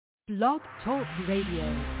Blog Talk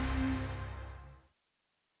Radio.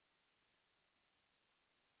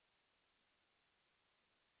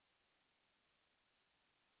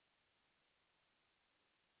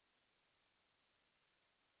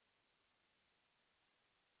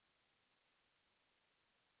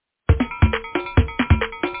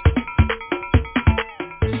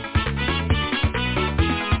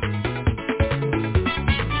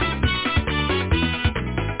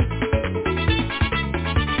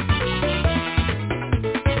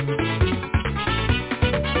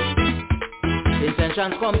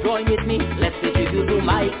 Come join with me, let's pay tribute to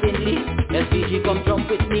Mike Finley. SVG come jump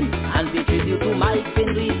with me and pay tribute to Mike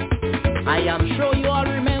Finley. I am sure you all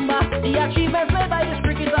remember the achievements made by this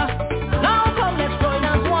cricketer. Now come, let's join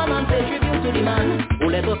as one and pay tribute to the man who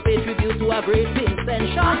let us pay tribute to a great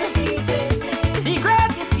Vincent Shaw, the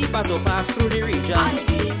greatest keeper to pass through the region.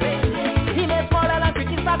 He made smaller than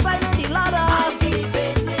cricket start climbing the ladder,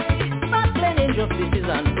 battling injustices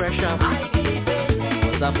and pressure.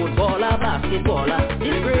 A footballer, basketballer,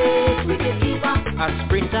 the great wicket keeper, a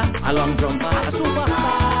sprinter, a long jumper, a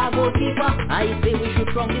superstar goalkeeper. I say we should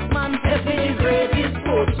crown this man as the greatest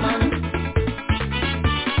sportsman.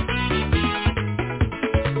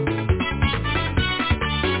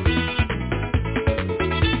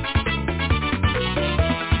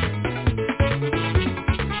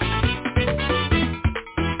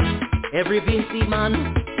 Every Vinci man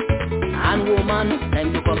and woman,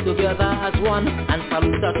 time to come together as one and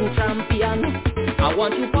salute a true champion. I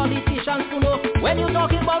want you politicians to know, when you're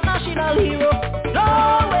talking about national hero,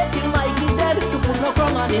 don't wait till Mike is dead to put no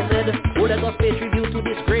crown on his head. Oh, let us pay tribute to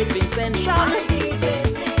this great Vincent Shaw,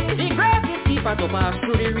 the greatest keeper to pass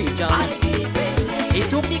through the region. He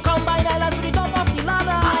took the combined islands to the top of the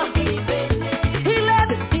ladder. He led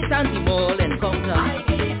the anti-mall encounter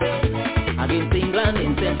against England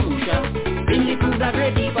in St. Lucia. Finley proved a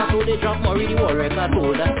great keeper, so they dropped Murray, the world record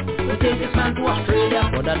holder. We take this man to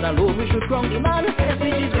Australia, for that alone we should crown the man as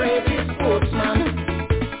the greatest sportsman.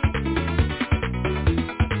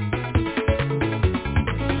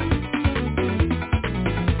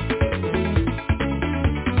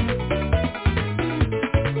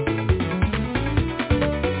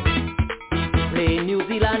 Playing New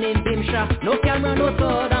Zealand in Bimsha, no camera, no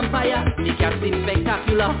third umpire. The catch seems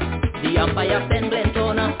spectacular, the umpire sent Glenn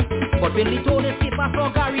Turner. But Finley told his keeper for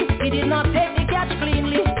Gary, he did not take the catch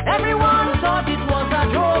cleanly. Everyone thought it was a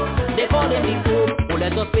joke, they called him the Pope. Oh,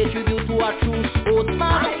 let us pay tribute to a true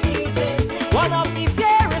sportsman, one of the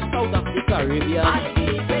fairest out of the Caribbean,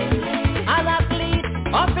 an athlete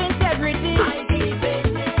of integrity.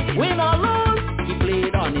 Win or lose, he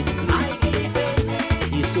played honestly.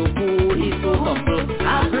 He's so cool, he's so humble,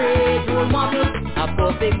 a great role model, a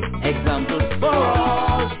perfect example for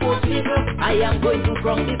all sports people. I am going to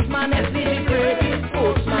crown this man as the greatest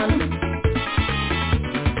sportsman.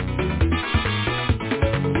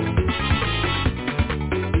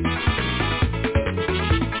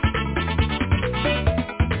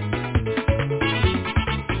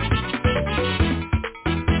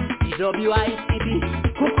 The WICB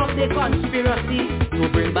cook up the conspiracy to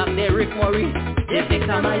bring back Derek Murray. They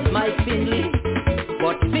victimized Mike Finley,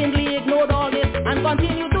 but Finley ignored all this and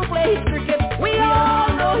continued to play his cricket. We all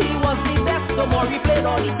know he was the best, so Murray played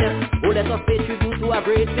all the tests. Oh, let us pay tribute to a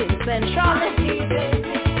great Vincent Shaw,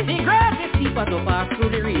 the greatest keeper to pass through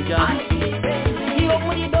the region. He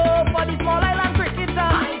opened the door for the small island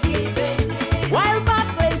cricketer, while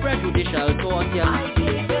battling prejudicial torture.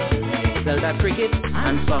 Tell that cricket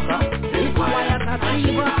and soccer is quiet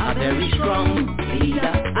achiever, a very strong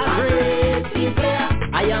leader, a great team player.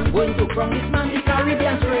 I am going to crown this man the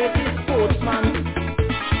Caribbean's greatest sportsman.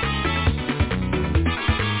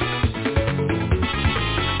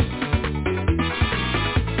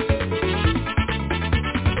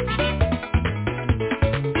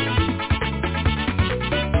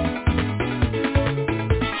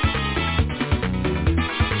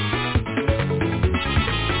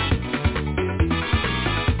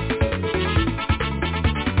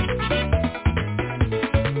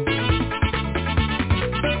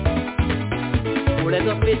 Let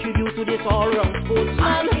us pay tribute to this all-round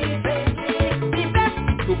sportsman, the best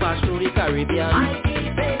to pass through the Caribbean.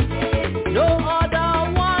 No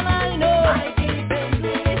other one I know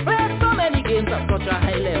played so many games at such a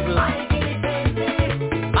high level.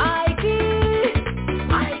 Mikey,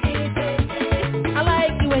 I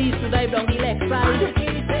like the way he used to dive down the left side,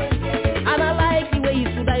 and I like the way he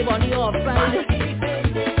used to dive on the offside.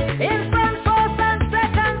 In front, first and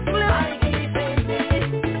second flip.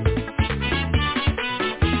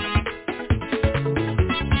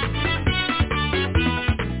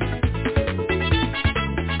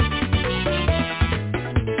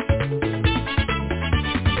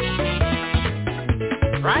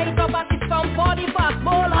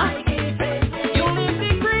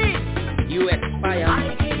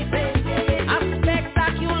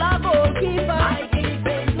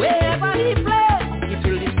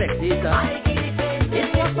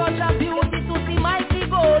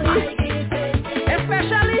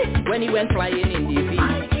 went flying in the field.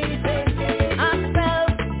 I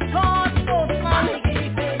felt God's postman.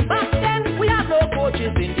 Back then we had no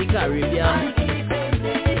coaches in the Caribbean.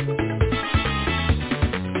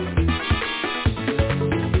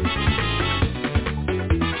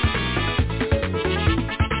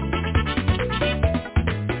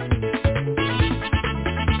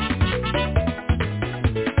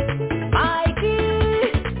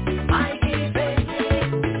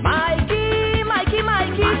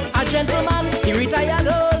 Gentleman, he retired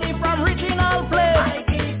early from regional play,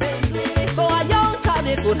 so a young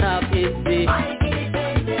caddy could have his day.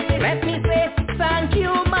 Let me say thank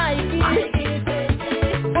you, Mikey,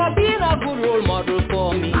 for being a good role model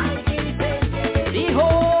for me. The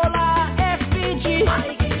whole FPG,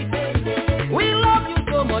 we love you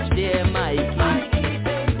so much, dear Mikey.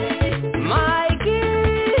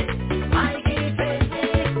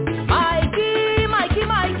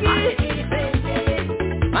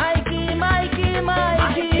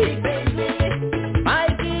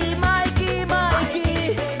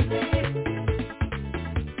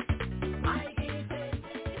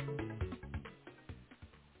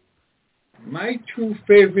 My two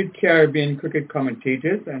favorite Caribbean cricket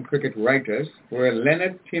commentators and cricket writers were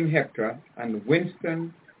Leonard Tim Hector and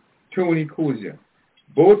Winston Tony Cozier.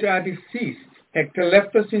 Both are deceased. Hector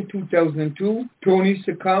left us in 2002. Tony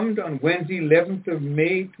succumbed on Wednesday, 11th of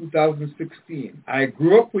May, 2016. I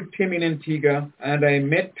grew up with Tim in Antigua, and I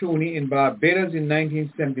met Tony in Barbados in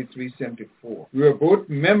 1973-74. We were both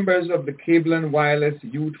members of the Cable and Wireless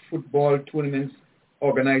Youth Football Tournaments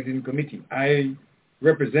Organizing Committee. I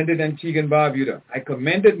represented Antigua and Barbuda. I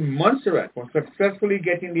commended Montserrat for successfully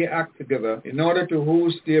getting their act together in order to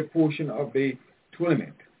host their portion of the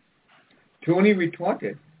tournament. Tony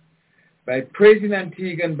retorted by praising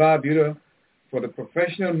Antigua and Barbuda for the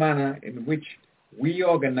professional manner in which we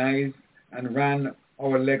organized and ran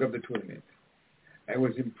our leg of the tournament. I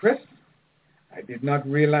was impressed. I did not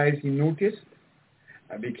realize he noticed.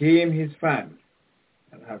 I became his fan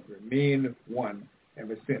and have remained one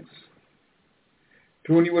ever since.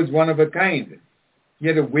 Tony was one of a kind. He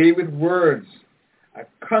had a way with words, a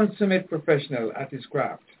consummate professional at his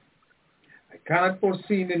craft. I cannot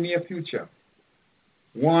foresee in the near future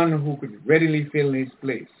one who could readily fill his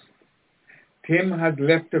place. Tim has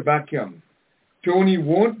left a vacuum. Tony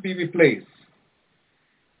won't be replaced.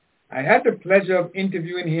 I had the pleasure of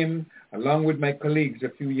interviewing him along with my colleagues a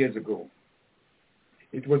few years ago.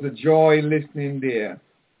 It was a joy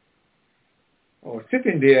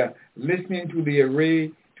sitting there, listening to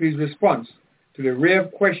his response to the array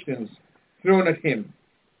of questions thrown at him.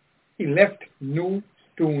 He left no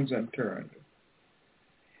stones unturned.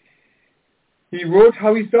 He wrote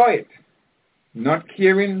how he saw it, not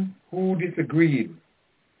caring who disagreed.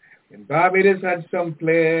 When Barbados had some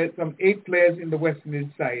 8 players in the West Indies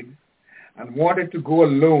side and wanted to go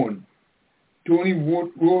alone, Tony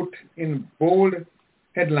wrote in bold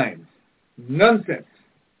headlines, "Nonsense."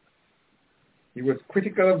 He was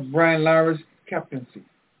critical of Brian Lara's captaincy,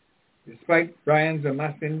 despite Brian's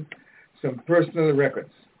amassing some personal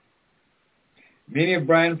records. Many of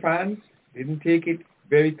Brian's fans didn't take it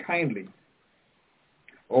very kindly.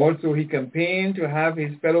 Also, he campaigned to have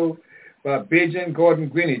his fellow Barbadian Gordon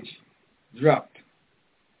Greenidge dropped.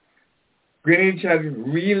 Greenidge had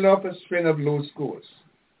reeled off a string of low scores.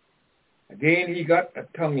 Again, he got a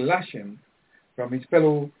tongue lashing from his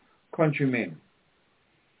fellow countrymen.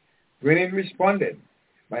 Greenidge responded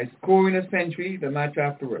by scoring a century the match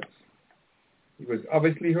afterwards. He was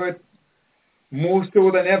obviously hurt more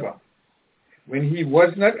so than ever when he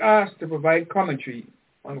was not asked to provide commentary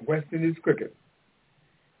on West Indies cricket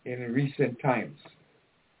in recent times.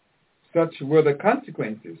 Such were the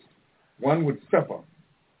consequences one would suffer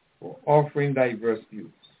for offering diverse views.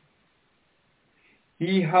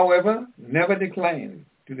 He, however, never declined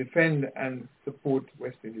to defend and support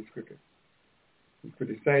West Indies cricket. He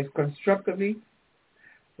criticized constructively,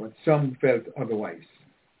 but some felt otherwise.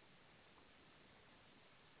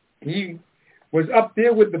 He was up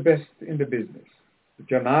there with the best in the business. The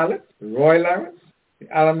John Arlott, the Roy Lawrence, the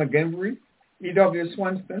Alan McGenry, E.W.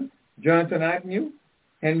 Swanston, Jonathan Agnew,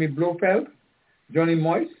 Henry Blofeld, Johnny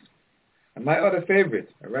Moyes, and my other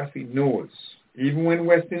favorite, Rafi Knowles. Even when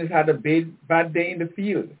West Indies had a bad day in the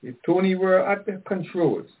field, if Tony were at the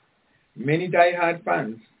controls, many die-hard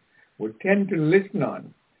fans would tend to listen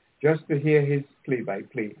on just to hear his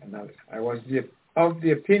play-by-play analysis. I was of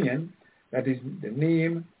the opinion that his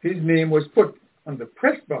name was put on the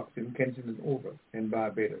press box in Kensington Oval in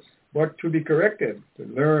Barbados, but to be corrected to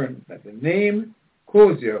learn that the name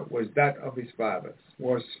Cozier was that of his father's,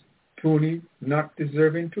 was Tony not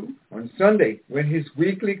deserving to? On Sunday, when his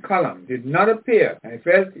weekly column did not appear, I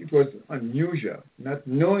felt it was unusual, not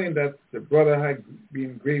knowing that the brother had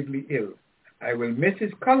been gravely ill. I will miss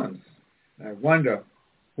his columns. I wonder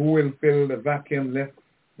who will fill the vacuum left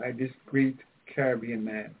by this great Caribbean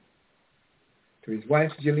man. To his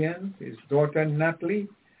wife Gillian, his daughter Natalie,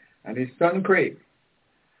 and his son Craig,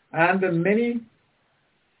 and the many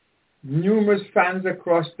numerous fans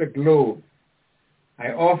across the globe,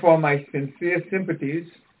 I offer my sincere sympathies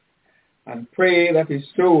and pray that his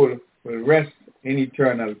soul will rest in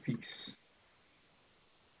eternal peace.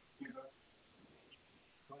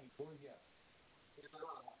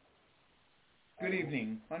 Good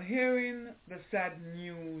evening. On hearing the sad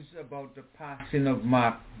news about the passing of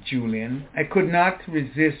Mark Julian, I could not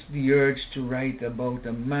resist the urge to write about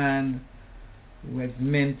a man who has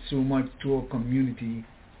meant so much to our community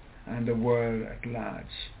and the world at large.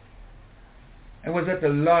 I was at a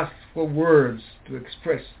loss for words to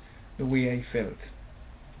express the way I felt.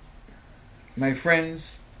 My friends,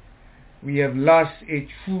 we have lost a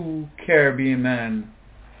true Caribbean man,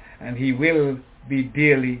 and he will be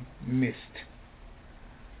dearly missed.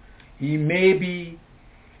 He may be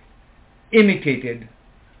imitated,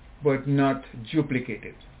 but not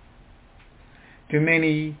duplicated. To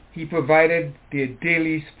many, he provided their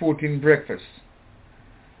daily sporting breakfast.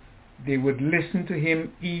 They would listen to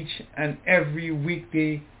him each and every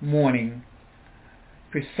weekday morning,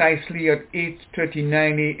 precisely at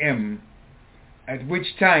 8:39 a.m., at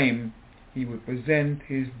which time he would present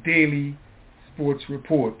his daily sports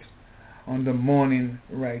report on the morning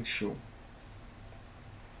ride show.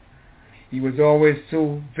 He was always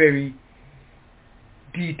so very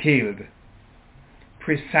detailed,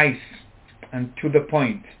 precise, and to the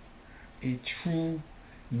point, a true,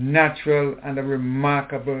 natural, and a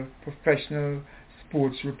remarkable professional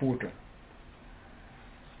sports reporter.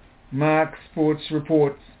 Mark's sports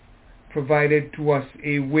reports provided to us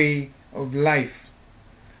a way of life,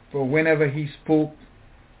 for whenever he spoke,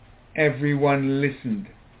 everyone listened,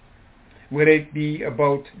 whether it be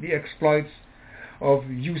about the exploits of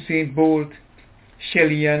Usain Bolt,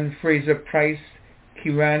 Shelly-Ann Fraser-Price,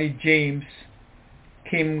 Kirani James,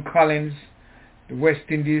 Kim Collins, the West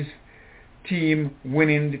Indies team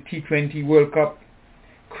winning the T20 World Cup,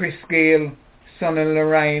 Chris Gayle, Sunil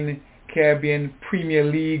Narine, Caribbean Premier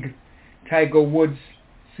League, Tiger Woods,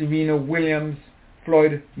 Serena Williams,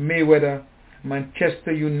 Floyd Mayweather,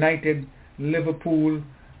 Manchester United, Liverpool,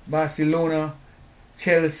 Barcelona,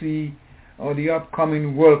 Chelsea, or the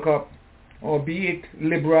upcoming World Cup, or be it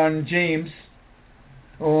LeBron James,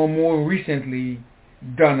 or more recently,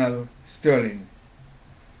 Donald Sterling.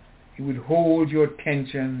 He would hold your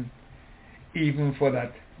attention even for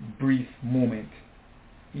that brief moment.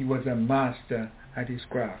 He was a master at his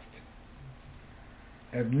craft.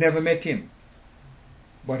 I've never met him,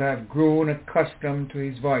 but I've grown accustomed to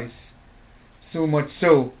his voice, so much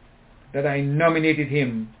so that I nominated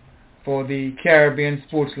him for the Caribbean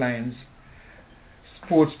Sportsline's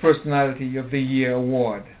Sports Personality of the Year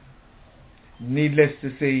award. Needless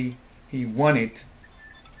to say, he won it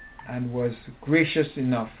and was gracious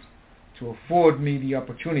enough to afford me the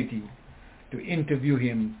opportunity to interview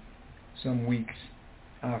him some weeks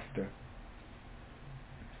after.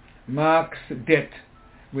 Mark's death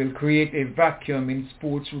will create a vacuum in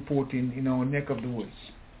sports reporting in our neck of the woods,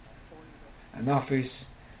 an office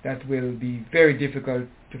that will be very difficult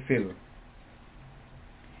to fill.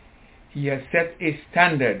 He has set a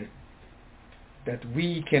standard that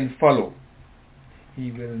we can follow.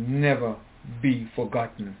 He will never be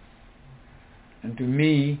forgotten. And to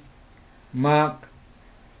me, Mark,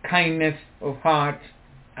 kindness of heart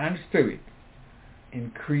and spirit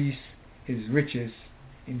increase his riches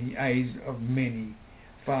in the eyes of many,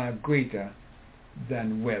 far greater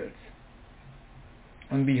than wealth.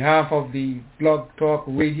 On behalf of the Blog Talk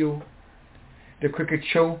Radio, the Cricket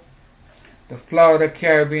Show, the Florida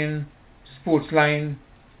Caribbean Sportsline,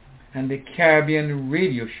 and the Caribbean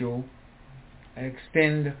Radio Show, I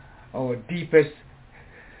extend our deepest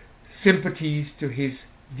sympathies to his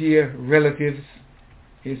dear relatives,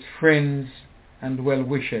 his friends, and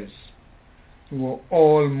well-wishers, who are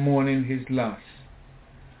all mourning his loss.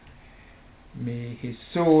 May his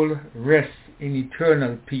soul rest in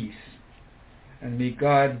eternal peace, and may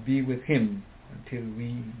God be with him until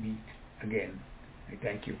we meet again. I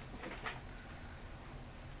thank you.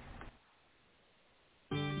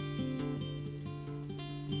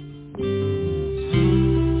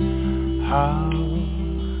 How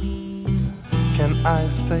can I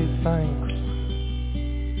say thanks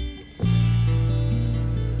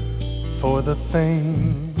for the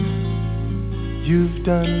things you've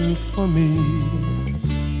done for me?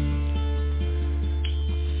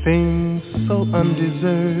 things so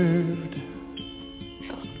undeserved,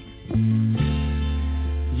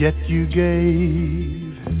 yet you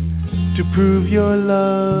gave to prove your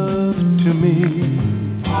love to me.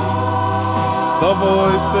 The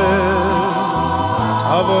voices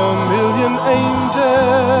of a million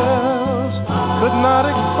angels could not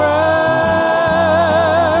express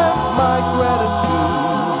my gratitude.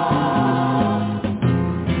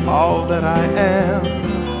 All that I am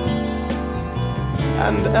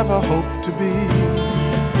and ever hope to be,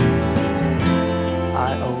 I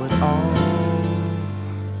owe it all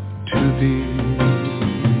to thee.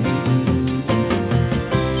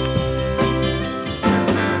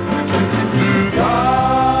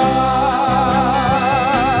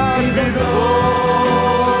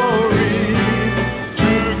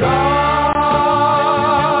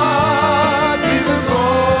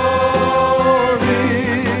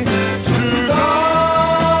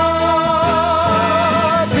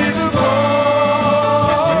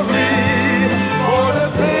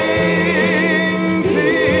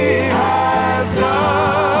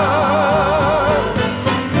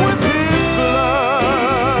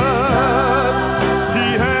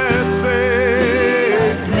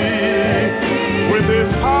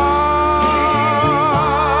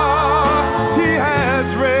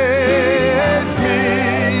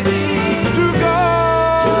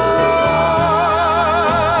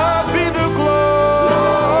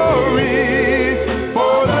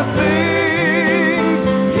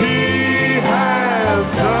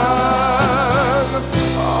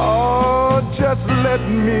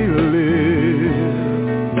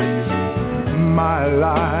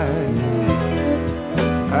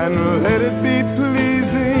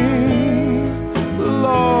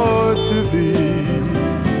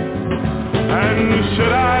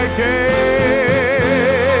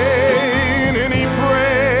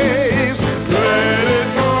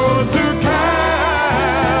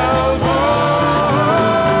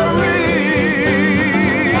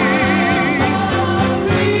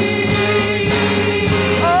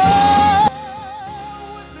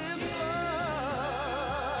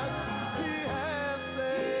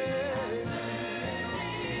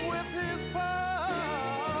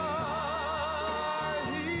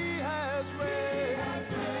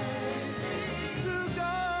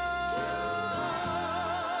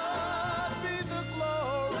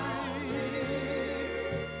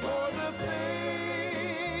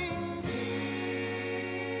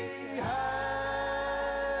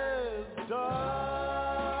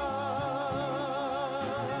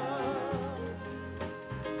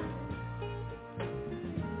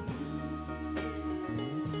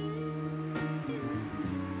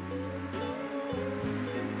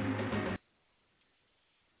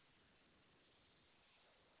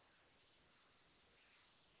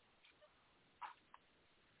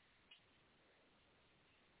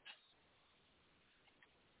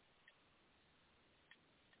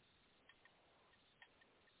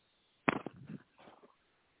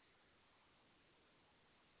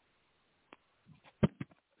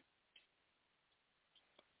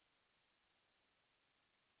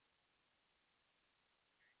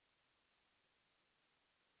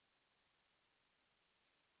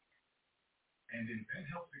 And in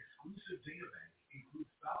PenHealth's exclusive data bank includes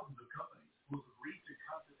thousands of companies who have agreed to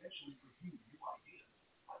confidentially review new ideas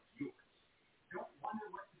like yours. Don't wonder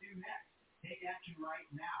what to do next. Take action right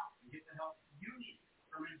now and get the help you need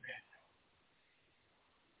from PenHealth.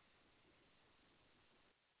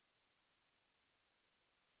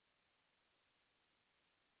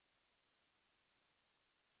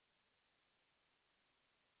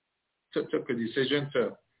 Took a decision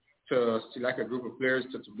to select a group of players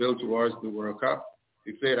to build towards the World Cup.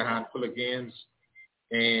 We played a handful of games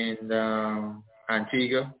in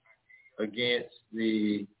Antigua against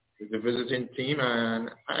the visiting team, and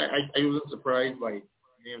I wasn't surprised by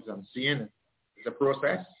names I'm seeing. It's a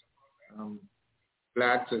process. I'm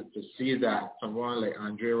glad to see that someone like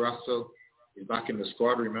Andre Russell is back in the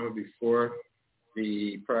squad. Remember before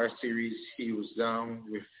the prior series, he was down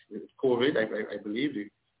with COVID, I believe,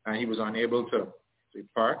 and he was unable to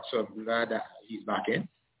part, so I'm glad that he's back in.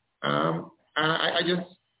 And I just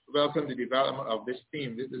welcome the development of this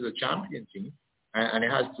team. This is a champion team, and it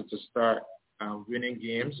has to start winning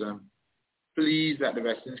games. I'm pleased that the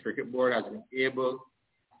West Indies Cricket Board has been able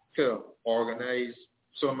to organize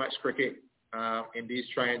so much cricket in these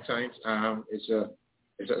trying times. It's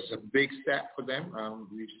a big step for them.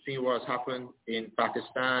 We've seen what's happened in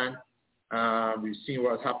Pakistan. We've seen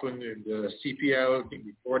what's happened in the CPL, I think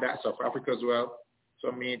before that, South Africa as well.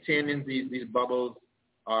 So maintaining these bubbles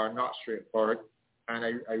are not straightforward, and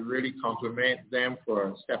I really compliment them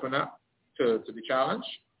for stepping up to the challenge.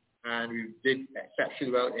 and we did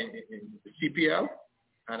exceptionally well in the CPL,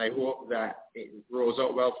 and I hope that it rolls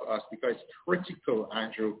out well for us because it's critical,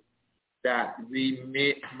 Andrew, that we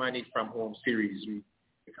make money from home series.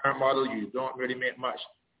 The current model, you don't really make much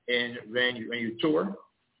when you tour,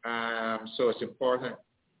 so it's important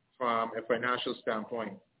from a financial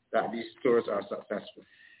standpoint that these tours are successful.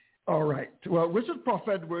 All right. Well, Richard Prof.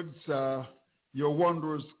 Edwards, your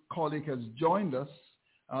Wanderers colleague, has joined us.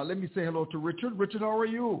 Let me say hello to Richard. Richard, how are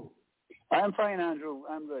you? I'm fine, Andrew.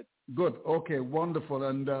 I'm good. Good. Okay, wonderful.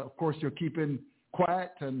 And, of course, you're keeping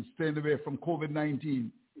quiet and staying away from COVID-19.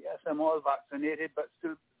 Yes, I'm all vaccinated, but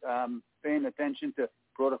still paying attention to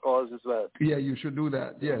protocols as well. Yeah, you should do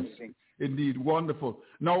that. Yes, indeed. Wonderful.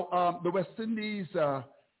 Now, the West Indies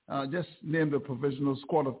just named a provisional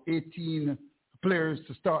squad of 18 players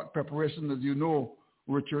to start preparation, as you know,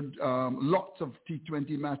 Richard. Lots of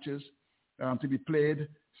T20 matches to be played,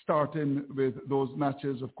 starting with those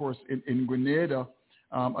matches, of course, in Grenada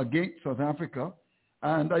against South Africa.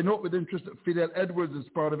 And I note with interest that Fidel Edwards is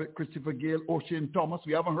part of it, Christopher Gale, O'Shane Thomas.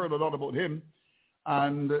 We haven't heard a lot about him.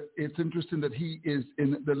 And it's interesting that he is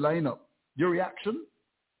in the lineup. Your reaction?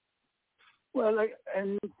 Well,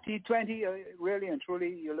 in T20, really and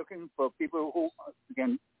truly, you're looking for people who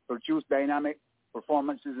can produce dynamic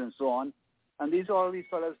performances and so on. And all these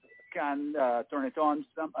fellas can turn it on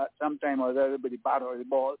sometime or other with the bat or the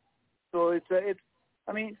ball. So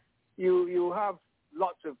you have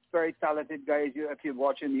lots of very talented guys if you're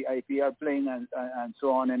watching the IPL playing and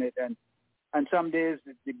so on in it. And some days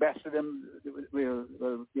the best of them will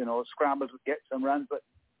scramble to get some runs. But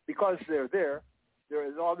because they're there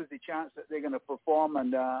is always the chance that they're going to perform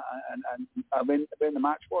and win the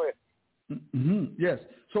match for you. Mm-hmm. Yes.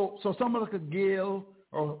 So someone like a Gale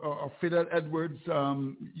or Fidel Edwards,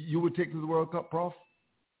 you would take to the World Cup, Prof?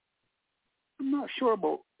 I'm not sure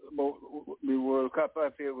about the World Cup. I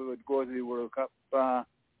feel we would go to the World Cup.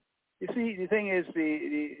 You see, the thing is,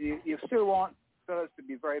 you still want fellas to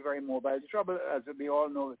be very, very mobile. The trouble, as we all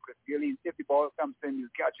know, with Chris Gale, if the ball comes in, you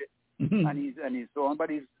catch it, and he's so on. But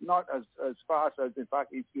he's not as fast as, in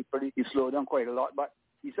fact, he's slowed down quite a lot. But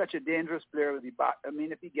he's such a dangerous player with the bat. I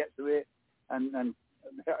mean, if he gets away and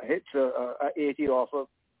hits a 80 off of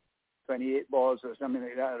 28 balls or something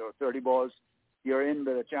like that, or 30 balls, you're in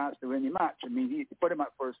with a chance to win the match. I mean, you put him at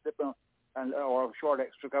first tip or short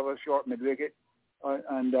extra cover, short mid wicket,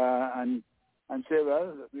 and say,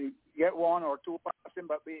 well, we get one or two past him,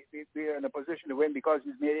 but we're in a position to win because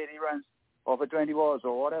he's made 80 runs off of 20 balls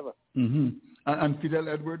or whatever. Mm-hmm. And Fidel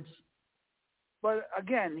Edwards? But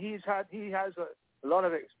again, he has a lot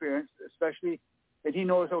of experience, especially that he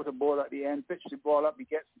knows how to bowl at the end, pitch the ball up, he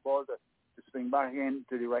gets the ball to swing back in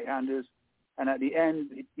to the right-handers, and at the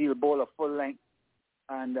end he'll bowl a full length,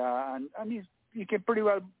 and he can pretty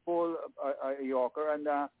well bowl a Yorker, and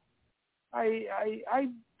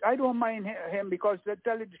I don't mind him because, to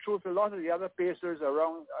tell you the truth, a lot of the other pacers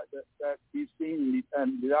around that we've seen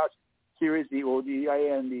in the last series, the ODI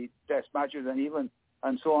and the Test matches,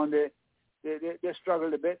 and so on, they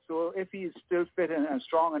struggled a bit. So if he's still fit and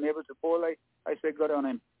strong and able to bowl, I say good on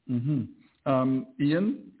him. Mm-hmm.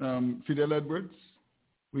 Ian, Fidel Edwards,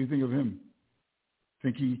 what do you think of him?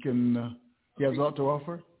 Think he can? He has a lot to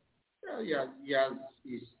offer. Yeah,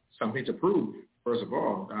 he's something to prove. First of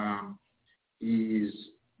all, he's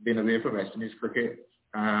been away from West Indies cricket,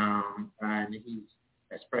 and he's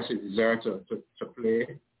expressed his desire to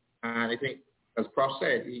play. And I think, as Prof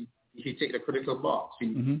said, he take the critical box.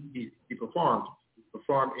 He performed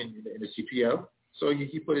in the CPL, so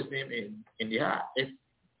he put his name in the hat. If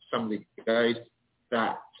some of the guys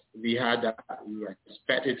that we had that we were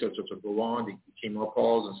expected to go on, the Kimo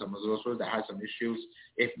Pauls and some of those that had some issues,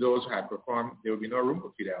 if those had performed, there would be no room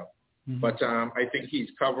for Fidel. Mm-hmm. But I think he's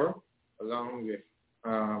covered along with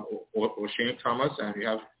O'Shane Thomas, and we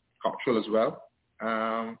have Cottrell as well.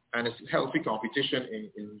 And it's healthy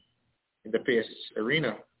competition in the pace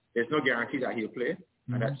arena. There's no guarantee that he'll play,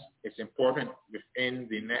 and it's important within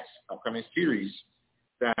the next upcoming series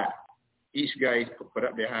that each guy put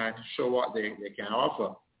up their hand, show what they can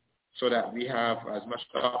offer, so that we have as much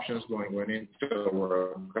options going into the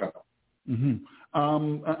World Cup. Mm-hmm.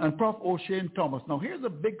 And Prof. O'Shane Thomas. Now, here's a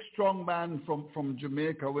big, strong man from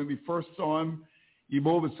Jamaica. When we first saw him, he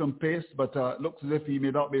bowled with some pace, but looks as if he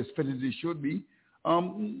may not be as fit as he should be.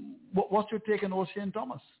 What's your take on O'Shane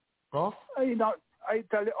Thomas, Prof? I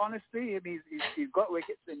tell you honestly, he's got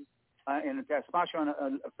wickets in a Test match on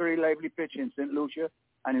a very lively pitch in St. Lucia,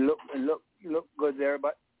 and he looked good there.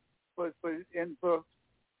 But for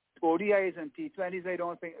ODIs and T20s, I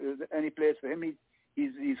don't think there's any place for him.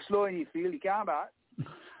 He's slow in the field. He can't bat.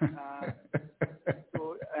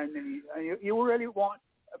 So you really want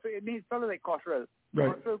fellow like Cottrell.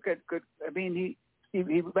 Right. Cottrell could. I mean, he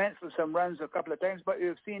went for some runs a couple of times, but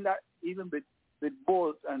you've seen that even with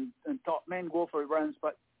bowls and top men go for runs.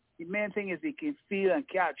 But the main thing is he can feel and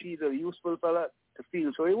catch. He's a useful fella to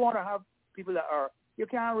feel. So you want to have people that are. You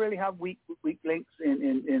can't really have weak links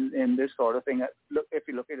in this sort of thing. If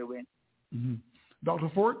you look at a win. Mm-hmm. Dr.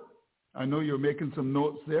 Ford, I know you're making some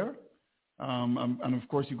notes there. And of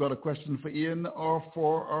course, you've got a question for Ian or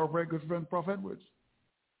for our very good friend, Prof. Edwards.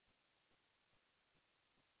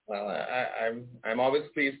 Well, I'm always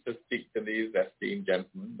pleased to speak to these esteemed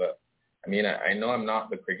gentlemen, but I mean, I know I'm not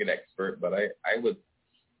the cricket expert, but I would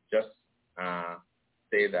just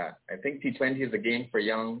say that I think T20 is a game for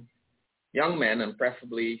young men, and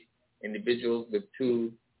preferably individuals with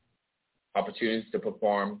two opportunities to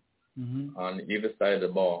perform on either side of the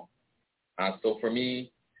ball. So for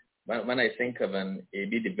me, when I think of an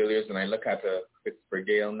A.B. de Villiers and I look at a Christopher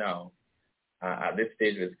Gale now, at this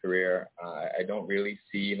stage of his career, I don't really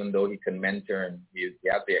see, even though he can mentor and he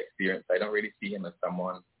has the experience, I don't really see him as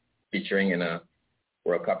someone featuring in a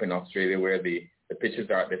World Cup in Australia where the pitches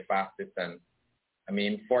are at the fastest. And I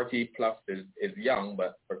mean, 40 plus is young,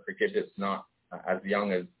 but for cricket, it's not as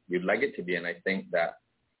young as you'd like it to be. And I think that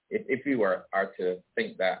if we are to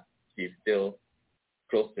think that he's still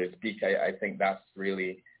close to his peak, I think that's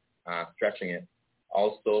really stretching it.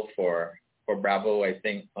 Also for Bravo, I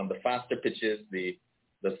think on the faster pitches, the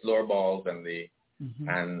slower balls and the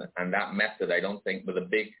and that method, I don't think with the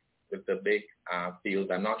big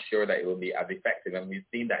fields, I'm not sure that it will be as effective. And we've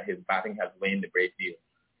seen that his batting has waned a great deal.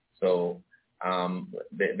 So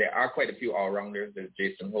there are quite a few all-rounders. There's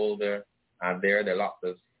Jason Holder. There are lots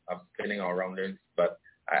of spinning all-rounders. But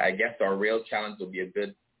I guess our real challenge will be a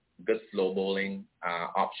good slow bowling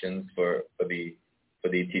options for the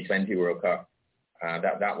T20 World Cup.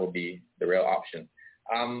 That will be the real option.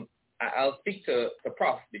 I'll speak to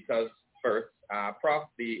Prof because first, Prof,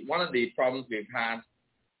 one of the problems we've had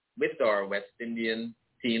with our West Indian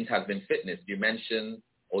teams has been fitness. You mentioned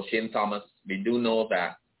O'Shane Thomas. We do know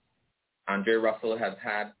that Andre Russell has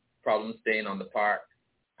had problems staying on the park,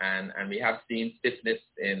 and we have seen stiffness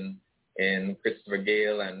in Christopher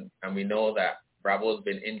Gale, and we know that Bravo has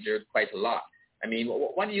been injured quite a lot. I mean,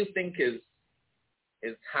 what do you think is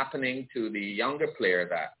happening to the younger player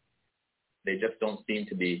that they just don't seem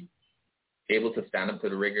to be able to stand up to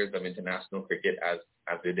the rigors of international cricket as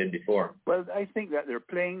they did before? Well, I think that they're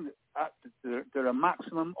playing at their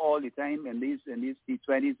maximum all the time in these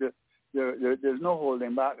T20s. There's no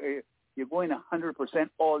holding back. You're going 100%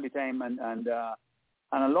 all the time, and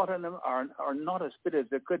a lot of them are not as fit as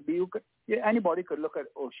they could be. Anybody could look at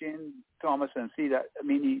O'Shane Thomas and see that. I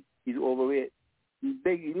mean, he's overweight. He's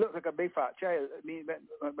big. He looks like a big fat child. I mean,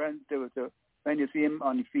 when you see him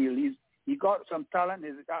on the field, he got some talent.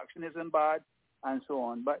 His action isn't bad, and so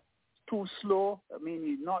on. But too slow. I mean,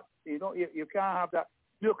 he's not. You can't have that.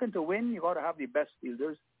 Looking to win, you got to have the best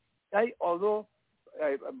fielders. Although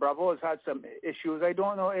Bravo has had some issues, I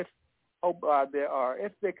don't know how bad they are.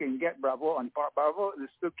 If they can get Bravo on par, Bravo will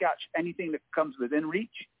still catch anything that comes within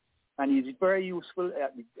reach, and he's very useful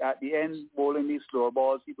at the end bowling these slower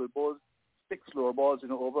balls. He will bowl 6 slower balls,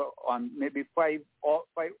 over on maybe 4 or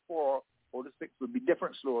 6 would be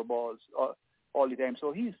different slower balls all the time.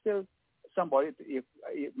 So he's still somebody you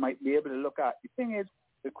might be able to look at. The thing is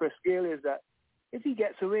with Chris Gale is that if he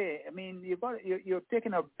gets away, I mean, you're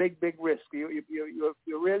taking a big risk. You're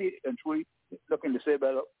really and truly looking to say,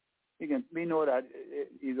 well, we know that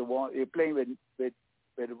you're playing with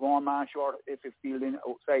a one-man short if you're fielding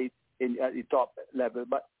outside at the top level.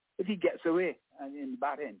 But if he gets away and in the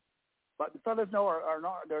bat end, but the fellas now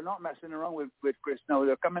they're not messing around with Chris now.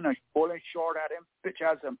 They're coming and bowling short at him. Pitch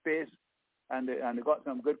has some pace, and they got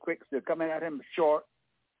some good quicks. They're coming at him short,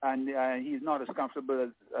 and he's not as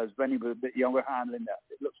comfortable as Benny with a bit younger handling that,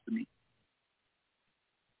 it looks to me.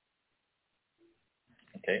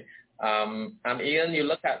 Okay. Ian, you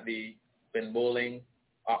look at the spin bowling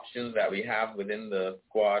options that we have within the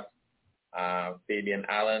squad. Fabian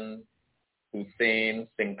Allen, Hussain,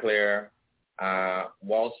 Sinclair,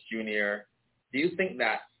 Walsh Jr. Do you think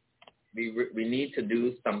that we need to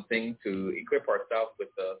do something to equip ourselves with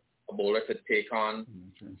a bowler to take on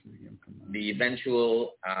the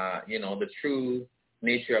eventual, the true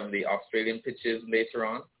nature of the Australian pitches later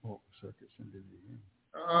on?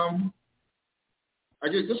 I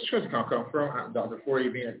just try to confirm, Dr. Ford,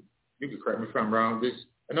 you can correct me if I'm wrong.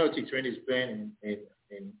 I know T20 is playing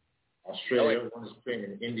in Australia, one is playing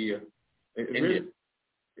in India. India.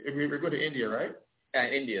 We're going to India, right? Yeah,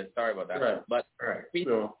 India. Sorry about that. Right. But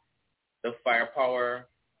the firepower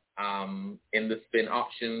in the spin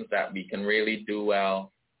options that we can really do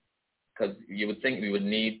well because you would think we would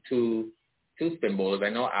need two spin bowlers. I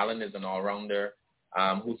know Allen is an all-rounder.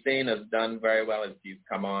 Hussein has done very well as he's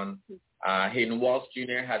come on. Hayden Walsh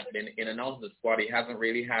Jr. has been in and out of the squad. He hasn't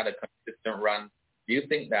really had a consistent run. Do you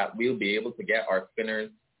think that we'll be able to get our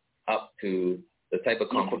spinners up to the type of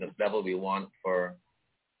confidence level we want for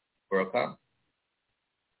a club?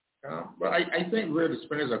 Well, I think where the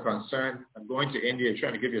spinners are concerned, going to India,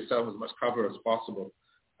 trying to give yourself as much cover as possible.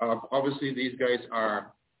 Obviously, these guys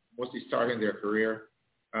are mostly starting their career,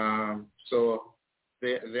 so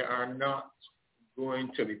they are not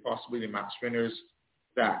going to be possibly the match spinners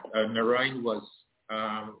that Narayan was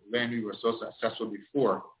when we were so successful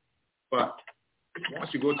before. But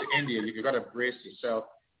once you go to India, you've got to brace yourself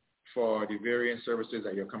for the varying services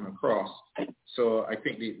that you're coming across. So I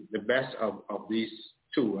think the best of these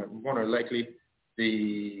two, more than likely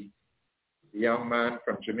the young man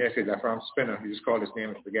from Jamaica, the farm spinner, you just called his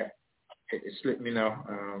name, I forget. It slipped me now.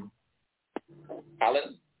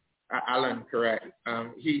 Allen? Allen, correct.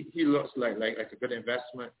 He looks like a good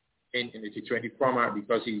investment in the T20 format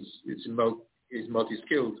because he's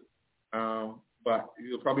multi-skilled. But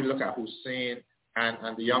you'll probably look at Hussein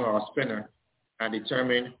and the younger spinner and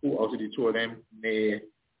determine who out of the two of them may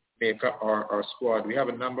make up our squad. We have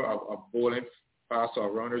a number of bowling fast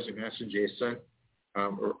all-rounders. You mentioned Jason.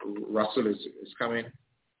 Russell is coming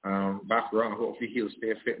back around. Hopefully he'll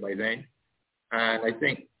stay fit by then. And I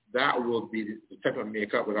think that will be the type of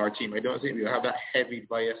makeup with our team. I don't think we'll have that heavy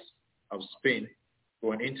bias of spin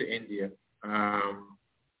going into India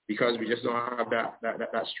because we just don't have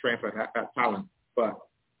that strength and that talent. But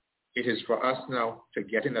it is for us now to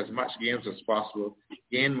get in as much games as possible,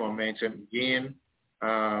 gain momentum, gain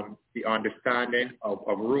the understanding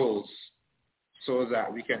of rules so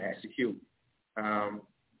that we can execute.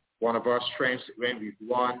 One of our strengths when we've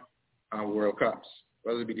won World Cups,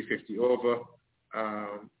 whether it be the 50 over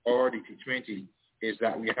or the T20, is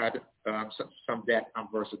that we had some depth and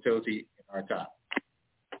versatility in our attack.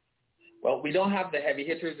 Well, we don't have the heavy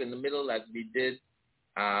hitters in the middle as we did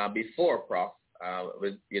before, Prof,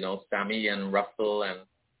 with, Sammy and Russell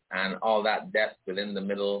and all that depth within the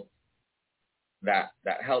middle that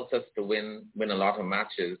helps us to win a lot of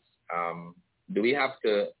matches. Do we have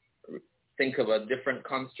to think of a different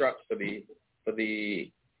construct for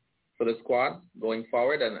the squad going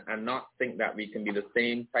forward and not think that we can be the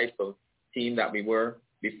same type of team that we were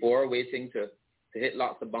before, waiting to hit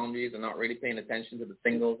lots of boundaries and not really paying attention to the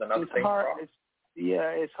singles and other things?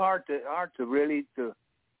 It's hard to really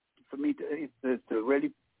for me to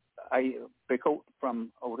really pick out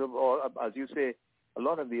out of all, as you say, a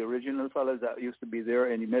lot of the original fellas that used to be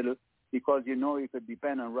there in the middle, because you could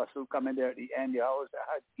depend on Russell coming there at the end. You always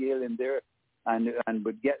had Gale in there and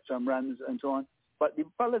would get some runs and so on. But the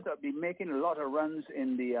fellas that be making a lot of runs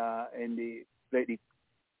in the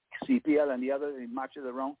CPL and the other matches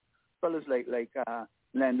around, fellas like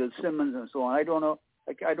Lendl Simmons and so on. I don't know.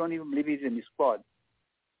 I don't even believe he's in the squad.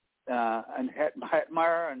 And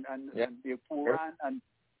Hetmeyer and the Puran and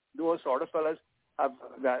those sort of fellas have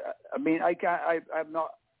that. I mean, I'm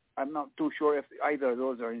not too sure if either of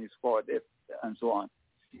those are in the squad and so on.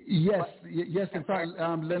 Yes. In fact,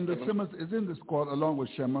 Lendl Simmons is in the squad along with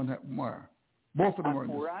Shemon Hetmeyer. Both of them are in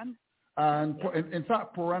Puran? And in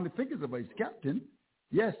fact, Puran, I think, is the vice captain.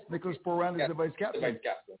 Yes, Nicholas Puran is the vice captain. The vice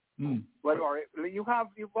captain. Mm. Well, all right. You've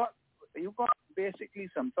got basically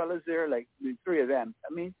some fellas there, like the three of them.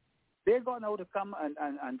 I mean, they're going out to come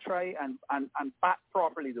and try and bat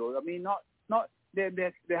properly, though. I mean, not they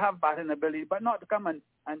have batting ability, but not to come and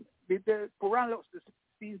the Puran looks to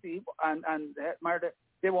see and Hetmeyer,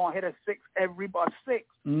 they want to hit a 6 every ball. 6.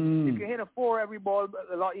 If you hit a 4 every ball,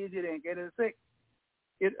 a lot easier than get a 6.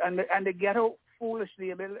 And they get out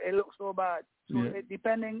foolishly. It looks so bad. So it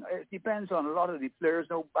depends on a lot of the players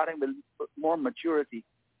now batting with more maturity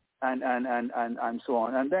and so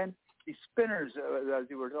on. And then the spinners, as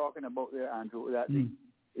you were talking about there, Andrew, that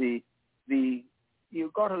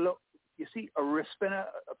you've got to look. You see, a wrist spinner,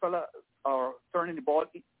 a fella, or turning the ball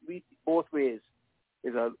both ways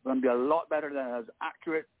is going to be a lot better than as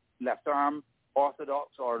accurate left arm,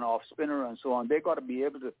 orthodox, or an off spinner, and so on. They got to be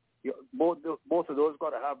able to. Both of those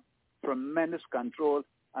got to have tremendous control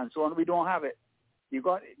and so on. We don't have it. You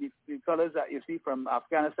got the fellas that you see from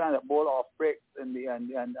Afghanistan that bowl off breaks and the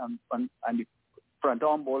front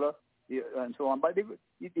arm bowler and so on. But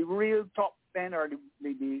the real top men are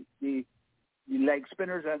the leg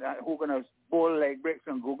spinners who are going to bowl leg breaks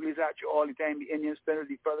and googlies at you all the time. The Indian spinners,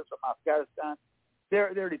 the fellas from Afghanistan,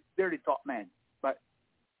 they're the top men.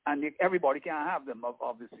 And everybody can't have them,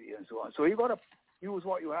 obviously, and so on. So you got to use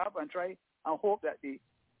what you have and try and hope that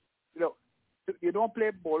you don't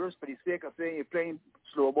play bowlers for the sake of playing. You're playing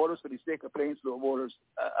slow bowlers for the sake of playing slow bowlers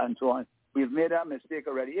and so on. We've made that mistake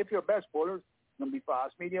already. If your best bowlers going to be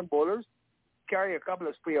fast medium bowlers, carry a couple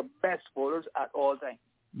of your best bowlers at all times.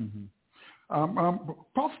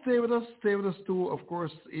 Prof, stay with us too, of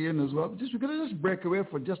course, Ian as well. We're going to just break away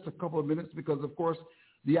for just a couple of minutes because, of course,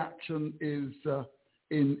 the action is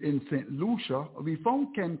in St. Lucia. We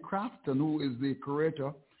found Ken Crafton, who is the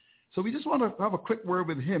curator. So we just want to have a quick word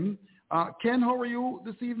with him. Ken, how are you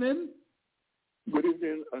this evening? Good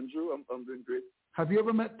evening, Andrew. I'm doing great. Have you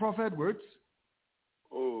ever met Prof Edwards?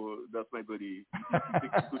 Oh, that's my buddy.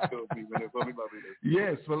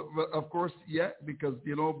 Yes, well, of course, yeah, because,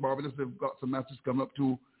 Barbados have got some matches coming up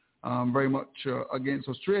too, very much against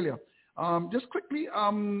Australia. Just quickly,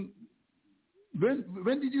 when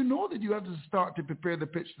did you know that you had to start to prepare the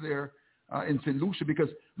pitch there in St. Lucia? Because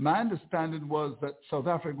my understanding was that South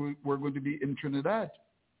Africa were going to be in Trinidad.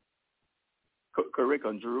 Correct,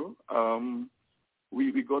 Andrew.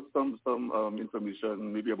 We got some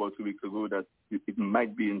information maybe about 2 weeks ago that it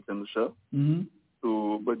might be in St. Lucia. Mm-hmm.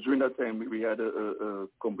 So, but during that time, we had a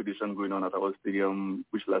competition going on at our stadium,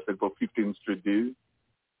 which lasted for 15 straight days.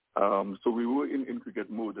 So we were in cricket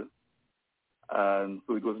mode. And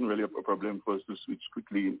so it wasn't really a problem for us to switch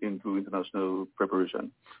quickly into international preparation.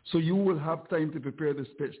 So you will have time to prepare this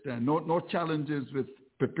pitch then? No challenges with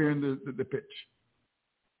preparing the pitch?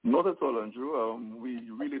 Not at all, Andrew. We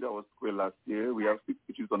redid our square last year. We have 6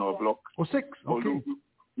 pitches on our block. Oh, 6? Okay.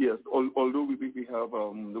 Although we have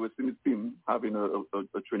the West Indies team having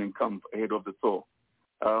a training camp ahead of the tour.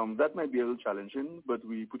 That might be a little challenging, but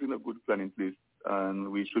we put in a good plan in place, and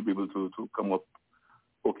we should be able to come up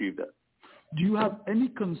okay with that. Do you have any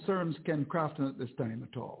concerns, Ken Crafton, at this time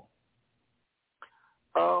at all?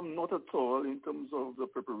 Not at all. In terms of the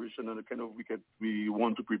preparation and the kind of wicket we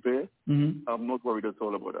want to prepare, mm-hmm. I'm not worried at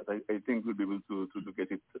all about that. I think we'll be able to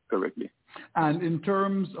get it correctly. And in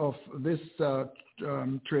terms of this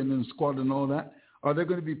training squad and all that, are they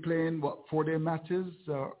going to be playing, 4-day matches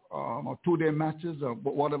or 2-day matches or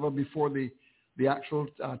whatever before the actual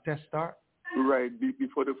test start? Right.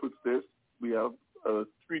 Before the first test, we have a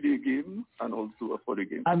 3-day game and also a 4-day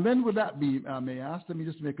game. And when would that be, may I ask? Let me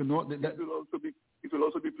just make a note. That it will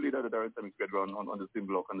also be played at the direct time ground on the same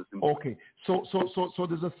block on the same. Okay. So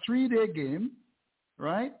there's a 3-day game,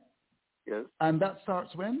 right? Yes. And that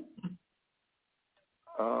starts when?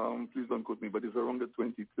 Please don't quote me, but it's around the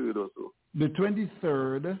 23rd or so. The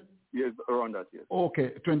 23rd? Yes, around that, yes.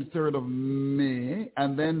 Okay, 23rd of May.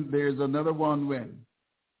 And then there's another one when?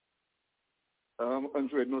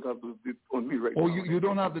 Andrew, I don't have those dates on me right now. Oh, you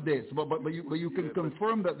don't have the dates, but you can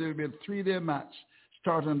confirm that there will be a 3-day match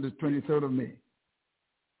starting on the 23rd of May.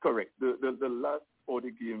 Correct. The last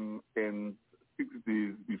 4-day game ends 6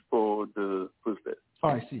 days before the first test. Oh,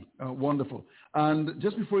 I see. Wonderful. And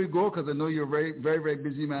just before you go, because I know you're a very, very, very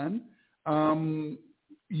busy man,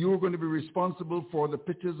 you're going to be responsible for the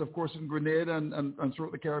pitches, of course, in Grenada and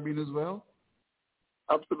throughout the Caribbean as well?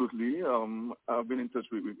 Absolutely. I've been in touch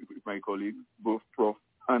with my colleagues, both Prof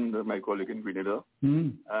and my colleague in Grenada, mm-hmm.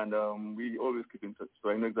 and we always keep in touch. So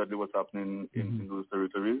I know exactly what's happening in those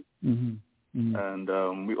territories, mm-hmm. Mm-hmm.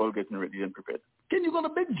 and we're all getting ready and prepared. Ken, you got a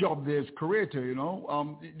big job there as curator, you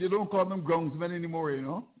know. You don't call them groundsmen anymore, you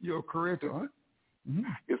know. You're a curator, huh? Mm-hmm.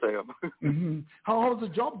 Yes, I am. mm-hmm. How's the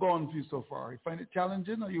job gone for you so far? You find it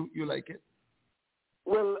challenging or you like it?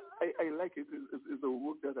 Well, I like it. It's a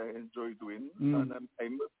work that I enjoy doing, and I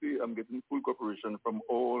must say I'm getting full cooperation from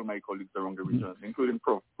all my colleagues around the region, including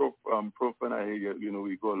Prof. Prof and I,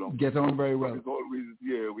 we go along. Get on very well. It's always,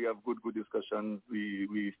 we have good discussions.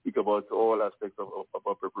 We speak about all aspects of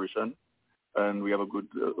our preparation, and we have a good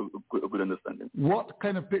understanding. What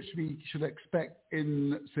kind of pitch we should expect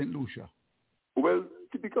in St. Lucia? Well,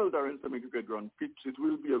 typical Darren cricket ground pitch. It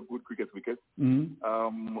will be a good cricket wicket.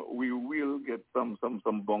 Mm-hmm. We will get some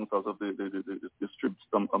bounce out of the strips,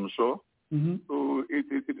 I'm sure. Mm-hmm. So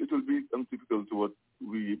it will be typical to what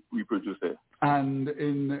we produce there. And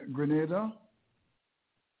in Grenada?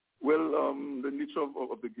 Well, the nature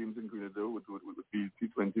of the games in Grenada would be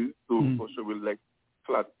T20s. So for sure we'll like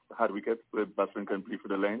flat hard wickets where batsmen can play for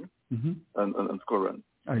the line and score runs.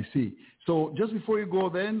 I see. So just before you go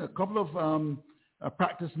then, a couple of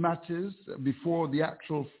practice matches before the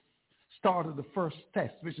actual start of the first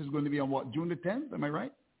test, which is going to be on June the 10th? Am I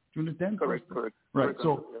right? June the 10th? Correct. Right.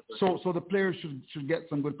 So the players should get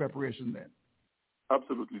some good preparation then.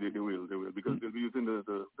 Absolutely, they will because they'll be using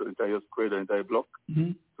the entire square, the entire block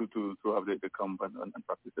to have the camp and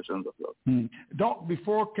practice sessions as well. Doc,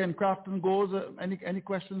 before Ken Crafton goes, any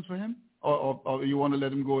questions for him, or you want to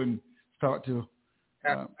let him go and start to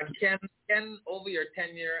Ken, over your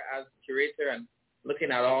tenure as curator and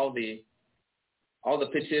looking at all the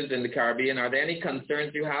pitches in the Caribbean, are there any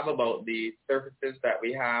concerns you have about the surfaces that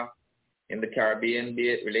we have in the Caribbean, be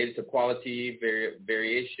it related to quality,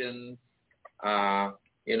 variations,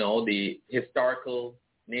 the historical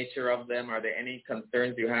nature of them? Are there any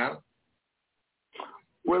concerns you have?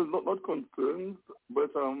 Well, not concerns,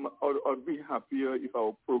 but I'd be happier if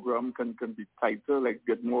our program can be tighter, like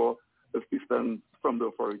get more assistance from the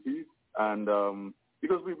authorities, and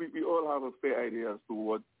because we all have a fair idea as to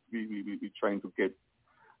what we're trying to get,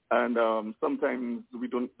 and sometimes we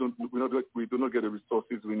do not get the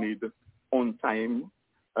resources we need on time,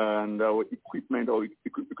 and our equipment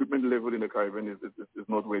level in the Caribbean is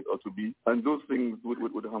not where it ought to be, and those things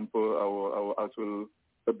would hamper our actual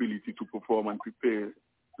ability to perform and prepare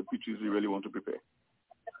the pitches we really want to prepare.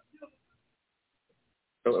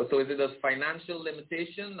 So is it a financial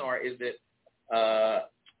limitation, or is it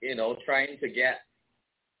trying to get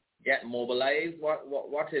mobilized?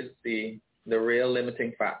 What is the real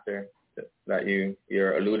limiting factor that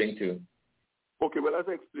you're alluding to? Okay, well, as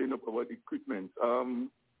I explained about equipment,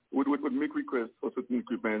 we would make requests for certain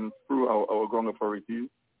equipment through our ground authorities,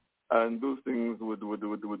 and those things would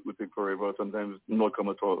take forever, sometimes not come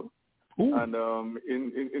at all. Ooh. And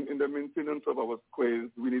in the maintenance of our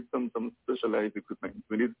squares, we need some specialized equipment.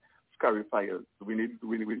 We need scarifiers. We need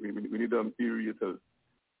aerators.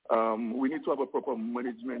 We need to have a proper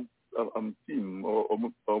management team or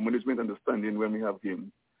management understanding when we have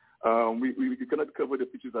games. We cannot cover the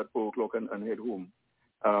pitches at 4 o'clock and head home.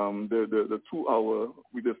 The 2 hour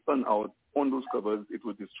with the sun out on those covers, it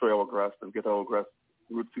would destroy our grass and get our grass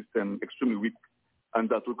root system extremely weak, and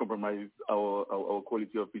that will compromise our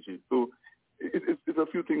quality of pitches. So it's a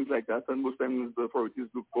few things like that, and most times the authorities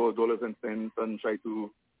look for dollars and cents and try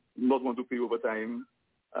to not want to pay overtime,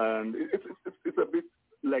 and it's a bit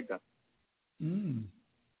like that.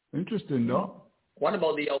 Interesting, no? What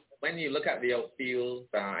about when you look at the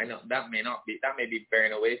outfields? I know that may be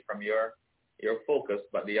bearing away from your focus,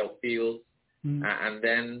 but the outfields, and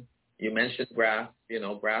then you mentioned grass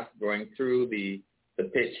growing through the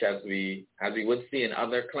pitch as we would see in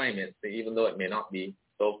other climates, even though it may not be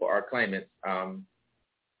so for our climates.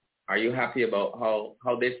 Are you happy about how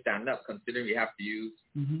they stand up, considering we have to use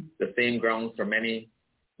the same grounds for many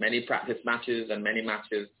practice matches and many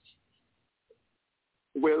matches?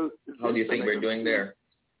 Well, how do you think we're doing there?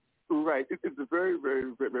 Right, it's very,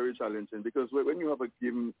 very, very, very challenging, because when you have a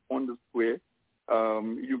game on the square,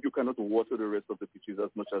 you cannot water the rest of the pitches as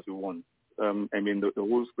much as you want. The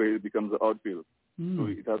whole square becomes an outfield. So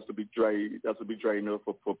it has to be dry. It has to be dry enough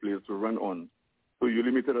for players to run on. So you're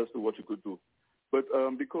limited as to what you could do. But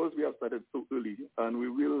because we have started so early, and we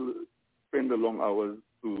will spend the long hours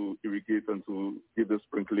to irrigate and to give the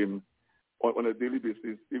sprinkling on a daily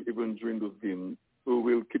basis, even during those games. So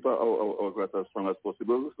we'll keep our grass as strong as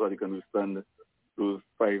possible so that it can withstand those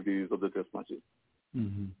 5 days of the test matches.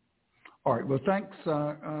 Mm-hmm. All right. Well, thanks,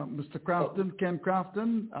 Mr. Crafton, Ken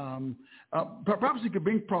Crafton. Perhaps you could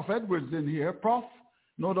bring Prof. Edwards in here. Prof,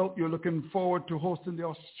 no doubt you're looking forward to hosting the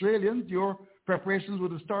Australians. Your preparations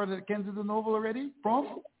would have started at Kensington Oval already, Prof?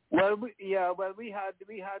 Well, we had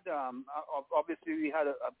obviously we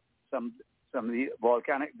had some of the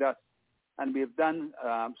volcanic dust, and we've done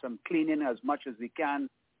some cleaning as much as we can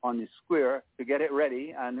on the square to get it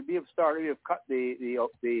ready. And we have cut the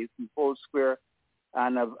full square,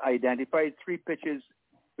 and have identified 3 pitches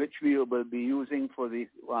which we will be using for the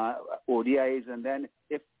ODIs. And then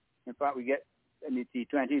if, in fact, we get any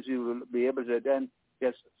T20s, we will be able to then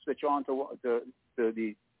just switch on to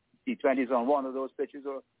the T20s on one of those pitches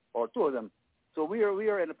or 2 of them. So we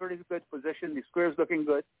are in a pretty good position. The square's looking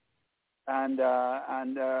good. And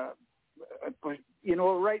right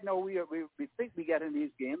now we think we get in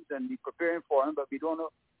these games and we're preparing for them, but we don't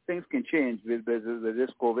know. Things can change with this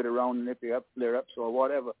COVID around, and if they have flare-ups or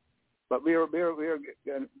whatever. But we're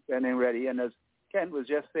getting ready. And as Ken was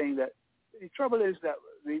just saying, that the trouble is that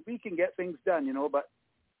we can get things done, but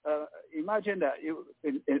imagine that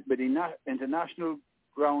with the international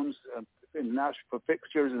grounds, for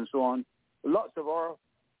fixtures and so on, lots of our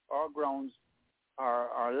grounds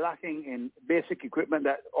are lacking in basic equipment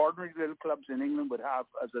that ordinary little clubs in England would have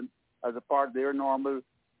as a part of their normal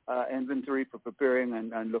inventory for preparing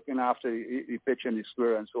and looking after the pitch and the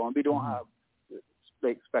square and so on. We don't have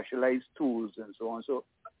like specialized tools and so on. So,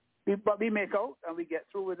 but we make out and we get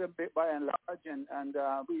through with them by and large, and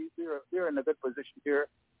we're in a good position here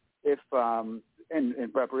if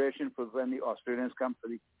in preparation for when the Australians come for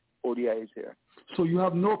the ODIs here. So you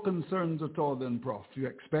have no concerns at all then, Prof? You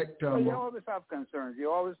expect... Well, you always have concerns.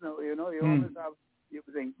 You always know, you always have you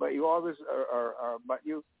think, but you always are but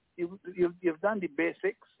you've done the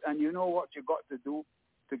basics and you know what you got to do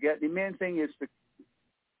to get. The main thing is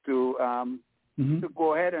to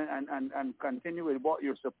go ahead and continue with what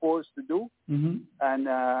you're supposed to do, and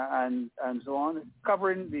so on,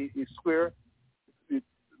 covering the square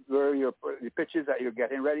where the pitches that you're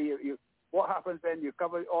getting ready. What happens then? You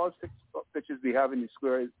cover all 6 pitches we have in the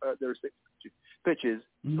square. There are 6 pitches.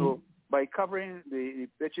 So by covering the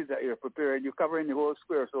pitches that you're preparing, you're covering the whole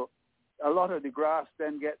square. So a lot of the grass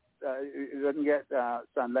then it doesn't get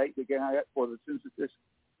sunlight. They can't get photosynthesis,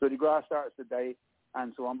 so the grass starts to die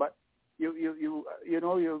and so on. But you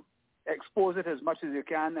expose it as much as you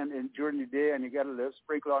can and during the day, and you get a little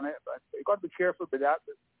sprinkle on it. But you got to be careful with that.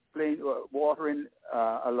 Plain watering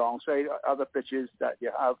alongside other pitches that you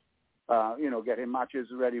have. Getting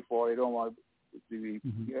matches ready for. You don't want to be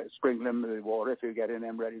sprinkling the water if you're getting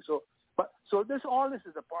them ready. So all this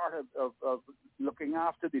is a part of looking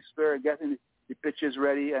after the sphere, getting the pitches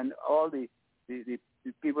ready, and all the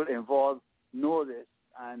people involved know this,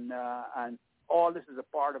 and all this is a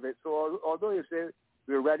part of it. So although you say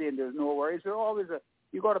we're ready and there's no worries, there's always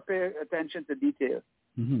you got to pay attention to detail.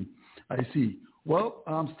 I see. Well,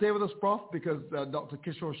 stay with us, Prof, because Dr.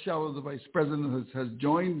 Kishore Shallow, the Vice President, has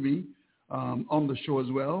joined me on the show as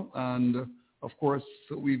well. And, of course,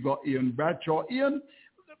 we've got Ian Bradshaw. Ian,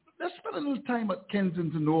 let's spend a little time at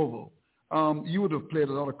Kensington Oval. You would have played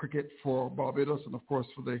a lot of cricket for Barbados and, of course,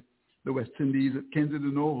 for the West Indies at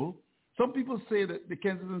Kensington Oval. Some people say that the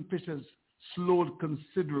Kensington pitch has slowed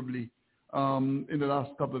considerably in the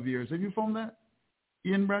last couple of years. Have you found that,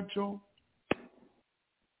 Ian Bradshaw?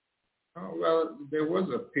 Oh, well, there was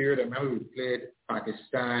a period, I remember we played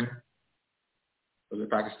Pakistan. Was it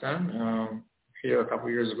Pakistan? Here a couple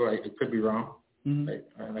of years ago. I could be wrong. I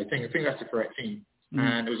think that's the correct team.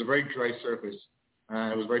 And it was a very dry surface. And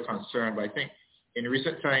I was very concerned. But I think in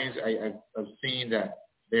recent times, I've seen that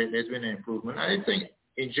there's been an improvement. I think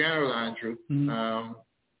in general, Andrew,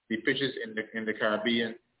 the pitches in the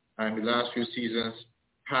Caribbean and the last few seasons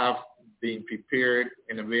have been prepared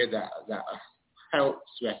in a way that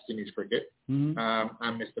helps West Indies cricket. And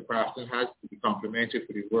Mr. Crafton has to be complimented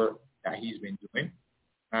for the work that he's been doing.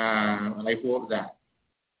 And I hope that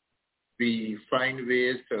we find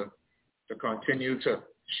ways to continue to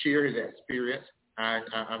share his experience and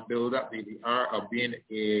build up the art of being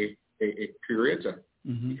a curator,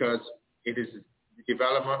 because it is the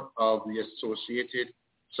development of the associated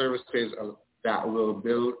services that will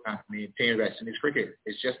build and maintain West Indies cricket.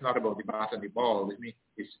 It's just not about the bat and the ball.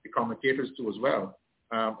 It's the commentators too as well.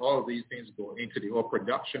 All of these things go into the whole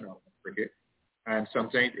production of cricket, and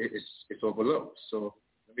sometimes it's overlooked. So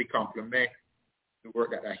we compliment the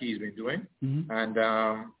work that he's been doing. And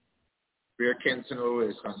where Kensington Oval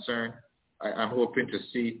is concerned, I'm hoping to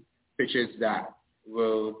see pitches that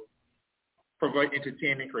will provide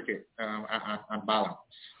entertaining cricket and balance.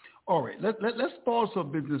 All right, let's pause for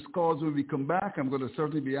business calls. When we come back, I'm going to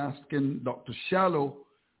certainly be asking Dr. Shallow,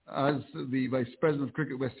 as the Vice President of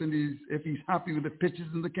Cricket West Indies, if he's happy with the pitches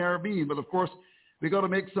in the Caribbean. But, of course, we got to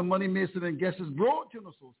make some money, Mason and Guests Broadcasting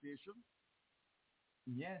Association.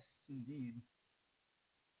 Yes, indeed.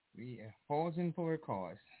 We are pausing for a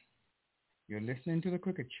cause. You're listening to the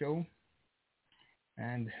Cricket Show,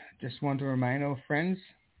 and just want to remind our friends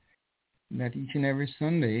that each and every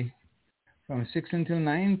Sunday from 6 until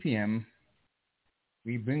 9 p.m.,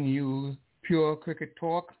 we bring you pure cricket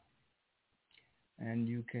talk, and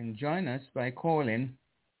you can join us by calling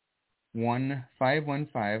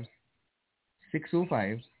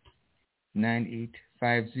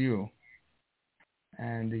 1-515-605-9850.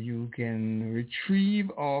 And you can retrieve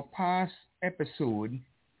our past episode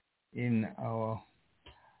in our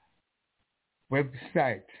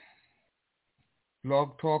website,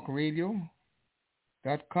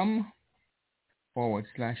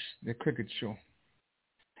 blogtalkradio.com/The Cricket Show.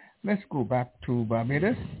 Let's go back to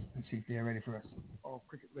Barbados and see if they're ready for us. Our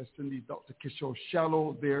Cricket West Indies, Dr. Kishore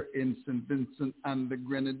Shallow, there in St. Vincent and the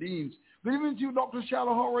Grenadines. Good evening to you, Dr.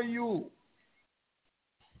 Shallow. How are you?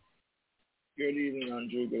 Good evening,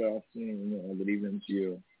 Andrew. Good afternoon. Good evening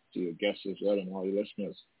to your guests as well and all your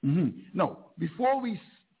listeners. Now, before we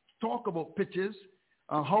talk about pitches,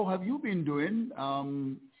 how have you been doing?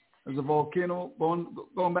 Has the volcano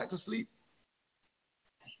gone back to sleep?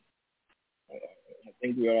 I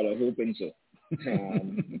think we all are hoping so.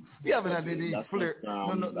 We haven't had any flare.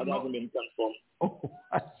 That hasn't been confirmed. Oh,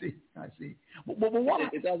 I see. But what?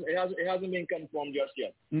 It hasn't been confirmed just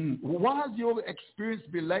yet. What has your experience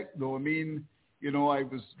been like, though? I mean, I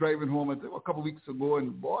was driving home a couple of weeks ago,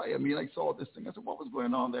 and boy, I saw this thing. I said, what was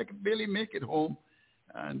going on there? I could barely make it home.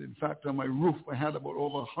 And in fact, on my roof, I had about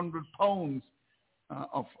over 100 pounds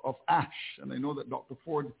of ash. And I know that Dr.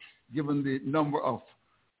 Ford, given the number of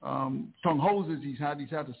tongue houses he's had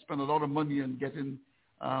to spend a lot of money on getting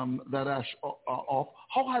that ash off.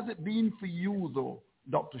 How has it been for you, though,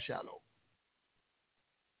 Dr. Shallow?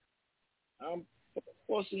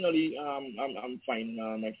 Personally, I'm fine.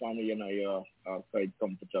 My family and I are quite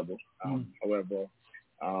comfortable. However,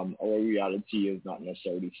 our reality is not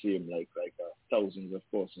necessarily the same like thousands of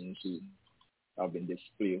persons who have been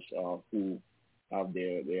displaced or who have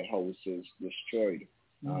their houses destroyed.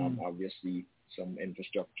 Obviously, some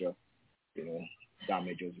infrastructure,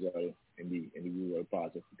 damage as well in the rural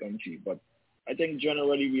parts of the country. But I think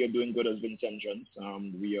generally we are doing good as Vincentians.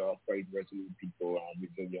 We are quite resolute people and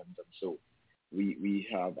resilient, and so we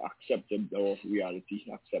have accepted our reality,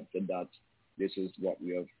 accepted that this is what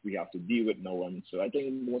we have to deal with now. And so I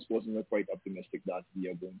think most persons are quite optimistic that we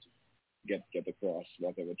are going to get across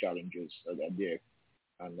whatever challenges are there,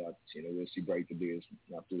 and that we'll see brighter days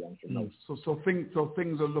not too long from now. So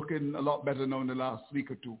things are looking a lot better now in the last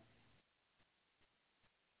week or two.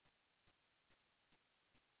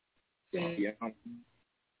 Yeah,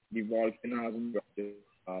 the volcano hasn't dropped the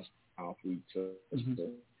last half week, so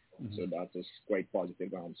that is quite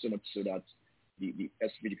positive. So much so that the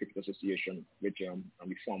SVD Cricket Association, which I'm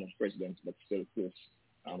the former president but still close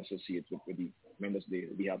associates with the members,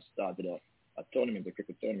 they have started a tournament, a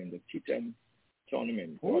cricket tournament, the T10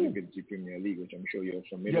 tournament, for the British Premier League, which I'm sure you're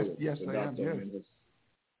familiar with. Yes, so I that am. tournament has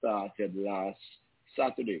started last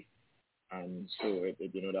Saturday, and so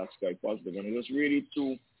that's quite positive. And it was really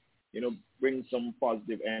to bring some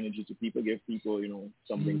positive energy to people, give people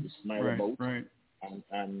something to smile about. Right.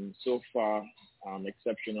 And so far,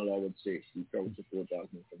 exceptional, I would say. The crowd support has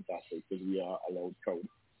been fantastic because we are a loud crowd,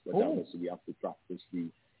 but obviously we have to practice the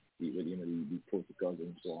protocols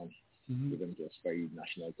and so on. Given to us by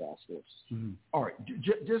National Task Force. All right,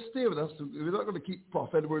 just stay with us. We're not going to keep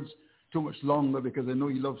Prof. Edwards too much longer because I know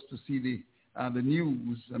he loves to see the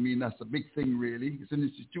news. I mean, that's a big thing, really. It's an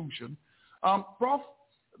institution. Prof,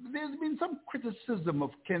 there's been some criticism of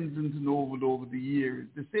Kensington Oval over the years.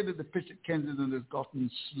 They say that the pitch at Kensington has gotten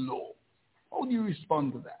slow. How do you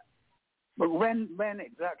respond to that? But when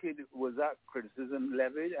exactly was that criticism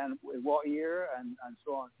levied, and what year, and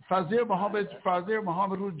so on? Fazir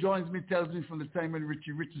Mohammed, who joins me, tells me from the time when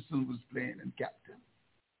Richie Richardson was playing and captain.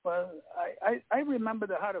 Well, I remember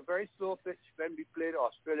they had a very slow pitch when we played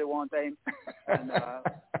Australia one time,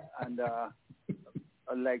 and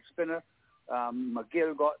a leg spinner.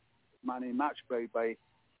 McGill got man in the match by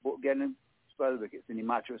getting 12 wickets in the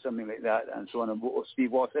match or something like that, and so on. And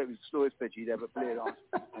Steve Watt said it was the slowest pitch he'd ever played on,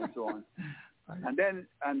 and so on. And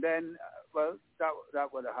then, well,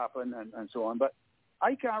 that would have happened, and so on. But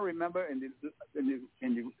I can't remember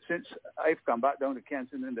since I've come back down to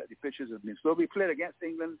Kensington that the pitches have been slow. We played against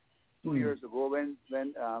England 2 years ago when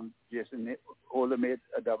Jason Holder made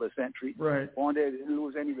a double century. Right. One day they didn't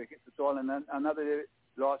lose any wickets at all, and then another day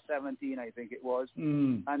lost 17, I think it was.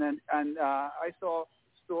 And I saw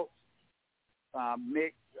Stokes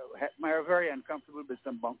make Hetmeyer very uncomfortable with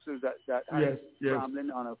some bouncers that had scrambling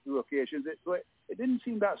on a few occasions. It didn't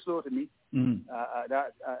seem that slow to me at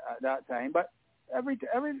that time. But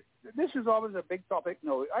this is always a big topic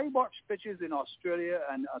now. I watch pitches in Australia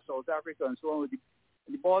and South Africa and so on with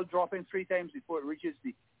the ball dropping 3 times before it reaches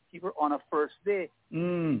the keeper on a first day.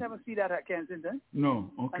 You never see that at Kensington. No,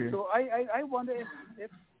 okay. And so I wonder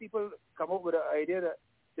if people come up with an idea that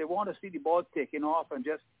they want to see the ball taking off and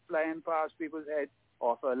just flying past people's head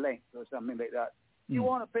off a length or something like that. You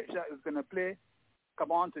want a pitch that is going to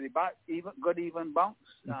come on to the back, even bounce,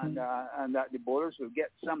 and that the bowlers will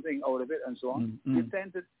get something out of it and so on. We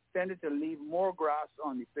tended to leave more grass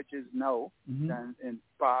on the pitches now than in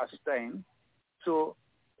past time. So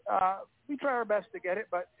we try our best to get it,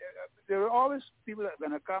 but there are always people that are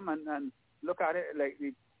going to come and look at it. Like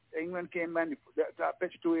England came when that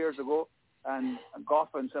pitch 2 years ago, and Goff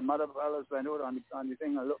and some other fellas went out on the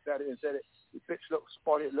thing and looked at it and said the pitch looked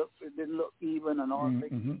spotty, it didn't look even and all.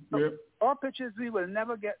 Our pitches, we will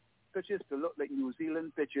never get pitches to look like New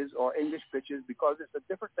Zealand pitches or English pitches because it's a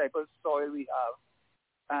different type of soil we have,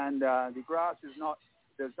 and the grass does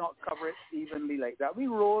not cover it evenly like that. We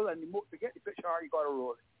roll, and to get the pitch hard, you got to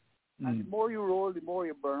roll it. And the more you roll, the more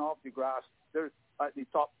you burn off the grass. There's at the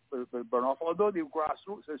top will burn off, although the grass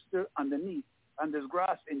roots are still underneath. And there's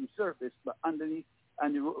grass in the surface, but underneath,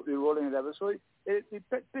 and the rolling level. So the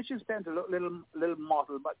pitches tend to look little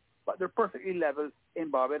mottled, but they're perfectly level in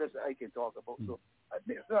Barbados. I can talk about.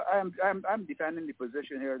 So I'm defending the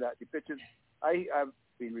position here that the pitches I have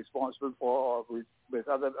been responsible for, or with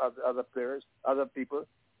other players, other people,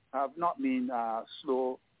 have not been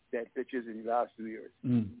slow dead pitches in the last 2 years.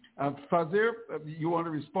 Fazir, you want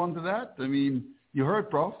to respond to that? I mean, you heard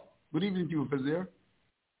Prof. Good evening to you, Fazir.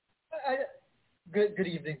 Good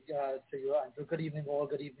evening to you, Andrew. Good evening, all.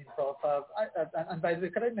 Good evening, Prof. And by the way,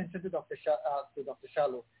 could I mention to Dr.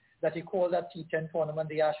 Shallow that he called that T10 tournament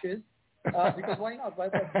the Ashes? Because why not? Why?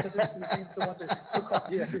 Because it seems to want to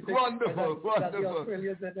copy everything. Wonderful. That the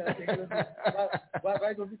Australians and England.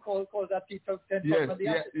 Why don't we call that T10 tournament the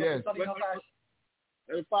Ashes? Yes.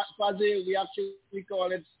 Fazil, we actually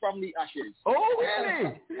call it from the ashes. Oh,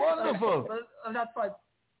 really? Wonderful. Well, that's fine.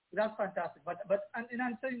 That's fantastic. But in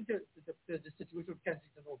answering to the situation with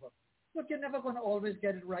Kensington Oval, look, you're never going to always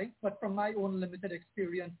get it right. But from my own limited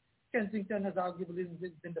experience, Kensington has arguably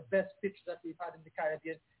been the best pitch that we've had in the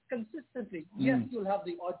Caribbean consistently. Yes, you'll have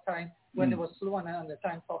the odd time when it was slow, and the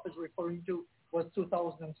time Pop is referring to was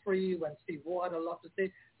 2003 when Steve Waugh had a lot to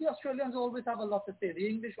say. The Australians always have a lot to say. The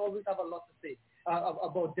English always have a lot to say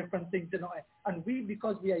about different things, you know. And we,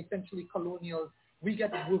 because we are essentially colonials, we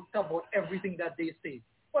get worked up about everything that they say.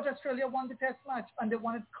 But Australia won the test match, and they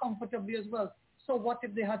won it comfortably as well. So what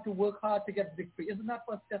if they had to work hard to get victory? Isn't that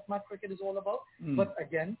what test match cricket is all about? But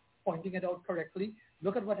again, pointing it out correctly,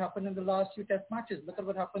 look at what happened in the last few test matches. Look at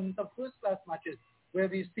what happened in some first-class matches where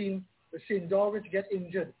we've seen Shane Dorridge get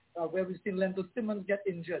injured, where we've seen Lendl Simmons get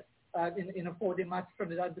injured in a 4-day match,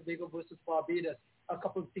 Trinidad and Tobago versus Barbados a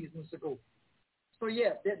couple of seasons ago. So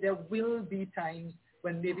yeah, there will be times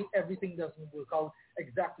when maybe everything doesn't work out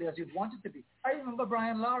exactly as you'd want it to be. I remember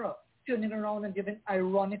Brian Lara turning around and giving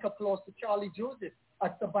ironic applause to Charlie Joseph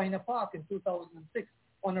at Sabina Park in 2006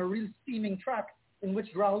 on a real steaming track in which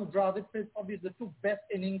Rahul Dravid plays probably the two best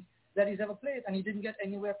innings that he's ever played, and he didn't get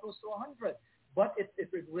anywhere close to 100. But it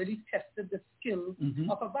really tested the skill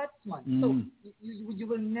of a batsman. So you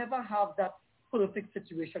will never have that perfect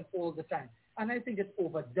situation all the time. And I think it's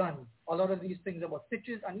overdone. A lot of these things about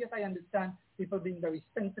pitches, and yes, I understand people being very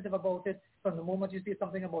sensitive about it. From the moment you say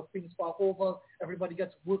something about Queen's Park Oval, everybody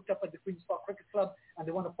gets worked up at the Queen's Park Cricket Club, and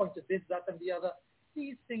they want to point to this, that, and the other.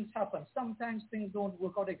 These things happen. Sometimes things don't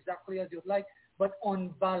work out exactly as you'd like, but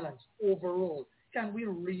on balance, overall, can we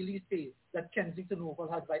really say that Kensington Oval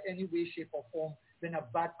has by any way, shape, or form been a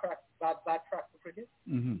bad track for cricket?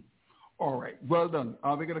 All right, well done.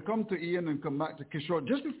 We're going to come to Ian and come back to Kishore.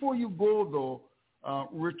 Just before you go, though,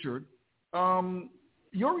 Richard,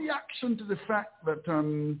 your reaction to the fact that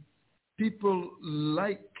people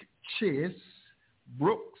like Chase,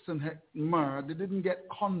 Brooks, and Hector, they didn't get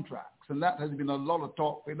contracts, and that has been a lot of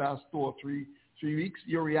talk for the last 2 or 3 weeks.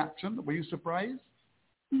 Your reaction? Were you surprised?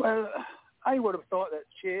 Well, I would have thought that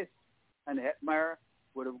Chase and Hetmeyer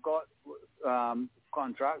would have got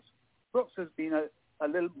contracts. Brooks has been a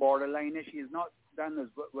little borderline-ish. He's not done as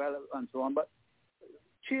well and so on. But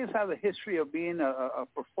Chase has a history of being a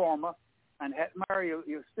performer, and Hetmeyer,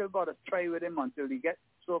 you've still got to try with him until he gets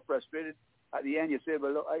so frustrated. At the end, you say,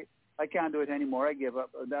 well, look, I can't do it anymore. I give up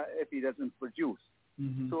if he doesn't produce.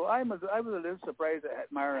 So I was a little surprised at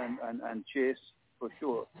Hetmeyer and Chase, for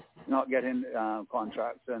sure, not getting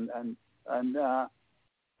contracts.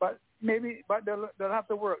 But they'll have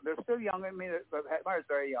to work. They're still young. I mean, Hetmeyer's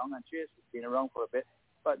very young, and Chase has been around for a bit.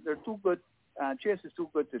 But they're too good. Chase is too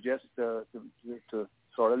good to just to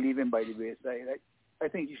sort of leave him by the wayside. I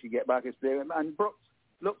think he should get back his play. And Brooks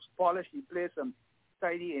looks polished. He plays some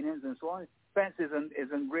tidy innings and so on. Fence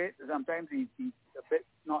isn't great. Sometimes he's a bit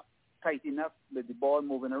not tight enough with the ball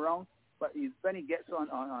moving around. But when he gets on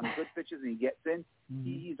good pitches and he gets in,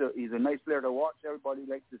 he's a nice player to watch. Everybody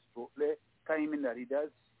likes his stroke play, timing that he does.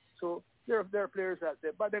 So there are players out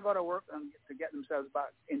there, but they got to work to get themselves back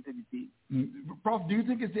into the team. Prof, do you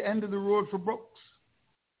think it's the end of the road for Brooks?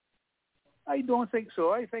 I don't think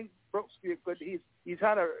so. I think Brooks could. He's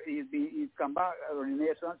come back a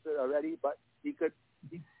renaissance already, but he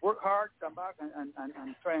work hard, come back and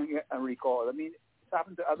try and get a recall. I mean, it's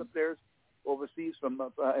happened to other players overseas from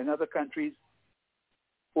in other countries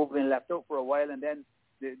who've been left out for a while, and then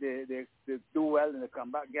they do well and they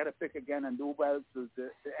come back, get a pick again and do well to the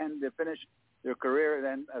end. They finish their career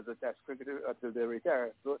then as a test cricketer until they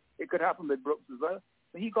retire. So it could happen with Brooks as well.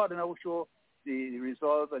 But he got to now show the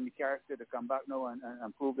resolve and the character to come back now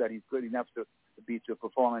and prove that he's good enough to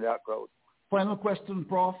perform in that crowd. Final question,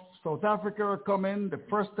 Prof. South Africa are coming. The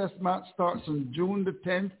first test match starts on June the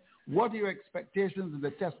 10th. What are your expectations in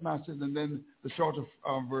the test matches and then the shorter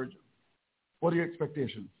version? What are your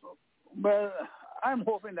expectations? Well, I'm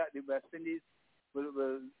hoping that the West Indies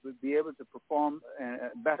will be able to perform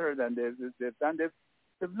better than they've done. They're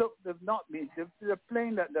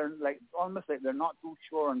playing that they're almost like they're not too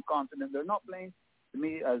sure and confident. They're not playing to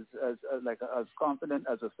me as confident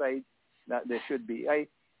as a side that they should be.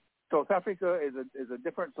 South Africa is a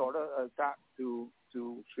different sort of attack to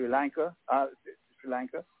Sri Lanka,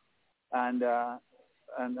 and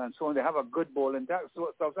so on. They have a good bowling attack.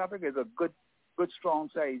 So South Africa is a good strong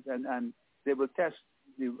side, and they will test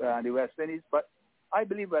the West Indies. But I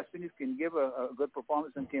believe West Indies can give a good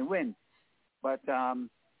performance and can win. But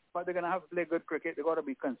they're going to have to play good cricket. They've got to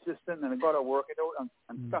be consistent, and they've got to work it out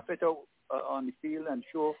and tough it out on the field and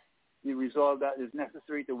show the resolve that is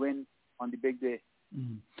necessary to win on the big day.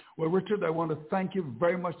 Mm. Well, Richard, I want to thank you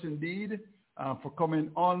very much indeed for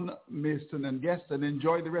coming on Mason and Guest, and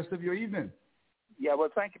enjoy the rest of your evening. Yeah, well,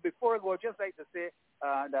 thank you. Before I go, I'd just like to say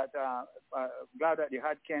that glad that you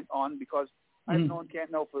had Kent on, because I've known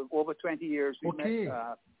Kent now for over 20 years. We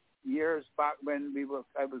met years back when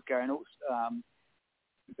I was carrying out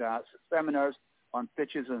seminars on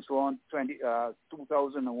pitches and so on,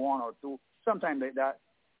 2001 or 2, sometime like that.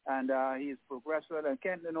 And he's progressed well, and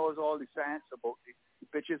Kent knows all the science about the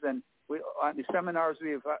pitches. And the seminars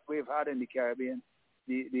we've had in the Caribbean,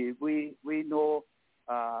 we know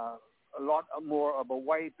a lot more about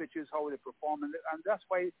why pitches, how they perform, and that's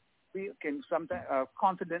why we can sometimes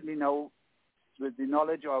confidently know, with the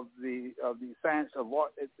knowledge of the science of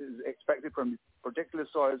what is expected from particular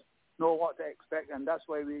soils, know what to expect, and that's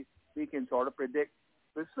why we can sort of predict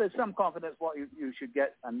with some confidence what you should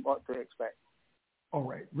get and what to expect. All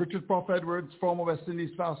right. Richard Prof. Edwards, former West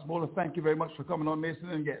Indies fast bowler, thank you very much for coming on Mason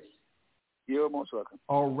and Guest. You're most welcome.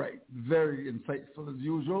 All right. Very insightful as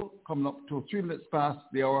usual. Coming up to 3 minutes past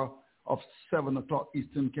the hour of 7 o'clock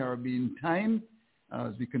Eastern Caribbean time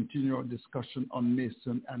as we continue our discussion on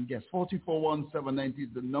Mason and Guest. 441-790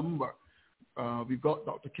 is the number. We've got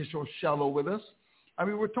Dr. Kishore Shallow with us. And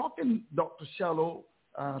we were talking, Dr. Shallow,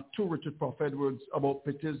 to Richard Prof. Edwards about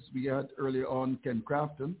pitches. We had earlier on Ken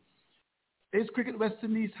Crafton. Is Cricket West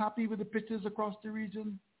Indies happy with the pitches across the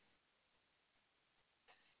region?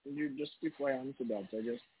 Just before I answer that,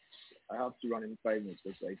 I have to run in 5 minutes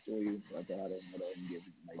because I told you that I had another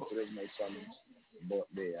engagement. Today is my son's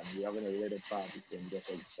birthday, and we're having a little party thing just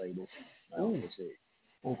outside it.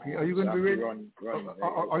 Okay. Are you going to be wearing?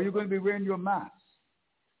 Are you going to be wearing your mask?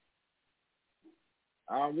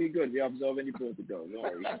 We're good. We're observing the protocol. Don't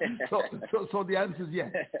worry. So the answer is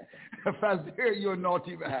yes. Fazir, you're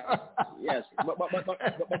naughty man. Yes, but I will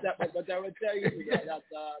tell you that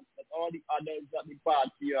all the others at the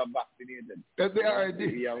party are vaccinated. They are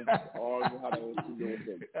indeed. We have all had our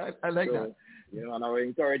doses. I like that. And I will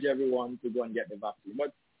encourage everyone to go and get the vaccine.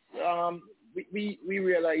 But we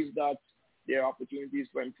realize that there are opportunities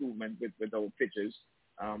for improvement with our pitches.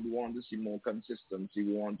 We want to see more consistency.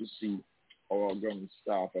 We want to see our ground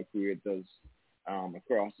staff, our creators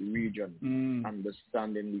across the region,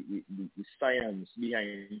 understanding the science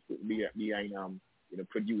behind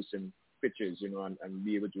producing pitches, and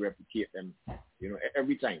be able to replicate them,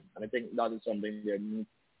 every time. And I think that is something that needs.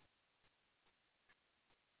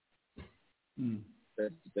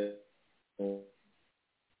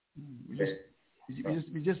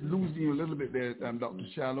 We're just losing you a little bit there, Dr.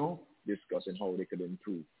 Shallow. Discussing how they could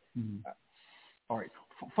improve. All right.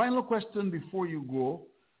 Final question before you go.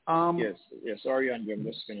 Yes. Sorry, Andrew. I'm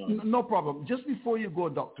just going on. No problem. Just before you go,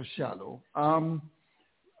 Dr. Shallow,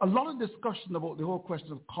 a lot of discussion about the whole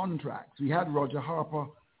question of contracts. We had Roger Harper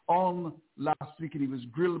on last week, and he was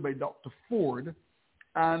grilled by Dr. Ford.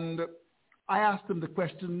 And I asked him the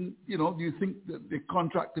question, do you think that the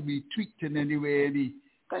contract could be tweaked in any way? And he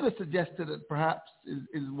kind of suggested that perhaps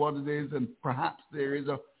is what it is, and perhaps there is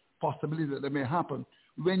a possibility that may happen.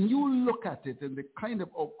 When you look at it and the kind of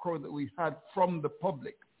outcry that we had from the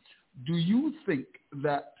public, do you think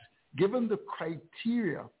that given the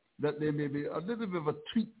criteria that there may be a little bit of a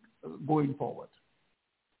tweak going forward?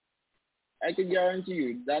 I can guarantee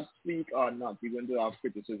you that tweak or not, you're going to have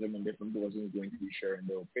criticism and different persons going to be sharing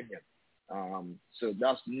their opinion. So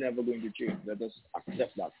that's never going to change. Let us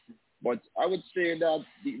accept that. But I would say that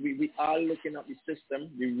we are looking at the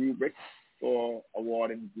system, the rubric for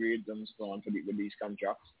awarding grades and so on with these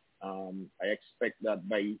contracts. I expect that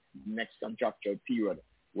by next contractual period,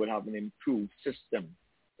 we'll have an improved system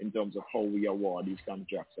in terms of how we award these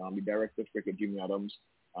contracts. The Director of Cricket, Jimmy Adams,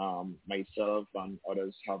 myself and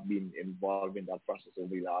others have been involved in that process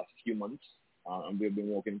over the last few months. And we've been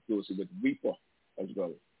working closely with WIPA as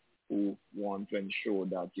well, who want to ensure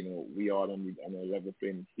that, we are on a level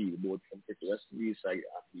playing field, both from Cricket West Indies side and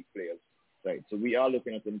the players. Right, so we are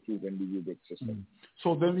looking at improving the rubric system.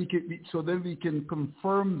 So then we can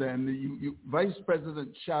confirm then. Vice President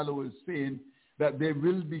Shallow is saying that there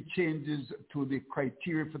will be changes to the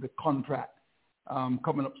criteria for the contract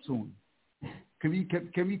coming up soon. Can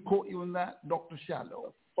we quote you on that, Dr.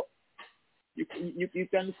 Shallow? you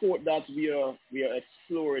can quote that we are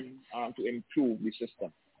exploring to improve the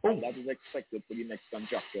system. And that is expected for the next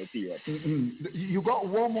contractual period. You got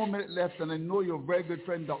 1 more minute left, and I know your very good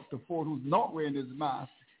friend Dr. Ford, who's not wearing his mask.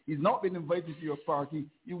 He's not been invited to your party.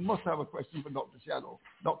 You must have a question for Dr. Shallow.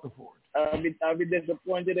 Dr. Ford. I'll be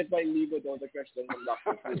disappointed if I leave without a question from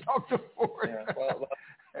Dr. Ford. Dr. Ford. Yeah, well,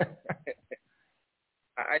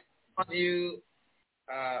 I want you,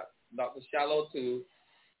 Dr. Shallow, to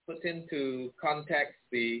put into context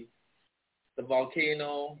the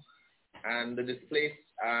volcano and the displaced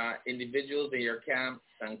individuals in your camps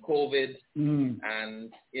and COVID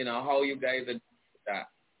and, how you guys are doing that.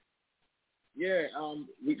 Yeah,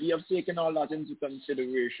 we have taken all that into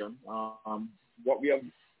consideration. What we have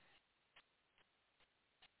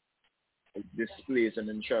displaced and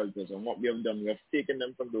in shelters, and what we have done, we have taken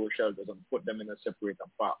them from those shelters and put them in a separate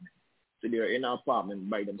apartment. So they are in an apartment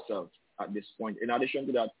by themselves at this point. In addition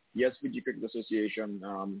to that, yes, Fiji Cricket Association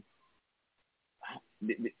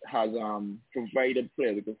has provided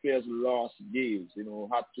players, because players lost games,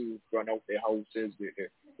 had to run out their houses, their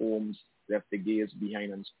homes, left the games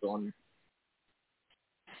behind and so on.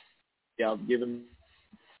 They have given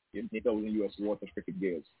 8,000 US worth of cricket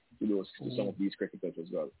games to some of these cricketers as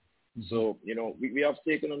well. So, we have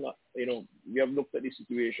taken on that, we have looked at the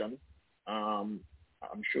situation. I'm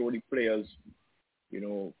sure the players,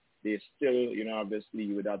 they still,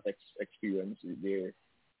 obviously with that experience,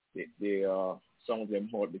 they are, some of them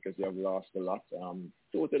hurt because they have lost a lot.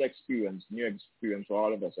 Total experience, new experience for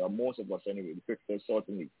all of us, or most of us anyway, the cricketers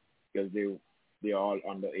certainly, because they are all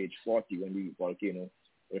under age 40 when the volcano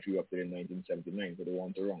flew up there in 1979, so they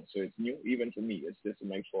weren't around. So it's new, even for me. It's just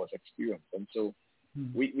my first experience. And so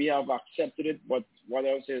we have accepted it, but what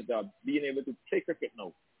I would say is that being able to play cricket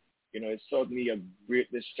now, it's certainly a great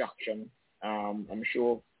distraction. I'm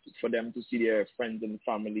sure for them to see their friends and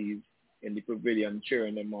families in the pavilion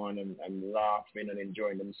cheering them on and laughing and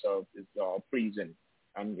enjoying themselves is pleasing.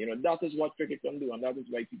 And, that is what cricket can do, and that is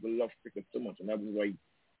why people love cricket so much, and that is why,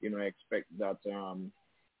 I expect that,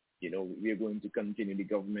 we are going to continue the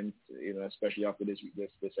government, especially after this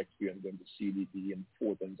experience, going to see the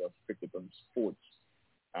importance of cricket and sports.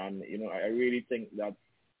 And, I really think that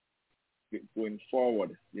going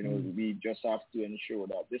forward, we just have to ensure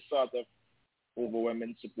that this sort of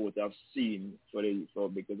overwhelming support I've seen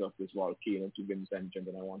because of this volcano to Vincent,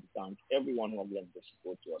 and I want to thank everyone who has lent the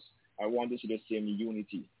support to us. I want to see the same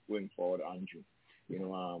unity going forward, Andrew.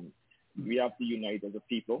 We have to unite as a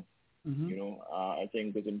people. I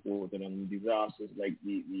think it's important, and disasters like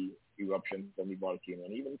the eruption from the volcano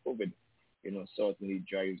and even COVID, certainly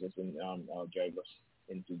drives us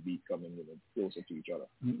into becoming closer to each other.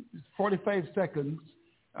 45 seconds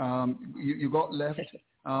you got left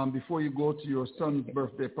before you go to your son's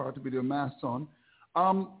birthday party with your mask on.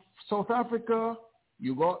 South Africa,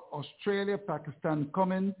 you got Australia, Pakistan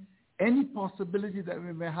coming. Any possibility that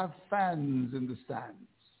we may have fans in the stands?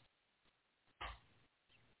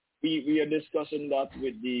 We are discussing that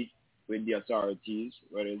with the authorities,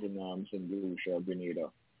 whether it's in St. Lucia or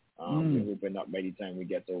Grenada. We're hoping that by the time we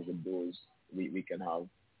get over those, we can have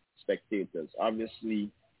spectators.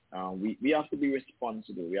 Obviously, we have to be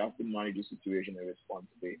responsible. We have to manage the situation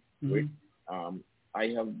responsibly. I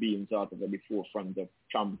have been sort of at the forefront of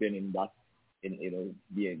championing that,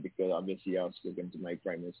 because obviously I've spoken to my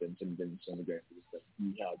Prime Minister and Vincent, that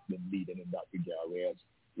he has been leading in that regard. Whereas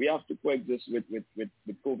we have to coexist with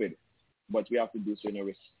COVID, but we have to do so in a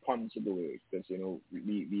responsible way, because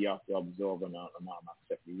we have to observe and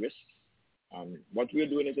accept the risks. And what we're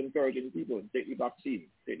doing is encouraging people to take the vaccine.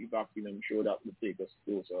 I'm sure that will take us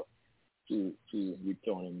closer to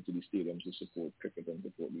returning to the stadiums to support cricket and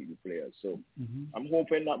support the players. So I'm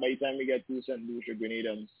hoping that by the time we get to St. Lucia,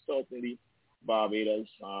 Grenada, and certainly Barbados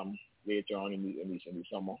later on in the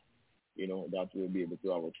summer, that we'll be able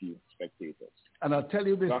to have a few spectators. And I'll tell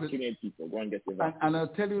you this. Vaccinate people. Go and get the vaccine. And I'll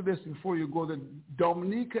tell you this before you go. That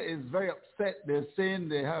Dominica is very upset. They're saying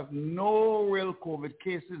they have no real COVID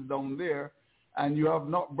cases down there, and you have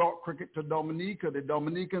not brought cricket to Dominica. The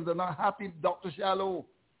Dominicans are not happy, Dr. Shallow.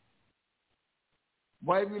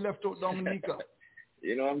 Why have you left out Dominica?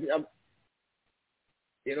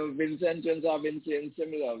 Vincentians have been saying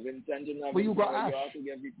similar. Vincentians have you got Ash.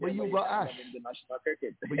 But you got Ash. International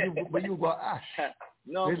cricket. But you got Ash.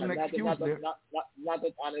 No, there's an excuse there. Not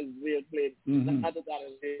that Anna's real played. Not that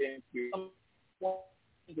Anna's real. One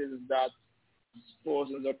is that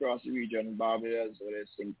persons across the region, Barbados, whether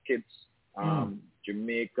it's St. Kitts,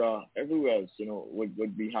 Jamaica, everywhere else,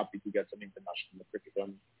 would be happy to get some international cricket.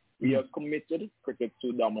 And we are committed cricket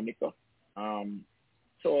to Dominica.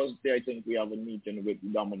 Thursday, I think we have a meeting with the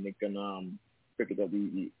Dominican Cricket of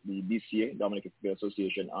the DCA, Dominican Cricket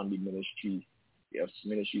Association, and the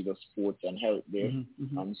Ministries of Sports and Health there.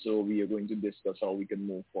 So we are going to discuss how we can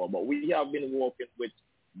move forward. But we have been working with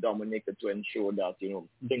Dominica to ensure that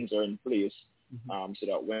things are in place, so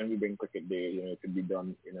that when we bring cricket there, it can be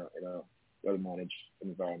done in a well-managed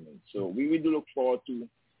environment. So we do look forward to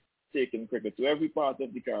taking cricket to every part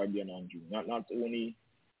of the Caribbean, Andrew. Not only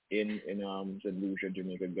in St. Lucia,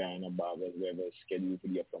 Jamaica, Guyana, Barbados, where we're scheduled for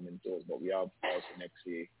the upcoming tours, but we have also next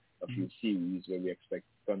year a few series where we expect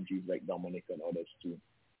countries like Dominica and others to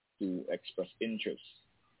express interest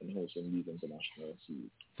in hosting these international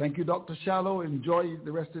series. Thank you, Dr. Shallow. Enjoy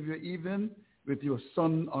the rest of your evening with your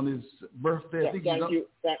son on his birthday. Thank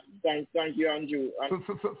you, Andrew.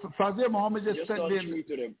 Fazir Mohammed just sent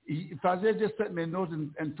me a note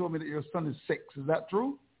and told me that your son is 6. Is that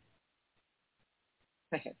true?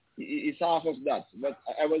 It's half of that. But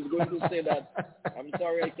I was going to say that I'm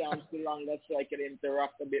sorry I can't stay longer so I can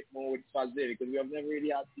interact a bit more with Fazir, because we have never really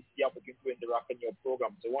had the opportunity to interact in your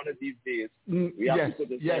program. So one of these days, we have to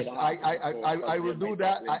put aside I will do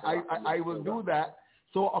that. I will do that.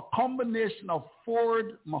 So a combination of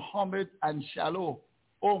Ford, Mohammed, and Shallow.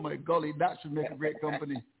 Oh my golly, that should make a great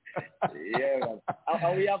company. Yeah, man.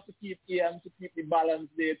 And we have to keep the balance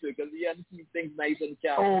there too, because we have to keep things nice and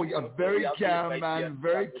calm. Oh, you're very calm, man.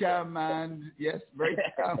 Very calm, man. Yes, very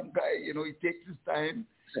calm guy. He takes his time.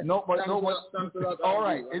 All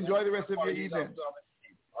right. Enjoy the rest of your evening.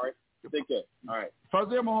 All right. Take care. All right.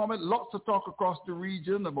 Fazir Mohammed, lots to talk across the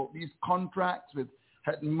region about these contracts with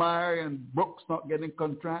Hettenmeyer and Brooks not getting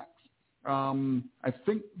contracts. I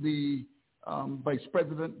think the Vice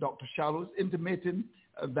President, Dr. Shallow, is intimating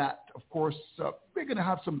that, of course, we're going to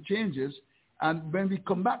have some changes. And when we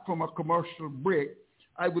come back from our commercial break,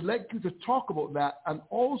 I would like you to talk about that. And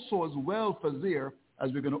also as well, Fazir,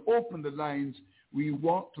 as we're going to open the lines, we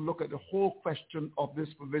want to look at the whole question of this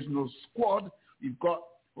provisional squad. We've got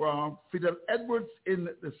Fidel Edwards in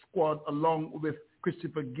the squad along with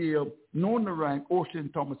Christopher Gale, Nona Rang, Ocean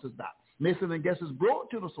Thomas is that. Mason and Guest is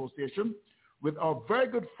brought to an association with our very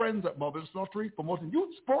good friends at Barbados Lottery, promoting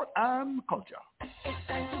youth, sport, and culture. It's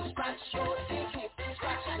time to scratch your ticket,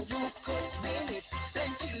 scratch and you could win it.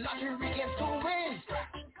 Plenty lottery games to win.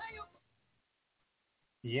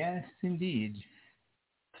 Yes, indeed.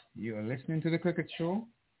 You are listening to the Cricket Show,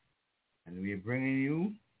 and we are bringing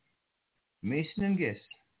you Mason and Guest.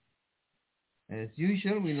 As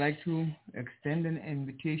usual, we'd like to extend an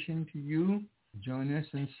invitation to you to join us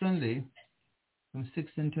on Sunday from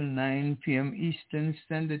 6 until 9 p.m. Eastern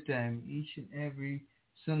Standard Time each and every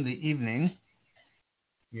Sunday evening.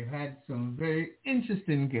 You had some very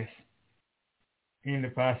interesting guests in the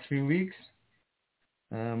past few weeks.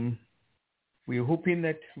 We're hoping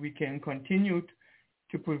that we can continue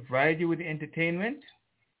to provide you with entertainment.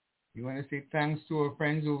 We want to say thanks to our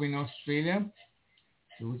friends over in Australia,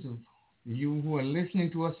 those of you who are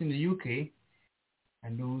listening to us in the UK,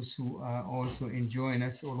 and those who are also enjoying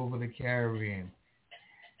us all over the Caribbean.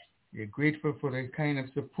 We are grateful for the kind of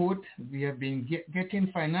support we have been getting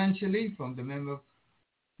financially from the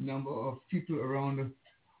number of people around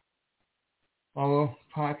our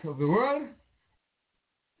part of the world.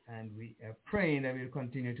 And we are praying that we'll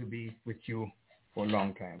continue to be with you for a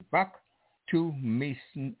long time. Back to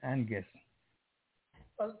Mason and Guest.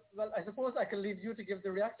 Well, I suppose I can leave you to give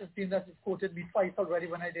the reaction, seeing that you've quoted me twice already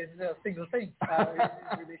when I did a single thing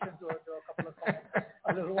in relation to a couple of comments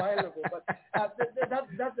a little while ago. But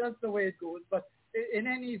that's the way it goes. But in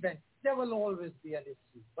any event, there will always be an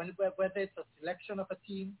issue. Whether it's a selection of a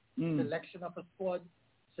team, selection of a squad,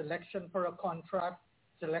 selection for a contract,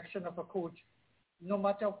 selection of a coach, no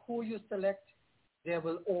matter who you select, there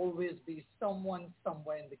will always be someone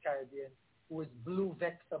somewhere in the Caribbean who is blue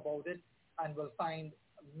vexed about it and will find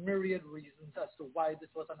myriad reasons as to why this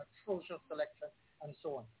was an atrocious selection and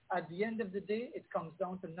so on. At the end of the day, it comes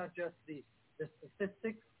down to not just the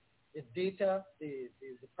statistics, the data, the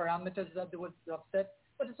parameters that they would have set,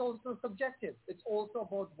 but it's also subjective. It's also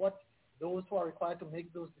about what those who are required to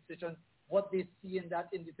make those decisions, what they see in that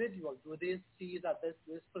individual. Do they see that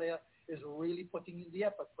this player is really putting in the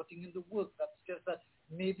effort, putting in the work? That's just that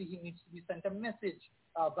maybe he needs to be sent a message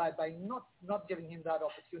by not giving him that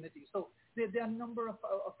opportunity. So there are a number of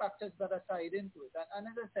factors that are tied into it. And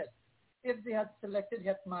as I said, if they had selected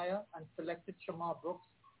Hetmeyer and selected Shamar Brooks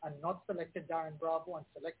and not selected Darren Bravo and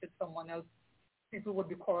selected someone else, people would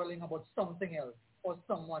be quarreling about something else or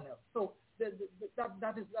someone else. So that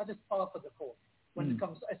is par for the course when it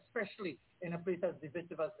comes, especially in a place as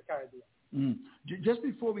divisive as the Caribbean. Just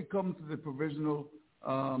before we come to the provisional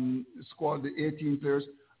squad, the 18 players,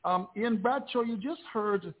 Ian Bradshaw, you just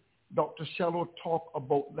heard Dr. Shallow talk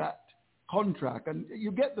about that contract, and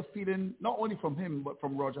you get the feeling not only from him but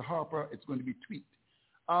from Roger Harper, it's going to be tweaked.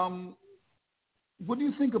 What do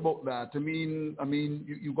you think about that? I mean,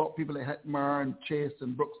 you got people like Hetmar and Chase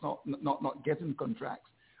and Brooks not getting contracts.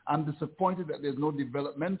 I'm disappointed that there's no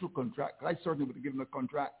developmental contract. I certainly would have given a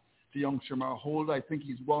contract to young Shamar Holder. I think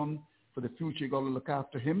he's one for the future. You got to look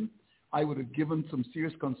after him. I would have given some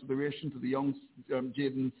serious consideration to the young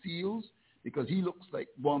Jaden Seals, because he looks like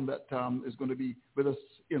one that is going to be with us,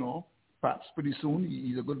 perhaps pretty soon.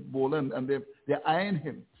 He's a good bowler, and they're eyeing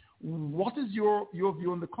him. What is your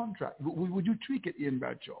view on the contract? Would you tweak it, Ian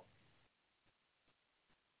Bradshaw?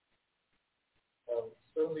 Well,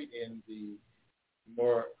 certainly in the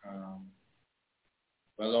more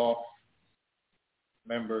well-off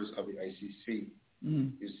members of the ICC,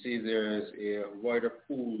 you see there's a wider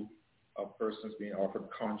pool of persons being offered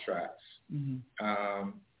contracts.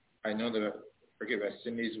 I know that Cricket West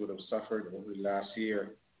Indies would have suffered over the last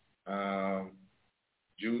year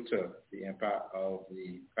due to the impact of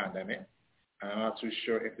the pandemic. I'm not too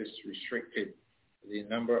sure if this restricted the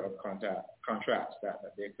number of contracts that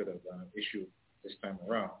they could have issued this time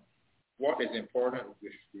around. What is important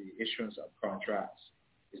with the issuance of contracts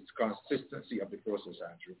is consistency of the process,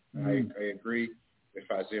 Andrew. I agree with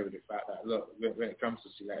Isaiah with the fact that, look, when it comes to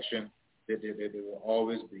selection, there will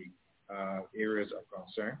always be areas of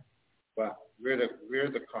concern. But where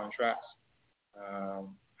the contracts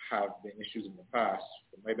have been issued in the past,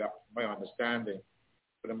 from my understanding,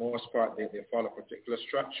 for the most part, they follow a particular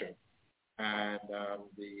structure, and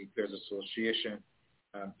the Players Association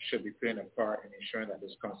should be playing a part in ensuring that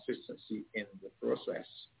there's consistency in the process.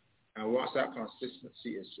 And once that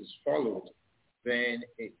consistency is followed, then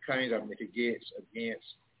it kind of mitigates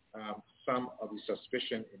against some of the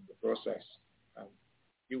suspicion in the process.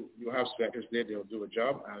 You have selectors there, they'll do a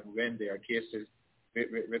job, and when there are cases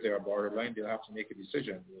where they are borderline, they'll have to make a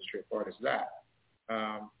decision. As straightforward as that.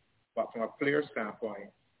 But from a player standpoint,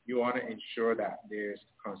 you want to ensure that there's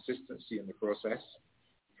consistency in the process,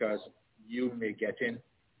 because you may get in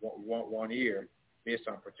one year based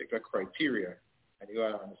on particular criteria, and you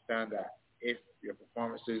got to understand that if your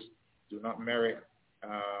performances do not merit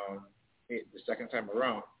it the second time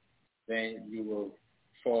around, then you will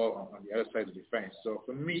fall on the other side of the fence. So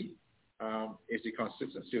for me, it's the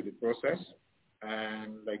consistency of the process,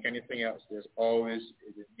 and like anything else, there's always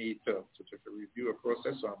the need to review a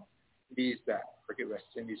process on these that Cricket West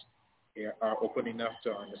Indies are open enough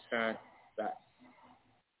to understand that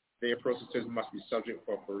their processes must be subject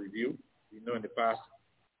for review. We know in the past,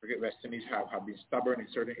 Cricket West Indies have been stubborn in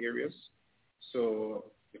certain areas, so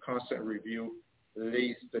the constant review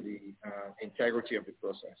leads to the integrity of the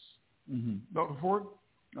process. Dr. Ford,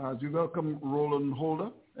 as we welcome Roland Holder,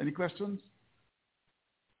 any questions?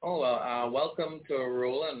 Oh, well, welcome to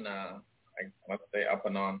Roland. I must say up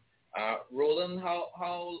and on. Roland,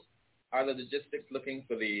 how are the logistics looking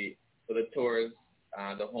for the tours,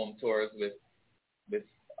 the home tours with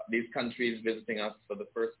these countries visiting us for the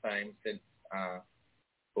first time since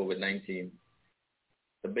COVID-19?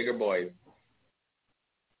 The bigger boys.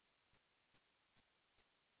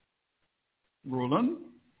 Roland?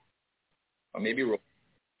 Or maybe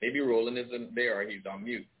Roland isn't there, or he's on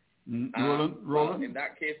mute. Roland? Well, in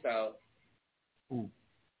that case,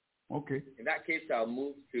 Okay. In that case, I'll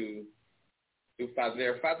move to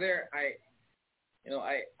Fazer. Fazer,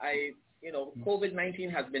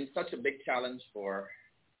 COVID-19 has been such a big challenge for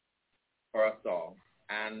us all,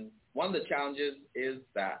 and one of the challenges is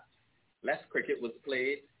that less cricket was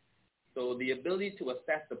played, so the ability to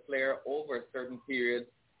assess the player over a certain period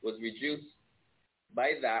was reduced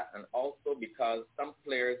by that, and also because some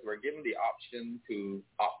players were given the option to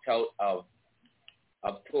opt out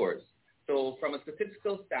of tours. So from a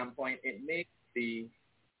statistical standpoint, it makes the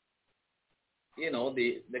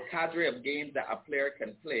cadre of games that a player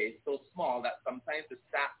can play so small that sometimes the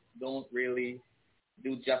stats don't really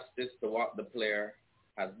do justice to what the player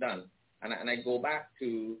has done. And I go back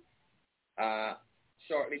to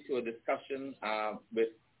shortly to a discussion with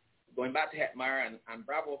going back to Hetmar and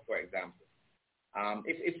Bravo, for example.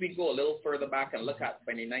 If we go a little further back and look at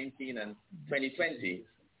 2019 and 2020,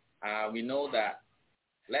 we know that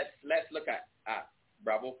let's look at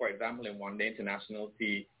Bravo, for example, in one-day internationals.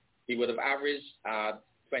 He would have averaged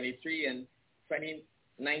 23 in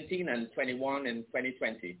 2019 and 21 in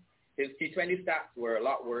 2020. His T20 stats were a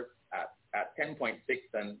lot worse at 10.6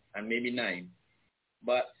 and maybe 9.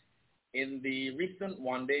 But in the recent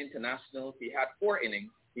one-day internationals, he had 4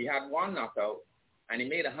 innings. He had 1 knockout, and he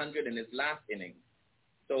made 100 in his last inning.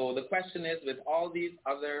 So the question is, with all these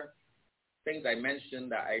other things I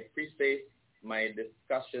mentioned that I prefaced my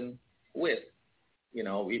discussion with,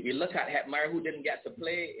 we look at Hetmar, who didn't get to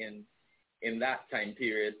play in in that time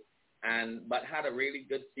period, but had a really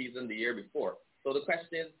good season the year before. So the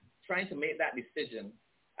question is trying to make that decision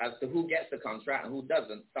as to who gets the contract and who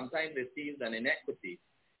doesn't. Sometimes there seems an inequity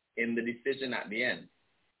in the decision at the end.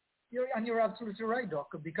 You're absolutely right,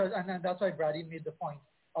 Doc, because and that's why Brady made the point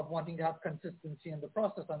of wanting to have consistency in the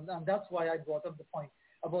process, and that's why I brought up the point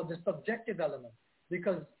about the subjective element,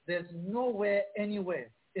 because there's nowhere, anywhere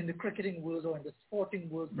in the cricketing world or in the sporting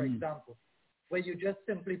world, for example, where you just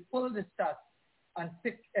simply pull the stats and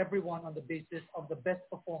pick everyone on the basis of the best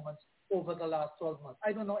performance over the last 12 months.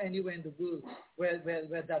 I don't know anywhere in the world where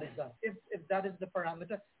that is done. If that is the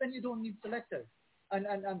parameter, then you don't need selectors. And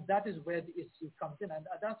that is where the issue comes in. And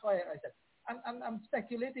that's why I said, I'm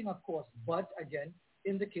speculating, of course, but again,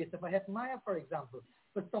 in the case of a Hetmyer, for example,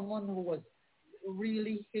 for someone who was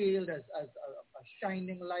really hailed as a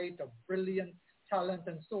shining light, a brilliant talent,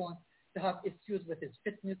 and so on, to have issues with his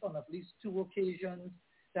fitness on at least 2 occasions,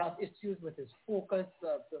 to have issues with his focus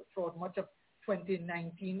throughout much of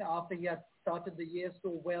 2019 after he had started the year so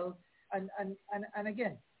well. And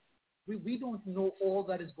again, we don't know all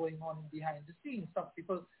that is going on behind the scenes. Some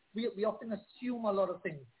people, we often assume a lot of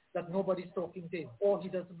things, that nobody's talking to him, or he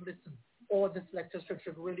doesn't listen, or the selectors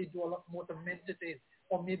should really do a lot more to mentor him,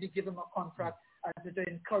 or maybe give him a contract and to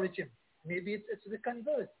encourage him. Maybe it's the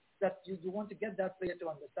converse, that you want to get that player to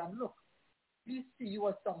understand, look, we see you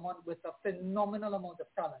as someone with a phenomenal amount of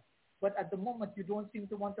talent, but at the moment you don't seem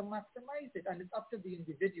to want to maximize it, and it's up to the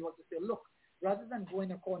individual to say, look, rather than go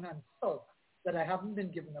in a corner and sulk that I haven't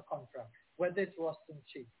been given a contract, whether it's Roston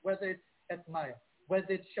Chase, whether it's Hetmyer, whether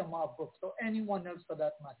it's Shamar Brooks, or anyone else for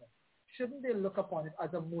that matter, shouldn't they look upon it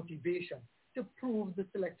as a motivation to prove the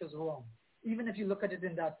selectors wrong? Even if you look at it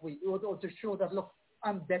in that way, or to show that, look,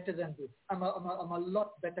 I'm better than this. I'm a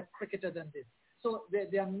lot better cricketer than this. So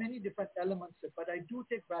there are many different elements to it, but I do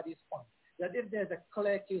take Brady's point that if there's a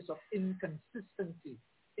clear case of inconsistency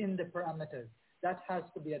in the parameters, that has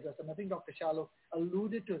to be addressed. And I think Dr. Shallow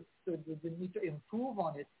alluded to the need to improve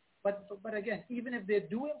on it. But again, even if they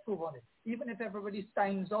do improve on it, even if everybody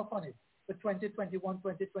signs off on it for 2021,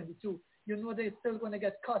 2022, you know they're still going to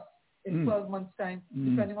get cut in 12 months' time,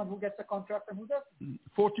 depending on who gets a contract and who doesn't.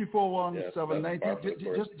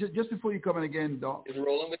 441790. Just before you come in again, Doc. Is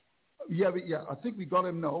Roland with? Yeah, I think we got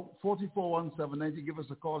him now. 441790. Give us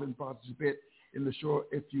a call and participate in the show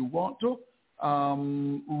if you want to.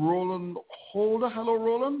 Roland Holder. Hello,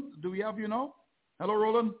 Roland. Do we have you now? Hello,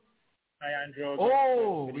 Roland. Hi, Andrew.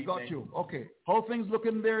 Oh, we got you. Okay. How things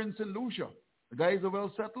looking there in St. Lucia? The guys are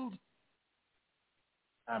well settled?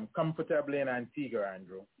 I'm comfortably in Antigua,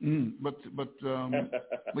 Andrew.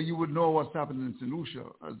 But you would know what's happening in St. Lucia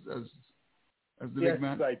as the yes, big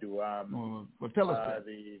man? Yes, I do. Well, tell us that.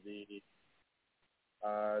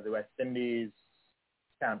 The West Indies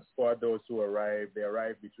camp squad, those who arrived, they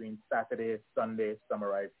arrived between Saturday, Sunday. Some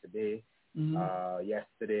arrived today,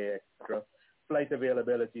 yesterday, etc. Flight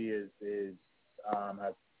availability has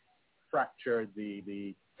fractured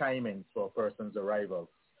the timings for a person's arrival.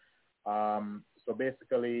 So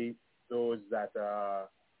basically, those that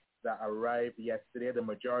arrived yesterday, the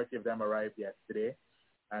majority of them arrived yesterday,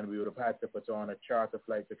 and we would have had to put on a charter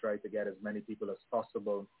flight to try to get as many people as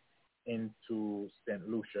possible into St.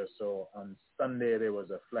 Lucia. So on Sunday, there was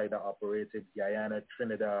a flight that operated Guyana,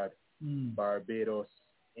 Trinidad, Barbados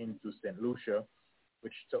into St. Lucia,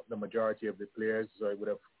 which took the majority of the players. So it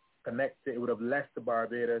would have left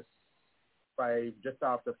Barbados just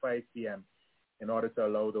after 5 p.m. in order to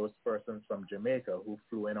allow those persons from Jamaica who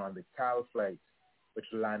flew in on the Cal flight,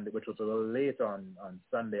 which was a little late on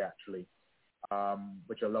Sunday actually,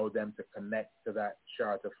 which allowed them to connect to that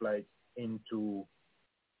charter flight into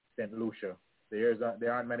St. Lucia.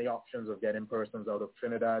 There aren't many options of getting persons out of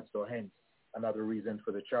Trinidad, so hence another reason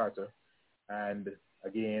for the charter. And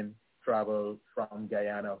again, travel from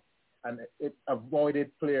Guyana. And it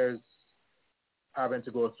avoided players having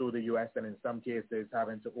to go through the U.S. and in some cases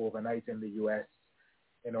having to overnight in the U.S.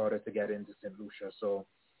 in order to get into St. Lucia. So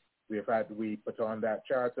we put on that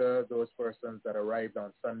charter. Those persons that arrived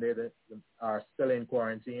on Sunday that are still in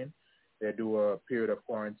quarantine, they do a period of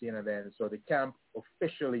quarantine, and then so the camp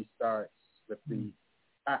officially starts with the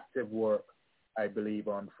active work, I believe,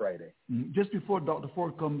 on Friday. Just before Dr.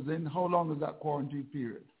 Ford comes in, how long is that quarantine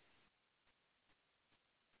period?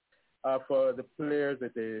 For the players,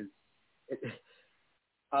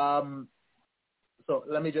 so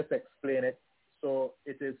let me just explain it. So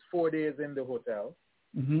it is 4 days in the hotel,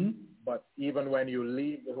 but even when you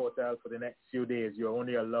leave the hotel for the next few days, you're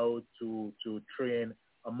only allowed to train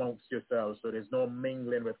amongst yourselves. So there's no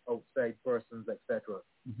mingling with outside persons, etc.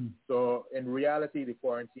 So in reality, the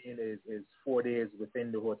quarantine is 4 days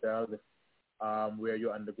within the hotel. where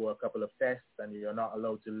you undergo a couple of tests and you're not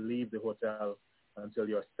allowed to leave the hotel until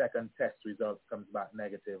your second test result comes back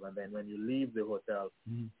negative. And then when you leave the hotel,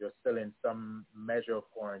 you're still in some measure of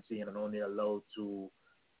quarantine and only allowed to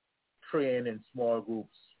train in small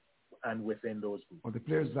groups and within those groups. Are the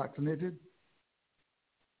players vaccinated?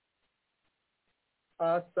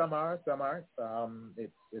 Some are.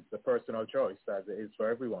 It's a personal choice, as it is for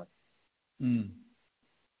everyone.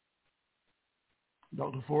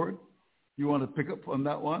 Dr. Ford, you want to pick up on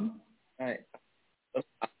that one? Right.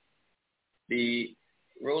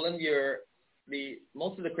 Roland,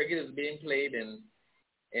 most of the cricket is being played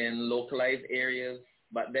in localized areas,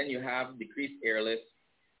 but then you have decreased airlift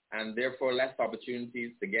and therefore less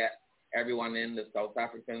opportunities to get everyone in, the South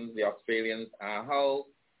Africans, the Australians. How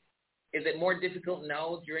is it more difficult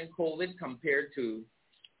now during COVID compared to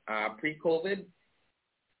pre-COVID?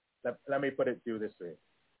 Let me put it to you this way.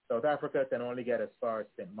 South Africa can only get as far as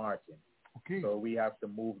St. Martin. Okay. So we have to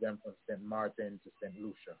move them from St. Martin to St.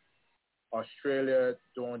 Lucia. Australia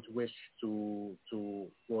don't wish to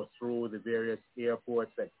go through the various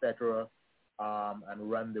airports, etc.,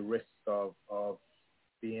 and run the risk of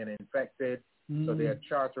being infected. So they are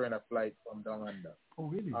chartering a flight from down under. Oh,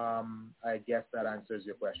 really? I guess that answers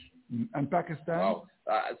your question. And Pakistan? Wow.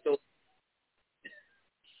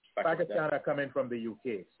 Pakistan are coming from the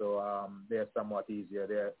UK, so they're somewhat easier.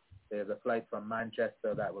 There's a flight from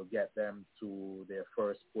Manchester that will get them to their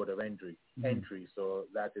first port of entry, so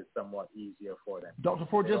that is somewhat easier for them. Dr.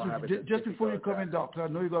 Ford, just before you come in, Doctor, I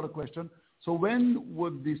know you got a question. So when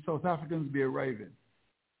would the South Africans be arriving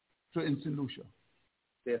in St. Lucia?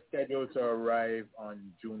 They're scheduled to arrive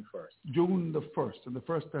on June 1st. June the 1st, and the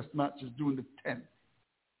first test match is June the 10th.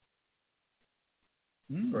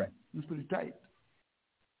 Correct. That's pretty tight.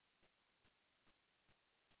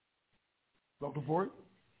 Dr. Ford?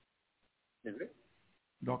 Is it?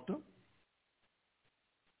 Doctor?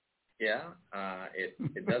 Yeah,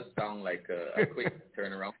 it does sound like a quick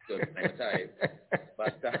turnaround to time.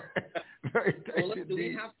 But very tight. Roland, do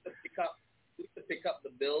we have to pick up the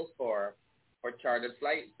bill for chartered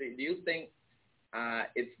flights? Do you think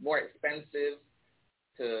it's more expensive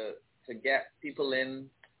to get people in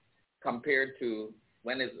compared to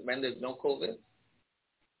when there's no COVID?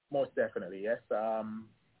 Most definitely, yes.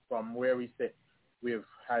 From where we sit, we've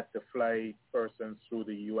had to fly persons through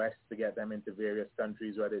the U.S. to get them into various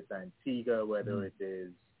countries, whether it's Antigua, whether it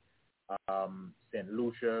is St.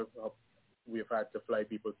 Lucia. We've had to fly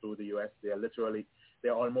people through the U.S. There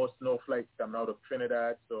are almost no flights coming out of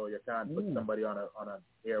Trinidad, so you can't put somebody on an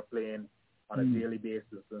airplane on a daily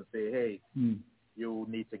basis and say, hey, you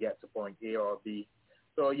need to get to point A or B.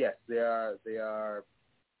 So yes, there are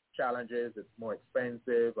challenges. It's more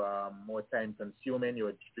expensive, more time consuming.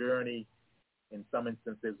 Your journey in some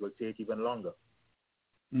instances will take even longer.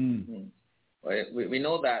 Well, we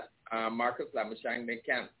know that Marcus Lamashine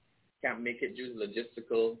can't make it due to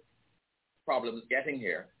logistical problems getting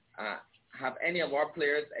here. Have any of our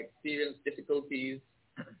players experienced difficulties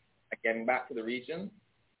getting back to the region?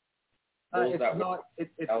 It's not.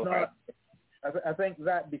 I think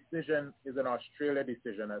that decision is an Australia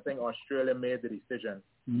decision. I think Australia made the decision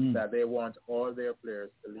that they want all their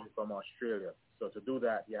players to leave from Australia. So to do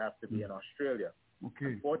that, you have to be in Australia.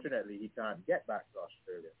 Okay. Unfortunately, he can't get back to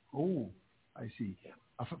Australia. Oh, I see.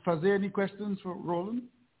 Fazé, any questions for Roland?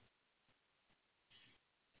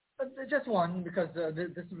 Just one, because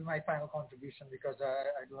this will be my final contribution, because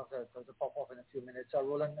I do have to pop off in a few minutes.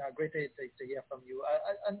 Roland, great to hear from you.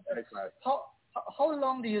 How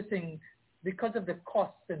long do you think, because of the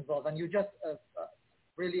costs involved, and you just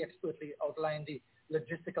really expertly outlined the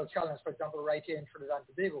logistical challenge, for example, right here in Trinidad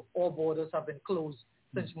and Tobago, all borders have been closed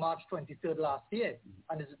since March 23rd last year,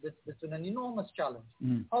 and it's been an enormous challenge.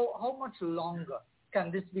 How much longer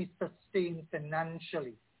can this be sustained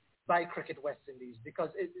financially by Cricket West Indies? Because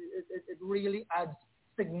it really adds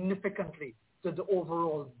significantly to the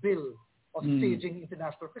overall bill of staging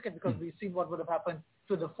international cricket, because we've seen what would have happened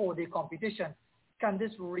to the 4-day competition. Can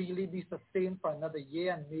this really be sustained for another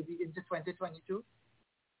year and maybe into 2022?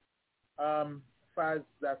 Faz,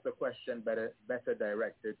 that's a question better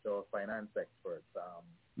directed to our finance experts. I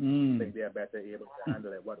think they are better able to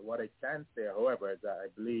handle it. What I can say, however, is that I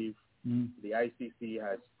believe the ICC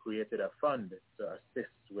has created a fund to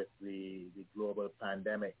assist with the global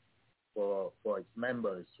pandemic for its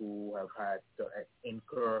members who have had to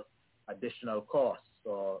incur additional costs,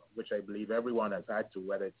 which I believe everyone has had to,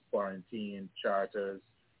 whether it's quarantine, charters,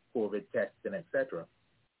 COVID testing, etc.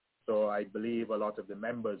 So I believe a lot of the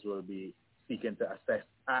members will be seeking to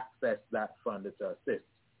access that fund to assist.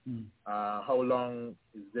 How long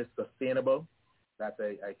is this sustainable? That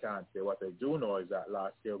I can't say. What I do know is that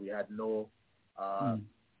last year we had no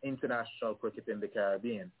international cricket in the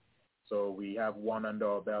Caribbean. So we have one under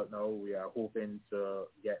our belt now. We are hoping to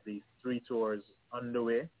get these 3 tours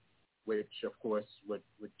underway, which of course would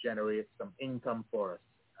generate some income for us.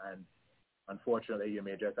 And unfortunately, you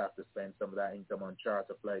may just have to spend some of that income on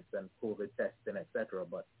charter flights and COVID testing, etc.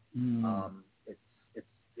 But it's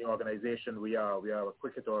the organization we are. We are a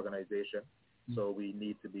cricket organization, so we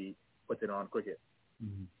need to be putting on cricket.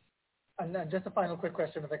 And then just a final quick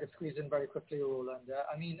question, if I could squeeze in very quickly, Roland.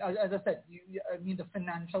 I mean, as I said, the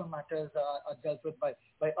financial matters are dealt with by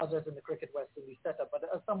others in the Cricket West Indies setup. But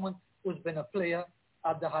as someone who's been a player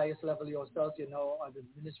at the highest level yourself, as an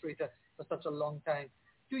administrator for such a long time,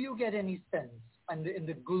 do you get any sense, and in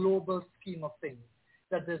the global scheme of things,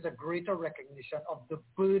 that there's a greater recognition of the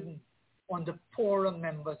burden on the poorer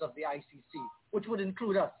members of the ICC, which would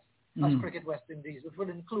include us as Cricket West Indies, which would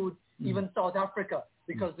include even South Africa,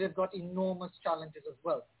 because they've got enormous challenges as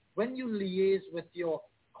well. When you liaise with your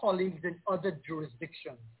colleagues in other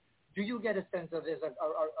jurisdictions, do you get a sense that there's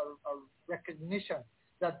a recognition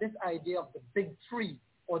that this idea of the big 3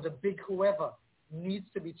 or the big whoever needs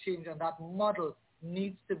to be changed, and that model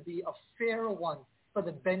needs to be a fairer one for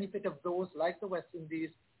the benefit of those like the West Indies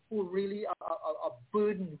who really are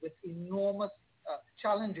burdened with enormous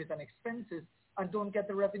challenges and expenses and don't get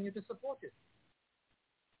the revenue to support it?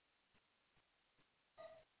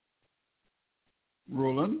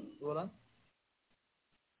 Roland? Where's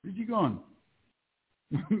he gone?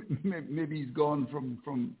 Maybe he's gone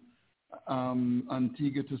from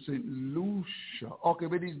Antigua to St. Lucia. Okay,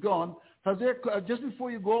 but he's gone. Just before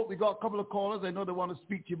you go, we got a couple of callers. I know they want to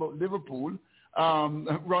speak to you about Liverpool.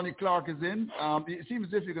 Ronnie Clark is in. It seems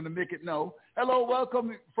as if you're going to make it now. Hello,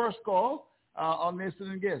 welcome. First call on Mason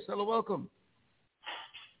and Guest. Hello, welcome.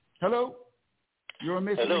 Hello. You're on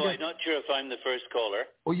Mason Hello, and Guest. I'm not sure if I'm the first caller.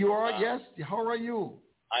 Oh, you are? Yes. How are you?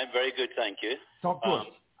 I'm very good, thank you. Talk to us.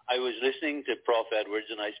 I was listening to Prof. Edwards,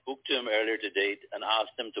 and I spoke to him earlier today and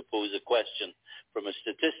asked him to pose a question from a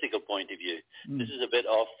statistical point of view. This is a bit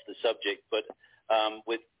off the subject, but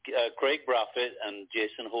with Craig Braffett and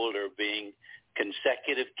Jason Holder being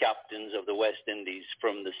consecutive captains of the West Indies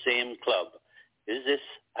from the same club, has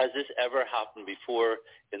this ever happened before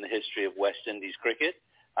in the history of West Indies cricket?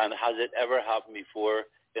 And has it ever happened before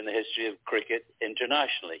in the history of cricket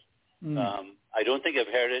internationally? I don't think I've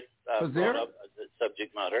heard it brought up as a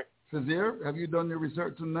subject matter. Fazir, have you done your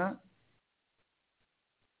research on that?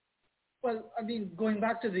 Well, I mean, going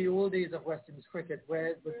back to the old days of West Indies cricket, where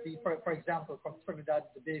it would be, for example, from Trinidad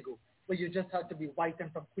and Tobago, where you just had to be white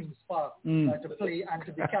and from Queen's Park to play and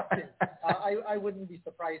to be captain. I wouldn't be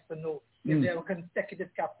surprised to know if there were consecutive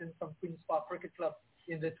captains from Queen's Park Cricket Club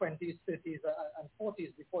in the 20s, 30s, and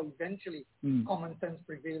 40s before eventually common sense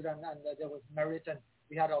prevailed and there was merit and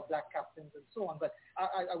we had our black captains and so on. But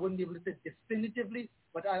I wouldn't be able to say definitively,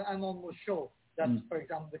 but I'm almost sure that, for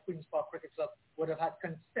example, the Queen's Park Cricket Club would have had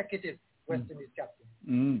consecutive West Indies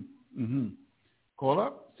captains.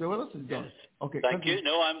 Caller, so what else is done? Okay. Thank you.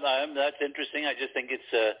 No, that's interesting. I just think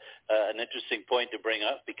it's an interesting point to bring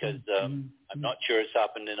up because I'm not sure it's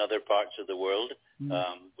happened in other parts of the world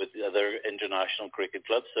with the other international cricket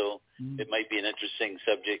clubs. So it might be an interesting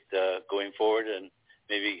subject going forward, and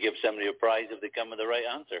maybe give somebody a prize if they come with the right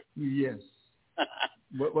answer. Yes.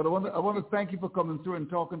 But I want to thank you for coming through and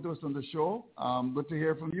talking to us on the show. Good to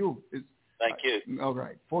hear from you. Thank you. All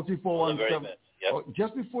right. 4417. Yep.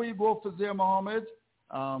 Just before you go, Fazir Mohammed,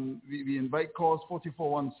 we invite calls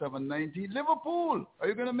 441790. Liverpool, are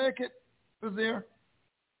you going to make it, Fazir?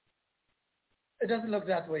 It doesn't look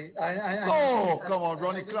that way. Come on,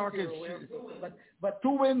 Ronnie Clark is. But 2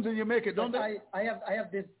 wins and you make it, don't they? I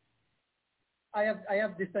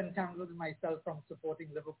have disentangled myself from supporting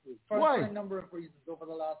Liverpool for a number of reasons over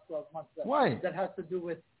the last 12 months. That has to do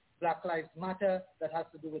with Black Lives Matter, that has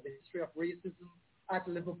to do with the history of racism at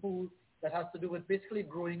Liverpool, that has to do with basically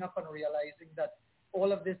growing up and realizing that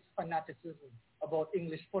all of this fanaticism about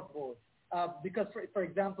English football, because for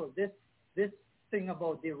example, this thing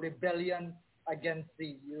about the rebellion against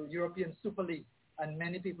the European Super League, and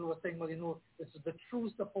many people were saying, well, this is the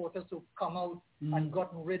true supporters who've come out and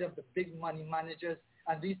gotten rid of the big money managers,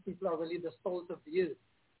 and these people are really the souls of the earth.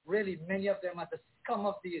 Really, many of them are the scum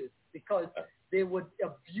of the earth because they would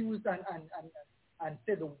abuse and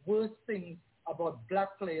say the worst things about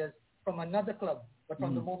black players from another club. But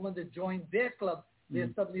from the moment they join their club, they're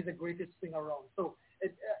suddenly the greatest thing around. So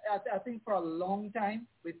I think for a long time,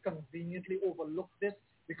 we've conveniently overlooked this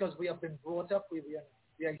because we have been brought up, we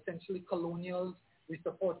are essentially colonials. We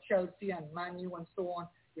support Chelsea and Man U and so on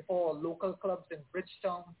before our local clubs in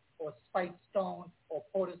Bridgetown or Speightstown or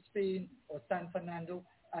Port of Spain or San Fernando.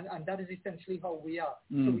 and that is essentially how we are.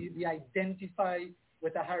 So we identify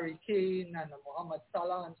with a Harry Kane and a Mohamed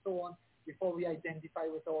Salah and so on before we identify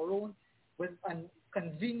with our own, and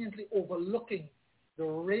conveniently overlooking the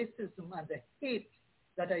racism and the hate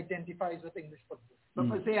that identifies with English football.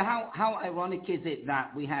 But say, how ironic is it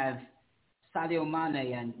that we have Sadio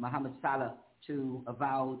Mane and Mohamed Salah, two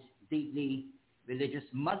avowed, deeply religious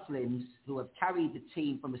Muslims who have carried the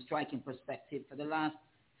team from a striking perspective for the last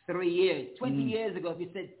 3 years. 20 years ago, if you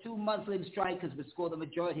said two Muslim strikers would score the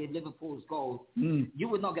majority of Liverpool's goals, you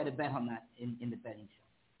would not get a bet on that in the betting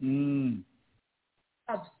show.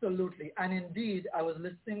 Absolutely. And indeed, I was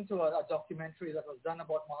listening to a documentary that was done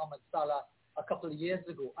about Mohamed Salah a couple of years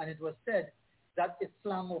ago, and it was said that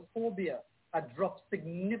Islamophobia had dropped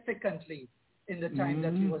significantly in the time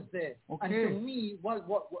that he was there. Okay. And to me,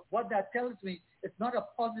 what that tells me, it's not a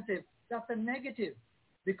positive, that's a negative.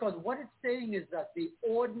 Because what it's saying is that the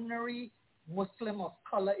ordinary Muslim of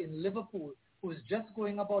color in Liverpool, who's just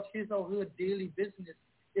going about his or her daily business,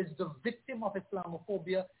 is the victim of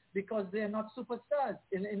Islamophobia because they're not superstars.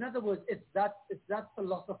 In other words, it's that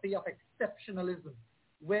philosophy of exceptionalism,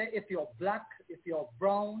 where if you're black, if you're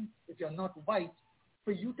brown, if you're not white,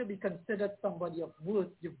 for you to be considered somebody of worth,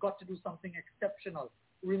 you've got to do something exceptional.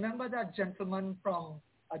 Remember that gentleman from,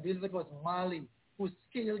 I believe it was Mali, who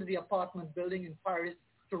scaled the apartment building in Paris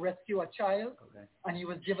to rescue a child, and he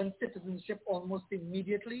was given citizenship almost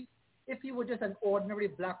immediately? If he were just an ordinary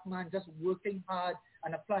black man just working hard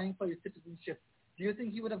and applying for his citizenship, do you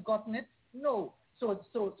think he would have gotten it? No. So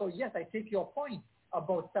yes, I take your point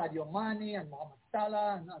about Sadio Mane and Mohamed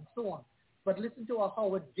Salah and so on. But listen to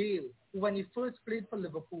Howard Gale, who when he first played for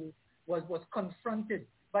Liverpool was confronted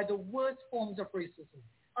by the worst forms of racism.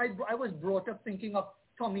 I was brought up thinking of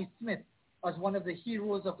Tommy Smith as one of the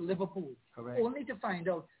heroes of Liverpool, only to find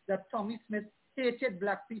out that Tommy Smith hated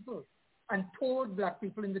black people and told black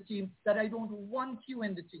people in the team that I don't want you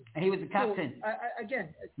in the team. And he was the captain.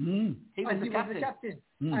 So, he was the captain.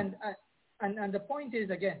 And the point is,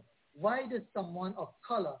 again, why does someone of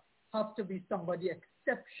color have to be somebody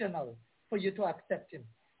exceptional for you to accept him?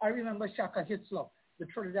 I remember Shaka Hislop, the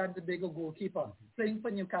Trinidad and Tobago goalkeeper, playing for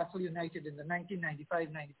Newcastle United in the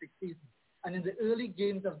 1995-96 season. And in the early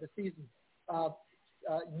games of the season,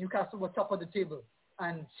 Newcastle were top of the table,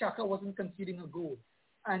 and Shaka wasn't conceding a goal.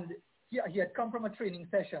 And he had come from a training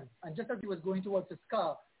session, and just as he was going towards his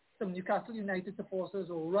car, some Newcastle United supporters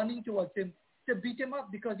were running towards him to beat him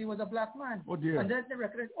up because he was a black man. Oh dear. And then they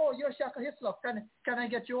recognized, oh, you're Shaka Hislop, can I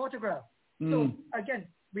get your autograph? So again,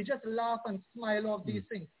 we just laugh and smile off these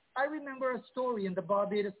things. I remember a story in the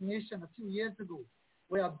Barbados Nation a few years ago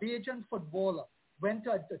where a Bajan footballer went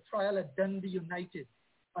to a trial at Dundee United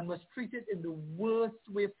and was treated in the worst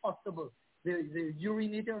way possible. They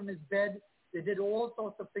urinated on his bed. They did all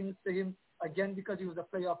sorts of things to him, again, because he was a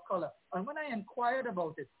player of color. And when I inquired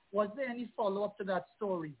about it, was there any follow-up to that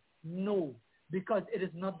story? No, because it is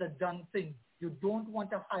not the done thing. You don't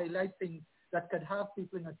want to highlight things that could have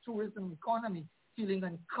people in a tourism economy feeling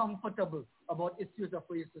uncomfortable about issues of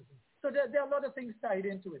racism. So there are a lot of things tied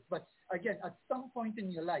into it. But again, at some point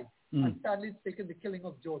in your life, and sadly it's taken the killing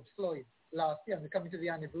of George Floyd last year, and we're coming to the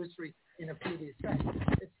anniversary in a few days' time.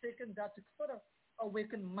 It's taken that to sort of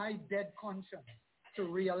awaken my dead conscience to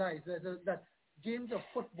realize that games of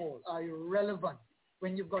football are irrelevant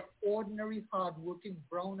when you've got ordinary, hard-working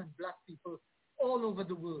brown and black people all over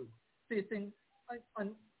the world facing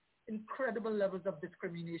incredible levels of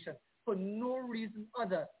discrimination for no reason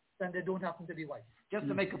other than they don't happen to be white. Just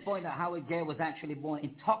to make a point that Howard Gale was actually born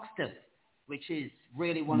in Toxteth, which is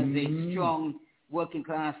really one of the strong working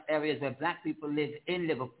class areas where black people live in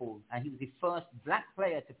Liverpool. And he was the first black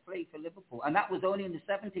player to play for Liverpool. And that was only in the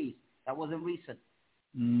 70s. That wasn't recent.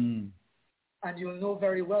 And you'll know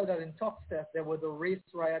very well that in Toxteth, there were the race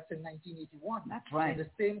riots in 1981. That's right. At the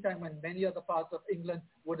same time when many other parts of England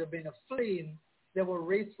would have been aflame, there were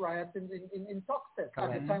race riots in Toxteth.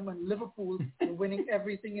 At the time when Liverpool were winning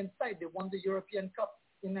everything in sight. They won the European Cup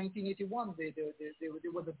in 1981. They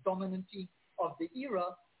were the dominant team of the era,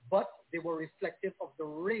 but they were reflective of the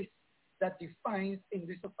race that defines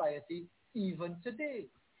English society even today.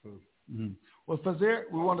 Well, Fazir,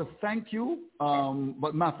 we want to thank you,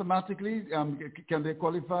 but mathematically, can they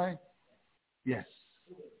qualify? Yes.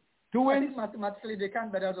 2 wins? I think mathematically they can,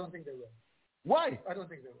 but I don't think they will. Why? I don't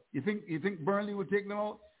think they will. You think Burnley would take them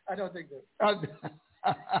out? I don't think they will.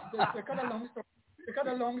 To cut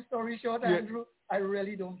a long story short, Andrew, I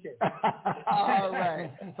really don't care. All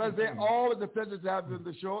right. Fazir, always a pleasure to have you on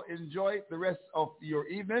the show. Enjoy the rest of your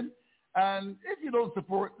evening. And if you don't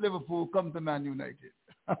support Liverpool, come to Man United.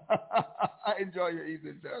 I enjoy your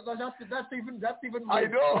evening, sir. That's even more. I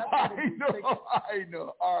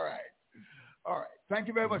know. All right. Thank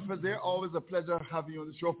you very much, Fazir. Always a pleasure having you on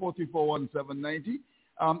the show. 434-1790.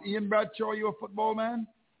 Ian Bradshaw, you a football man?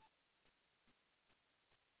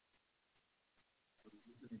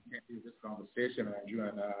 Can't do this conversation, Andrew,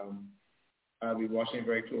 and I'll be watching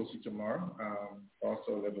very closely tomorrow.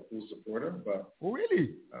 Also a Liverpool supporter, but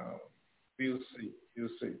really, we'll see.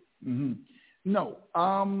 Mm-hmm. No,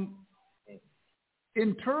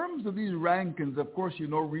 in terms of these rankings, of course,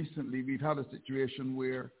 recently we've had a situation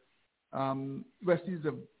where West Indies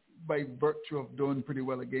have, by virtue of doing pretty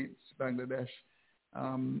well against Bangladesh,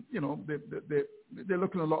 they're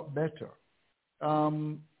looking a lot better.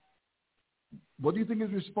 What do you think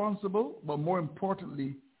is responsible? But more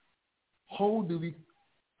importantly, how do we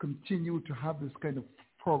continue to have this kind of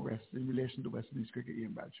progress in relation to West Indies cricket,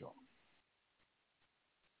 Ian Bradshaw?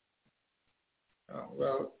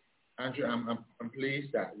 Well, Andrew, I'm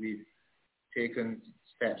pleased that we've taken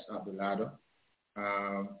steps up the ladder.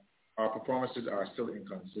 Our performances are still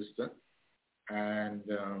inconsistent, and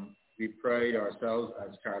we pride ourselves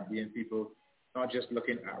as Caribbean people not just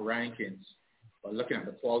looking at rankings, but looking at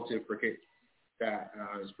the quality of cricket that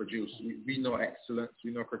is produced. We know excellence.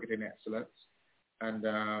 We know cricketing excellence. And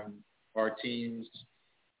our teams,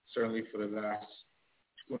 certainly for the last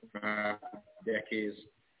 2.5 decades,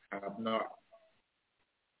 have not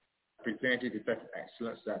presented the type of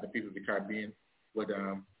excellence that the people of the Caribbean would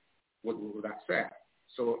accept.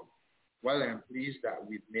 So while I'm pleased that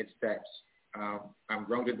we've made steps, I'm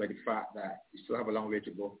grounded by the fact that we still have a long way to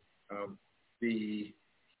go. The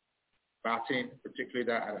batting, particularly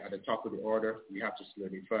that at the top of the order, we have to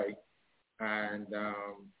solidify. And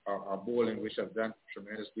our bowling, which have done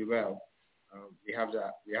tremendously well, we have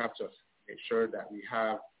to make sure that we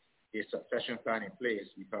have a succession plan in place,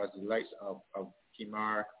 because the likes of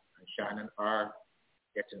Kimar and Shannon are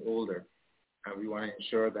getting older. And we want to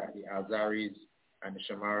ensure that the Alzaris and the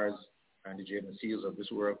Shamaras and the Jaden Seals of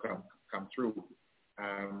this world come through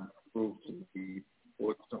and prove to be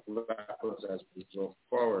both levels as we go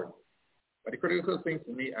forward. But the critical thing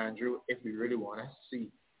for me, Andrew, if we really want to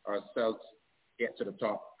see ourselves get to the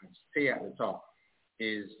top and stay at the top,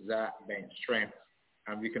 is that bench strength.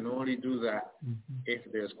 And we can only do that if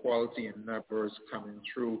there's quality in numbers coming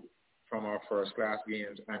through from our first-class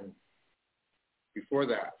games, and before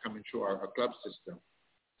that, coming through our club system.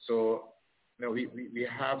 So, we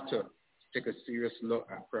have to take a serious look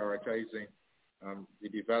at prioritizing the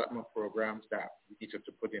development programs that we need to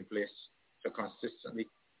put in place to consistently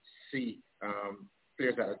see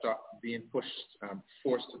players at the top being pushed,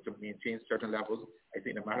 forced to maintain certain levels. I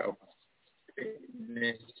think the matter of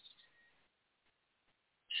fitness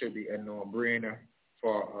should be a no-brainer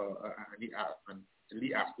for an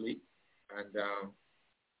elite athlete. And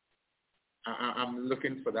I'm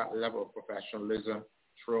looking for that level of professionalism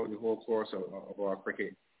throughout the whole course of our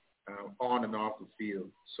cricket, on and off the field.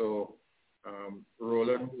 So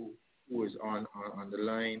Roland, who is on the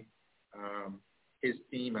line, his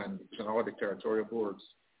team and all the territorial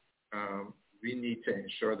boards, we need to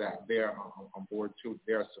ensure that they're on board too,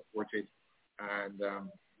 they're supported, and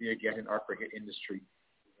we are getting our cricket industry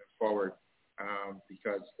moving forward,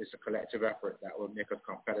 because it's a collective effort that will make us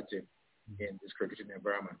competitive in this cricketing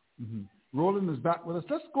environment. Roland is back with us.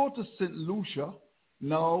 Let's go to St. Lucia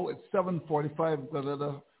now. It's 7:45. We've got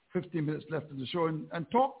another 15 minutes left in the show, and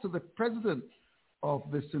talk to the president of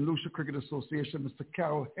the St. Lucia Cricket Association, Mr.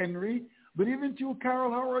 Carol Henry. Good evening to you,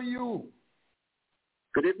 Carol. How are you?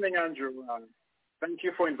 Good evening, Andrew. Thank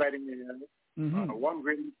you for inviting me here. One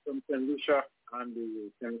greeting from St. Lucia and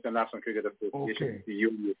the St. Lucia National Cricket Association, the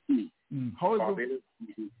UNAC. How is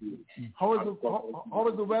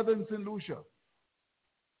the weather in St. Lucia?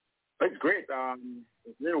 It's great.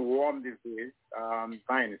 It's very warm these days.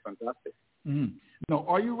 Fine, it's fantastic. Now,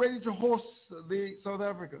 are you ready to host the South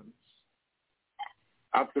Africans?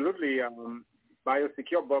 Absolutely.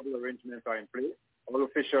 Biosecure bubble arrangements are in place. All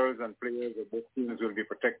officials and players of both teams will be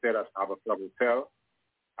protected at our club hotel.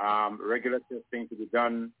 Regular testing to be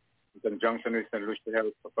done in conjunction with St. Lucia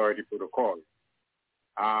Health Authority protocol.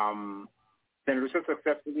 St. Lucia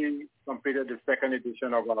successfully completed the second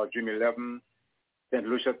edition of our Dream 11 St.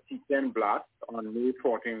 Lucia T10 Blast on May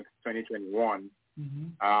 14th, 2021,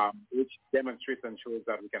 which demonstrates and shows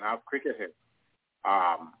that we can have cricket here.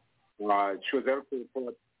 Choiseul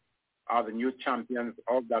Report are the new champions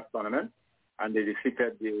of that tournament, and they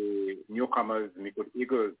defeated the newcomers, Mikot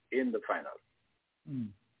Eagles, in the finals.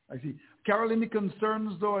 I see. Carol, any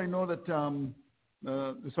concerns, though? I know that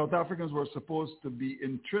the South Africans were supposed to be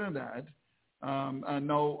in Trinidad, and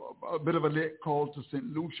now a bit of a late call to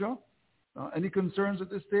St. Lucia. Any concerns at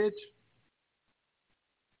this stage?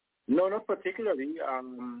 No, not particularly. I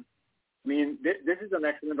mean, this is an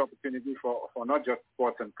excellent opportunity for not just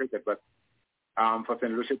sports and cricket, but for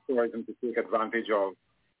St. Lucia tourism to take advantage of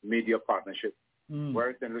media partnerships,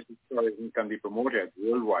 where St. Lucia tourism can be promoted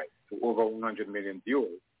worldwide to over 100 million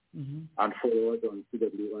viewers and followers on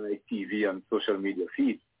CWI TV and social media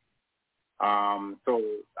feeds. So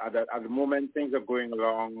at the moment, things are going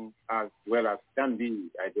along as well as can be,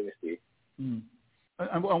 I dare say.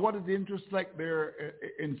 And what is the interest like there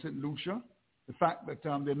in St. Lucia? The fact that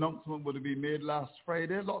the announcement would be made last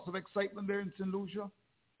Friday, lots of excitement there in St. Lucia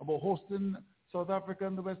about hosting South Africa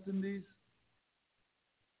and the West Indies?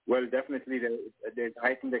 Well, definitely there's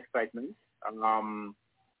heightened excitement.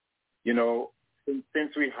 You know,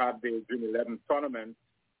 since we had the June 11 tournament,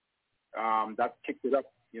 that kicked it up.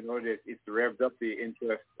 You know, it's revved up the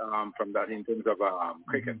interest from that in terms of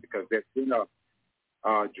cricket, because there's been a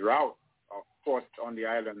drought of sports on the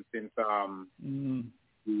island since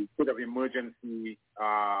the state of emergency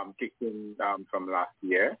kicked in from last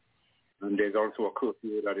year, and there's also a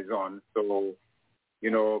curfew that is on. So,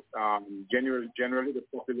 you know, generally the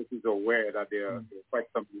populace is aware that there are quite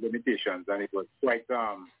some limitations, and it was quite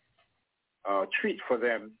a treat for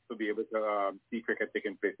them to be able to see cricket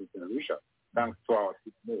taking place in St. Lucia, thanks to our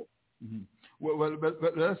move. Well,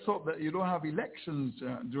 but let's hope that you don't have elections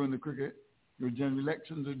during the cricket. Your general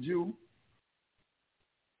elections are due.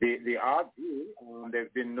 They are due. There's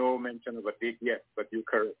been no mention of a date yet, but you're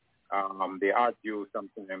correct. They are due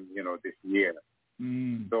sometime, you know, this year.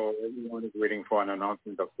 So everyone is waiting for an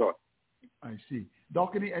announcement of sorts. I see.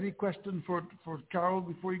 Doc, any question for Carol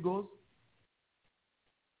before he goes?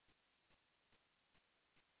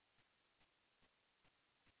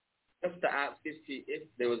 Just to ask if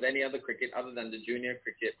there was any other cricket other than the junior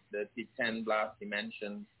cricket, the T10 blast he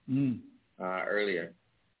mentioned earlier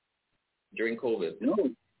during COVID.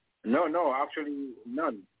 No, actually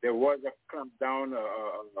none. There was a clampdown,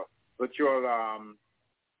 a virtual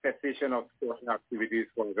cessation of sporting activities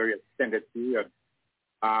for a very extended period.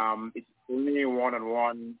 It's only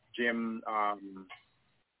one-on-one gym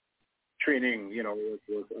training, you know,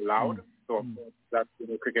 was allowed. So of course, that, you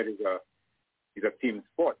know, cricket is a team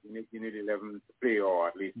sport. You need 11 to play, or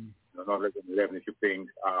at least not less than 11 if you're playing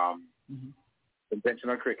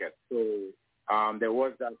conventional cricket. So there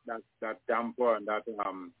was that damper and that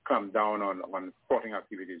clampdown on sporting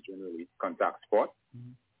activities generally, contact sport.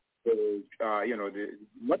 So, you know,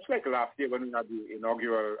 much like last year when we had the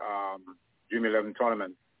inaugural Dream 11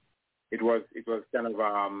 tournament, it was kind of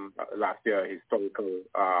last year historical,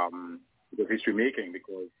 it was history making,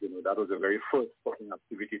 because, you know, that was the very first sporting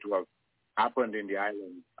activity to have happened in the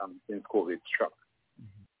island since COVID struck.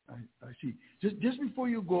 I see. Just before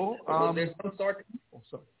you go, there's some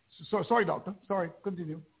sort. Sorry, doctor. Sorry,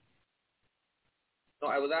 continue. No,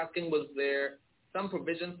 I was asking, was there some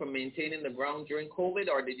provision for maintaining the ground during COVID,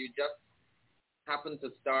 or did you just happen to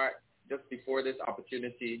start just before this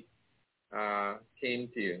opportunity came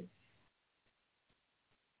to you?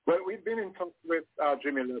 Well, we've been in touch with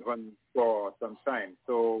Dream 11 for some time,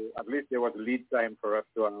 so at least there was lead time for us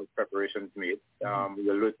to have preparations made. We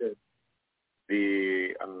alerted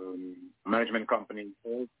the management company,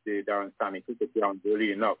 the Darren Stanley Cricket Ground,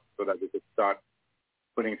 early enough so that they could start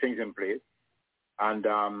putting things in place. And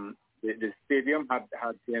the stadium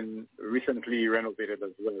had been recently renovated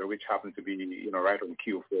as well, which happened to be, you know, right on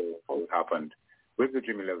cue for what happened with the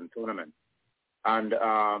Dream 11 tournament. And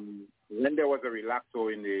when there was a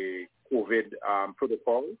relaxo in the COVID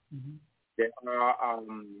protocol, there are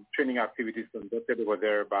training activities conducted over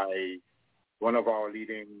there by one of our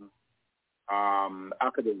leading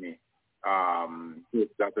academy,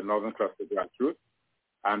 that's the Northern Cluster Grassroots.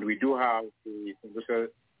 And we do have the St. Lucia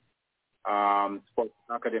Sports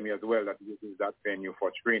Academy as well that uses that venue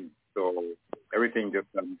for training. So everything just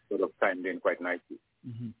sort of timed in quite nicely.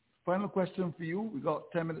 Final question for you. We've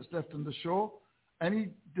got 10 minutes left on the show. Any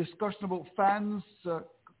discussion about fans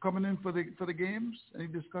coming in for the games? Any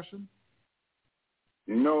discussion?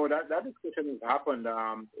 No, that discussion has happened.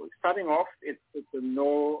 Starting off, it's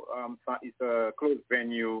a closed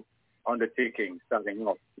venue undertaking starting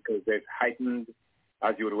off, because there's heightened,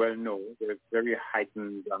 as you would well know, there's very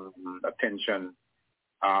heightened attention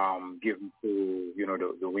given to, you know,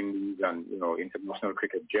 the Windies and, you know, international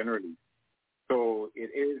cricket generally. So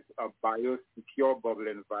it is a biosecure bubble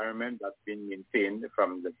environment that's been maintained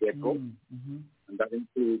from the get-go, and that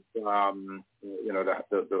includes, you know,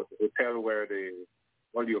 the hotel where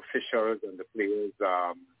all the officials and the players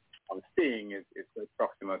are staying is quite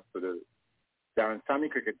proximate to the Darren Stanley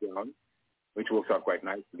Cricket Ground, which works out quite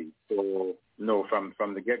nicely. So no, from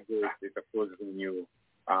the get-go, it's a closed venue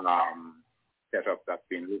setup that's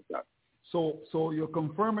being looked at. So you're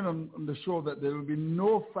confirming on the show that there will be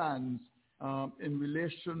no fans in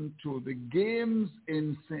relation to the games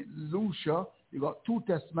in St. Lucia. You got 2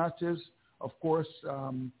 test matches, of course,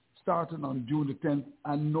 starting on June the 10th,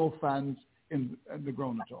 and no fans in the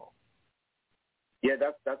ground at all. Yeah,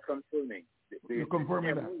 that's confirming. You're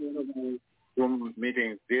confirming that? Zoom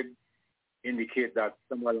meetings did indicate that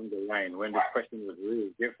somewhere along the line, when this question was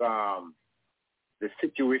raised, if the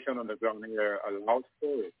situation on the ground here allows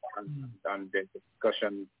for it, and the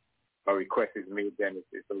discussion or request is made, then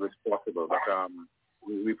it's always possible. But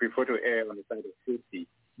we prefer to err on the side of safety,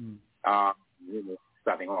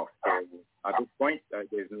 starting off. So at this point,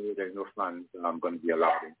 there's no fans going to be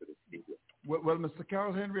allowed into the stadium. Well, Mr.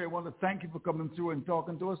 Carroll Henry, I want to thank you for coming through and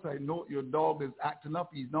talking to us. I know your dog is acting up.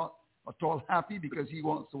 He's not at all happy because he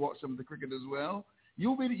wants to watch some of the cricket as well.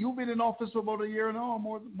 You've been in office for about a year now, or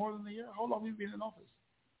more than a year. How long have you been in office?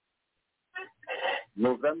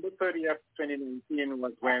 November 30th, 2019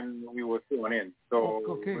 was when we were sworn in. So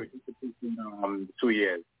okay. We're in 2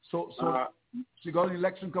 years. So you got an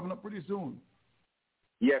election coming up pretty soon?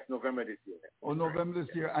 Yes, November this year. Oh, November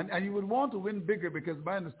this year. And you would want to win bigger because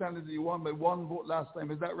my understanding is that you won by 1 vote last time.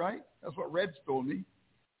 Is that right? That's what Reds told me.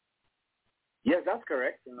 Yes, that's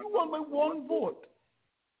correct. You won by 1 vote?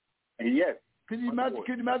 Yes. Could you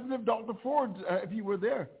imagine if Dr. Ford, if he were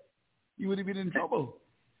there, you would have been in trouble?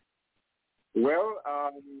 Well,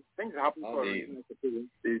 things happen for a reason.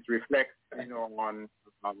 It reflects, on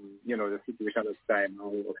the situation at the time,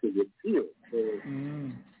 how affiliates feel. So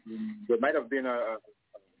there might have been a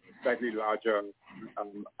slightly larger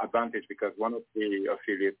advantage because one of the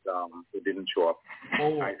affiliates didn't show up.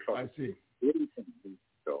 Oh, I see.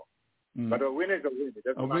 So, but a win is a win. It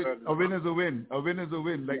doesn't matter. A win is a win. A win is a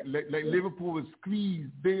win. Like Liverpool was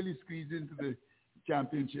barely squeezed into the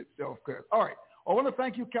championship self-care. All right. I want to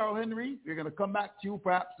thank you, Carroll Henry. We're going to come back to you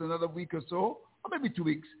perhaps another week or so, or maybe 2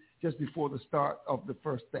 weeks, just before the start of the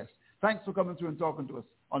first test. Thanks for coming through and talking to us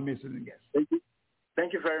on Mason and Guest. Thank you.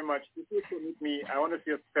 Thank you very much. If you permit me, I want to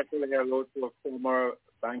say a special hello to a former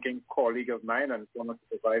banking colleague of mine and former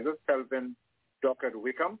supervisor, Kelvin Dockard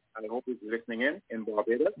Wickham. I hope he's listening in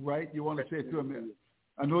Barbados. Right. You want to say to him,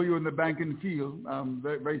 I know you're in the banking field,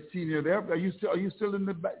 very, very senior there. Are you still in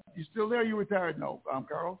the? You still there? Or you retired now,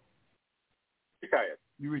 Carroll? Retired.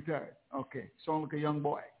 You retired. Okay. Sound like a young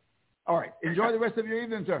boy. All right. Enjoy the rest of your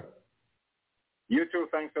evening, sir. You too.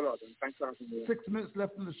 Thanks a lot. And thanks for having me. 6 minutes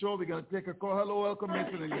left in the show. We're going to take a call. Hello. Welcome,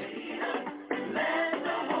 Mason again.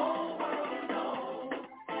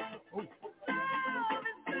 Oh.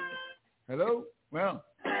 Hello. Well.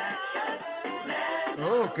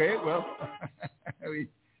 Okay. Well,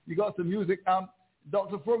 you got some music.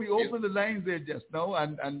 Dr. Ford, we opened the lines there just now,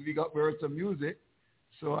 and we heard some music.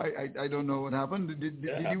 So I don't know what happened.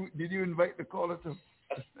 Did you invite the caller to?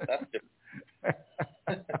 That's good.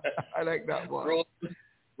 I like that one.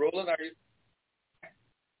 Roland, are you?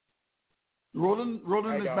 Roland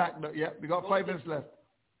is back. Yeah, we got 5 minutes left.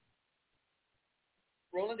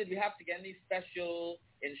 Roland, did we have to get any special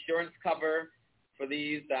insurance cover for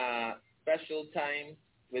these special times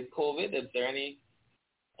with COVID? Is there any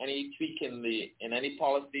tweak in any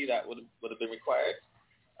policy that would have been required?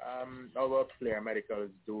 Our player medicals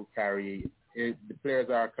do carry, the players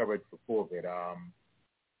are covered for COVID.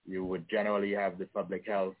 You would generally have the public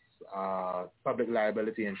health, public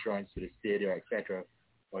liability insurance to the stadium, etc.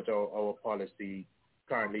 But our policy,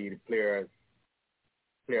 currently the player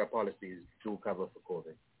policies do cover for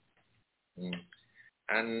COVID.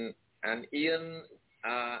 And Ian,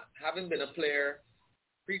 having been a player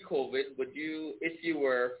pre-COVID, would you, if you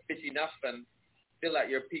were fit enough and still at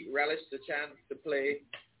your peak, relish the chance to play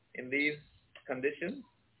in these conditions?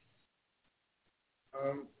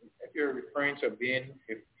 If you're referring to being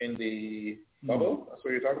in the bubble, that's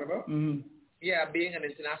what you're talking about? Mm-hmm. Yeah, being an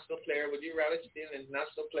international player, would you relish being an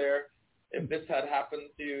international player if this had happened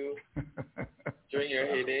to you during your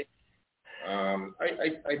heyday?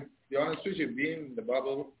 I be honest with you, being in the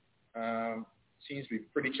bubble seems to be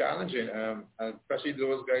pretty challenging, especially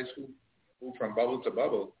those guys who move from bubble to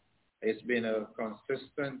bubble. It's been a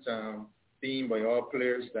consistent theme by all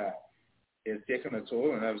players that it's taken a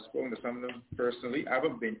toll, and I've spoken to some of them personally. I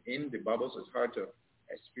haven't been in the bubble, so it's hard to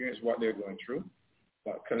experience what they're going through.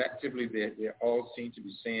 But collectively, they all seem to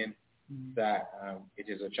be saying that it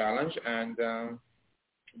is a challenge, and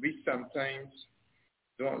we sometimes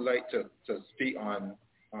don't like to speak on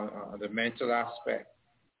the mental aspect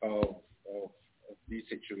of these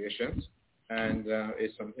situations, and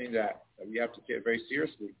it's something that we have to take very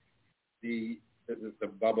seriously. The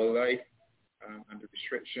bubble life and the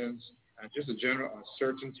restrictions and just the general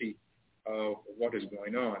uncertainty of what is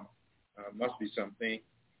going on must be something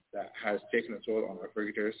that has taken a toll on our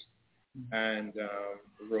cricketers. And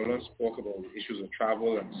Roland spoke about the issues of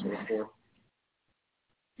travel and so forth.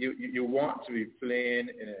 You want to be playing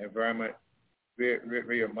in an environment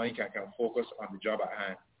where your mind can focus on the job at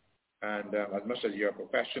hand. And as much as you're a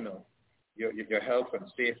professional, your health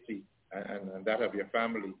and safety and that of your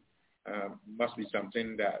family must be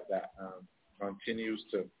something that continues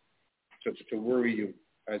to worry you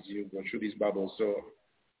as you go through these bubbles. So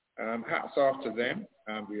hats off to them.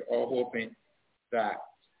 We're all hoping that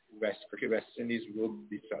West Indies will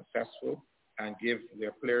be successful and give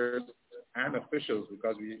their players and officials,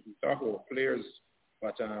 because we talk about players,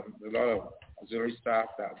 but a lot of auxiliary staff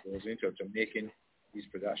that goes into making these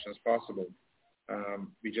productions possible.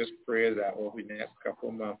 We just pray that over the next couple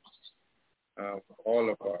of months, all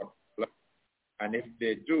of our, and if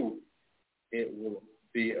they do, it will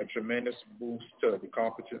be a tremendous boost to the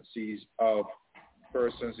competencies of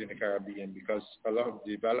persons in the Caribbean, because a lot of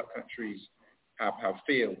developed countries have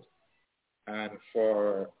failed. And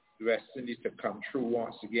for the West Indies to come through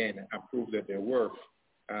once again and prove that their worth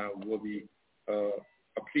will be a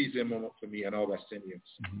pleasing moment for me and all West Indians.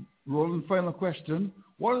 Mm-hmm. Roland, final question.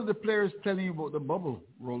 What are the players telling you about the bubble,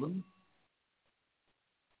 Roland?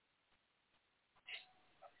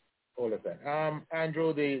 All of that.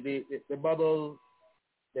 Andrew, the bubble,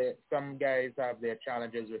 some guys have their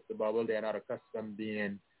challenges with the bubble. They're not accustomed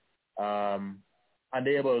being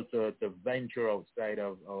unable to venture outside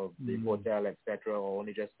of the hotel, etc., or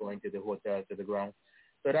only just going to the hotel, to the ground.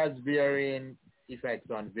 So that's varying effects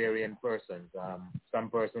on varying persons. Some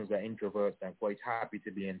persons are introverts and quite happy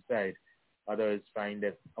to be inside. Others find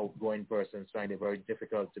that outgoing persons find it very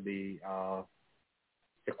difficult to be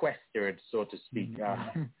sequestered, so to speak.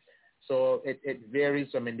 So it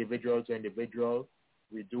varies from individual to individual.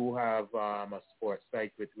 We do have a sports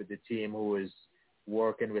psych with the team who is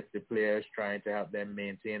working with the players, trying to help them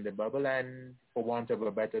maintain the bubble and, for want of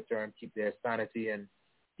a better term, keep their sanity and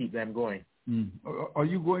keep them going. Are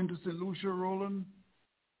you going to St. Lucia, Roland?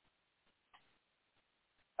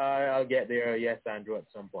 I'll get there, yes, Andrew, at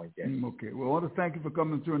some point, yes. Okay. Well, I want to thank you for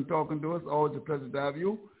coming through and talking to us. Always a pleasure to have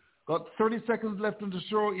you. Got 30 seconds left on the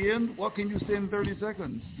show, Ian. What can you say in 30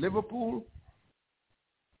 seconds? Liverpool?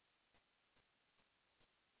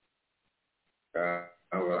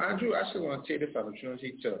 Well, Andrew, I actually want to take this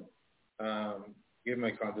opportunity to give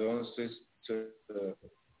my condolences to the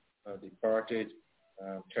departed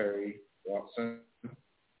Terry Watson,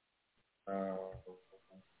 a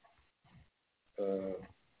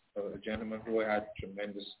gentleman who had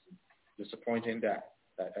tremendous disappointing that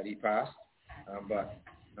he passed. But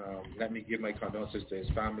let me give my condolences to his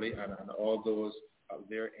family and all those out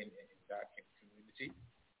there in that community,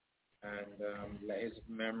 and let his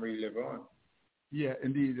memory live on. Yeah,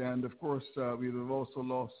 indeed. And of course, we have also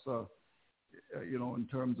lost, in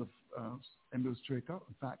terms of Emil Straker.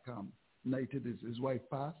 In fact, United, his wife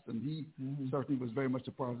passed, and he certainly was very much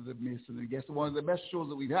a part of the Mason. And I guess one of the best shows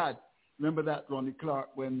that we've had. Remember that, Ronnie Clark,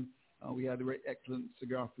 when we had the very excellent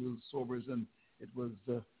Cigar Field Sobers, and it was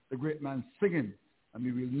the great man singing. I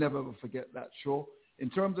mean, we'll never ever forget that show. In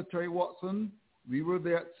terms of Terry Watson, we were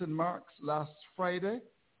there at St. Mark's last Friday.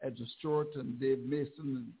 Edgar Stewart and Dave Mason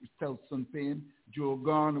and Stelson Payne. Joe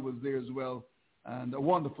Garner was there as well. And a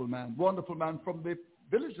wonderful man from the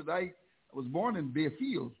village that I was born in,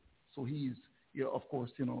 Bayfield. So he's, of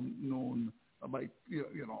course, known by,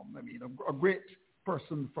 a great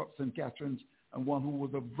person from St. Catherine's and one who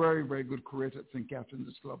was a very, very good career at St.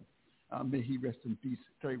 Catherine's Club. May he rest in peace.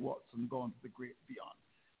 Terry Watson, gone to the great beyond.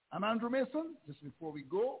 I'm Andrew Mason. Just before we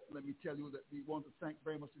go, let me tell you that we want to thank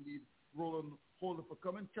very much indeed Roland Holder for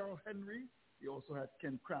coming, Carol Henry. We also had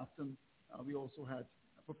Ken Crafton. We also had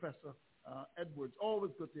Professor Edwards.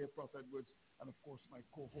 Always good to hear Prof. Edwards. And, of course, my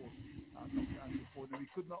co-host, Dr. Andrew Ford. And we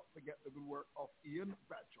could not forget the good work of Ian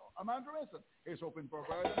Bradshaw. I'm Andrew Mason. Here's hoping for a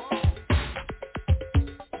very tomorrow.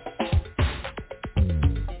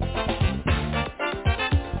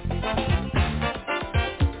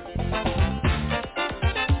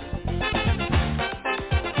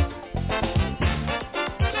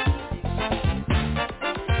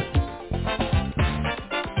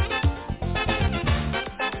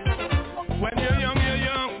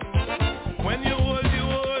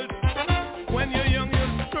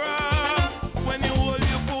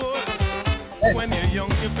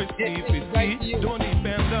 Don't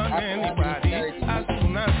depend on anybody. As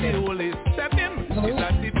soon as the Holy step in, it's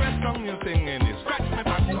like the first song you're singing. It's scratch me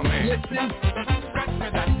back for me. Scratch me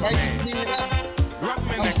that for me. Rock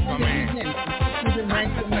me next for me. Rock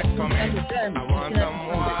me next for me. I want some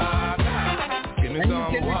water. Give me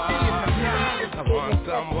some water. I want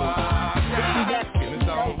some water.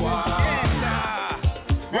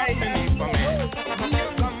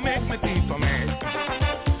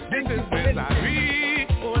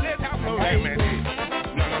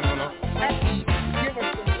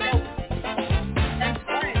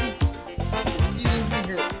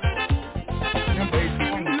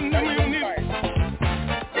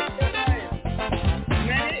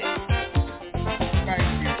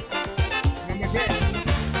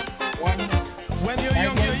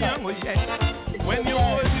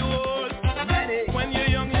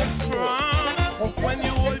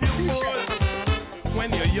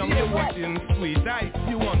 in sweet eyes.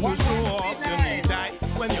 You want to show off your need eyes.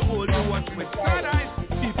 When you hold you watch with sad eyes.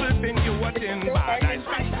 People think you watching bad eyes.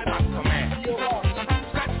 Scratch me that for me.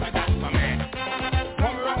 Scratch me that for me.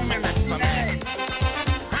 Come rub me neck for me.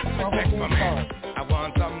 Hand me neck for me. I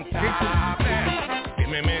want some tablet. Give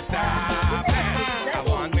me tablet. I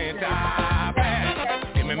want me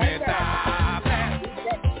tablet. Give me tablet.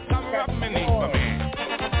 Come rub me knee for me.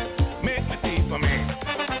 Make me tea for me.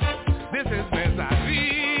 This is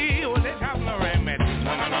misery. Oh, they have no remedy.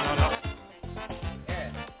 No.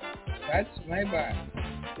 Yeah, that's my bad.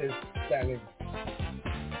 Is Stalin.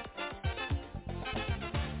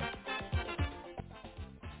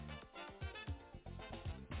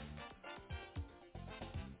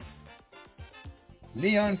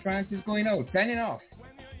 Leon Francis going out, signing off.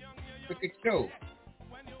 Cricket Show.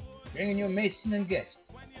 Bringing you Mason and guests.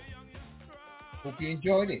 Hope you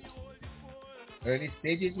enjoyed it. Early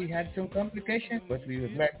stages we had some complications, but we were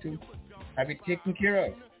glad to have it taken care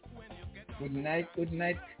of. Good night.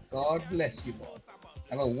 God bless you all.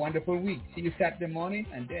 Have a wonderful week. See you Saturday morning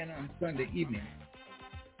and then on Sunday evening.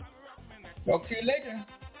 Talk to you later.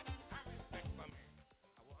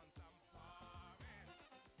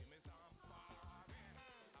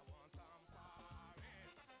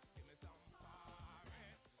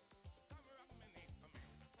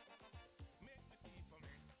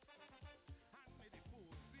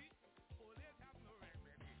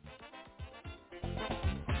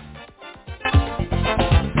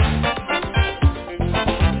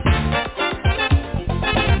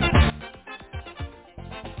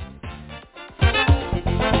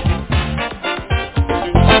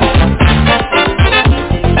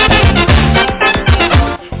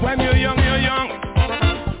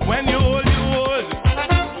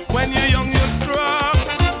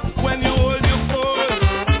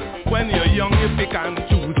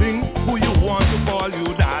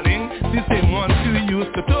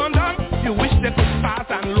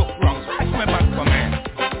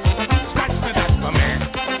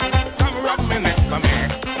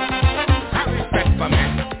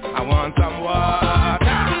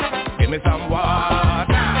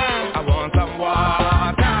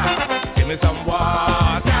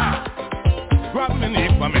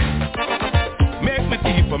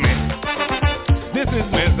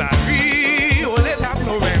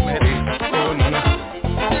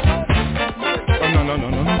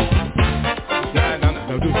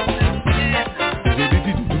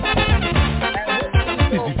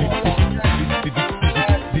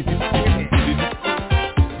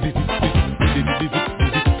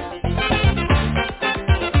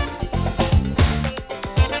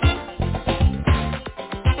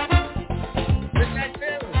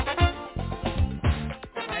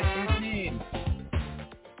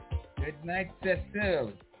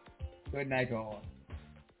 Good night all.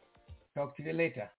 Talk to you later.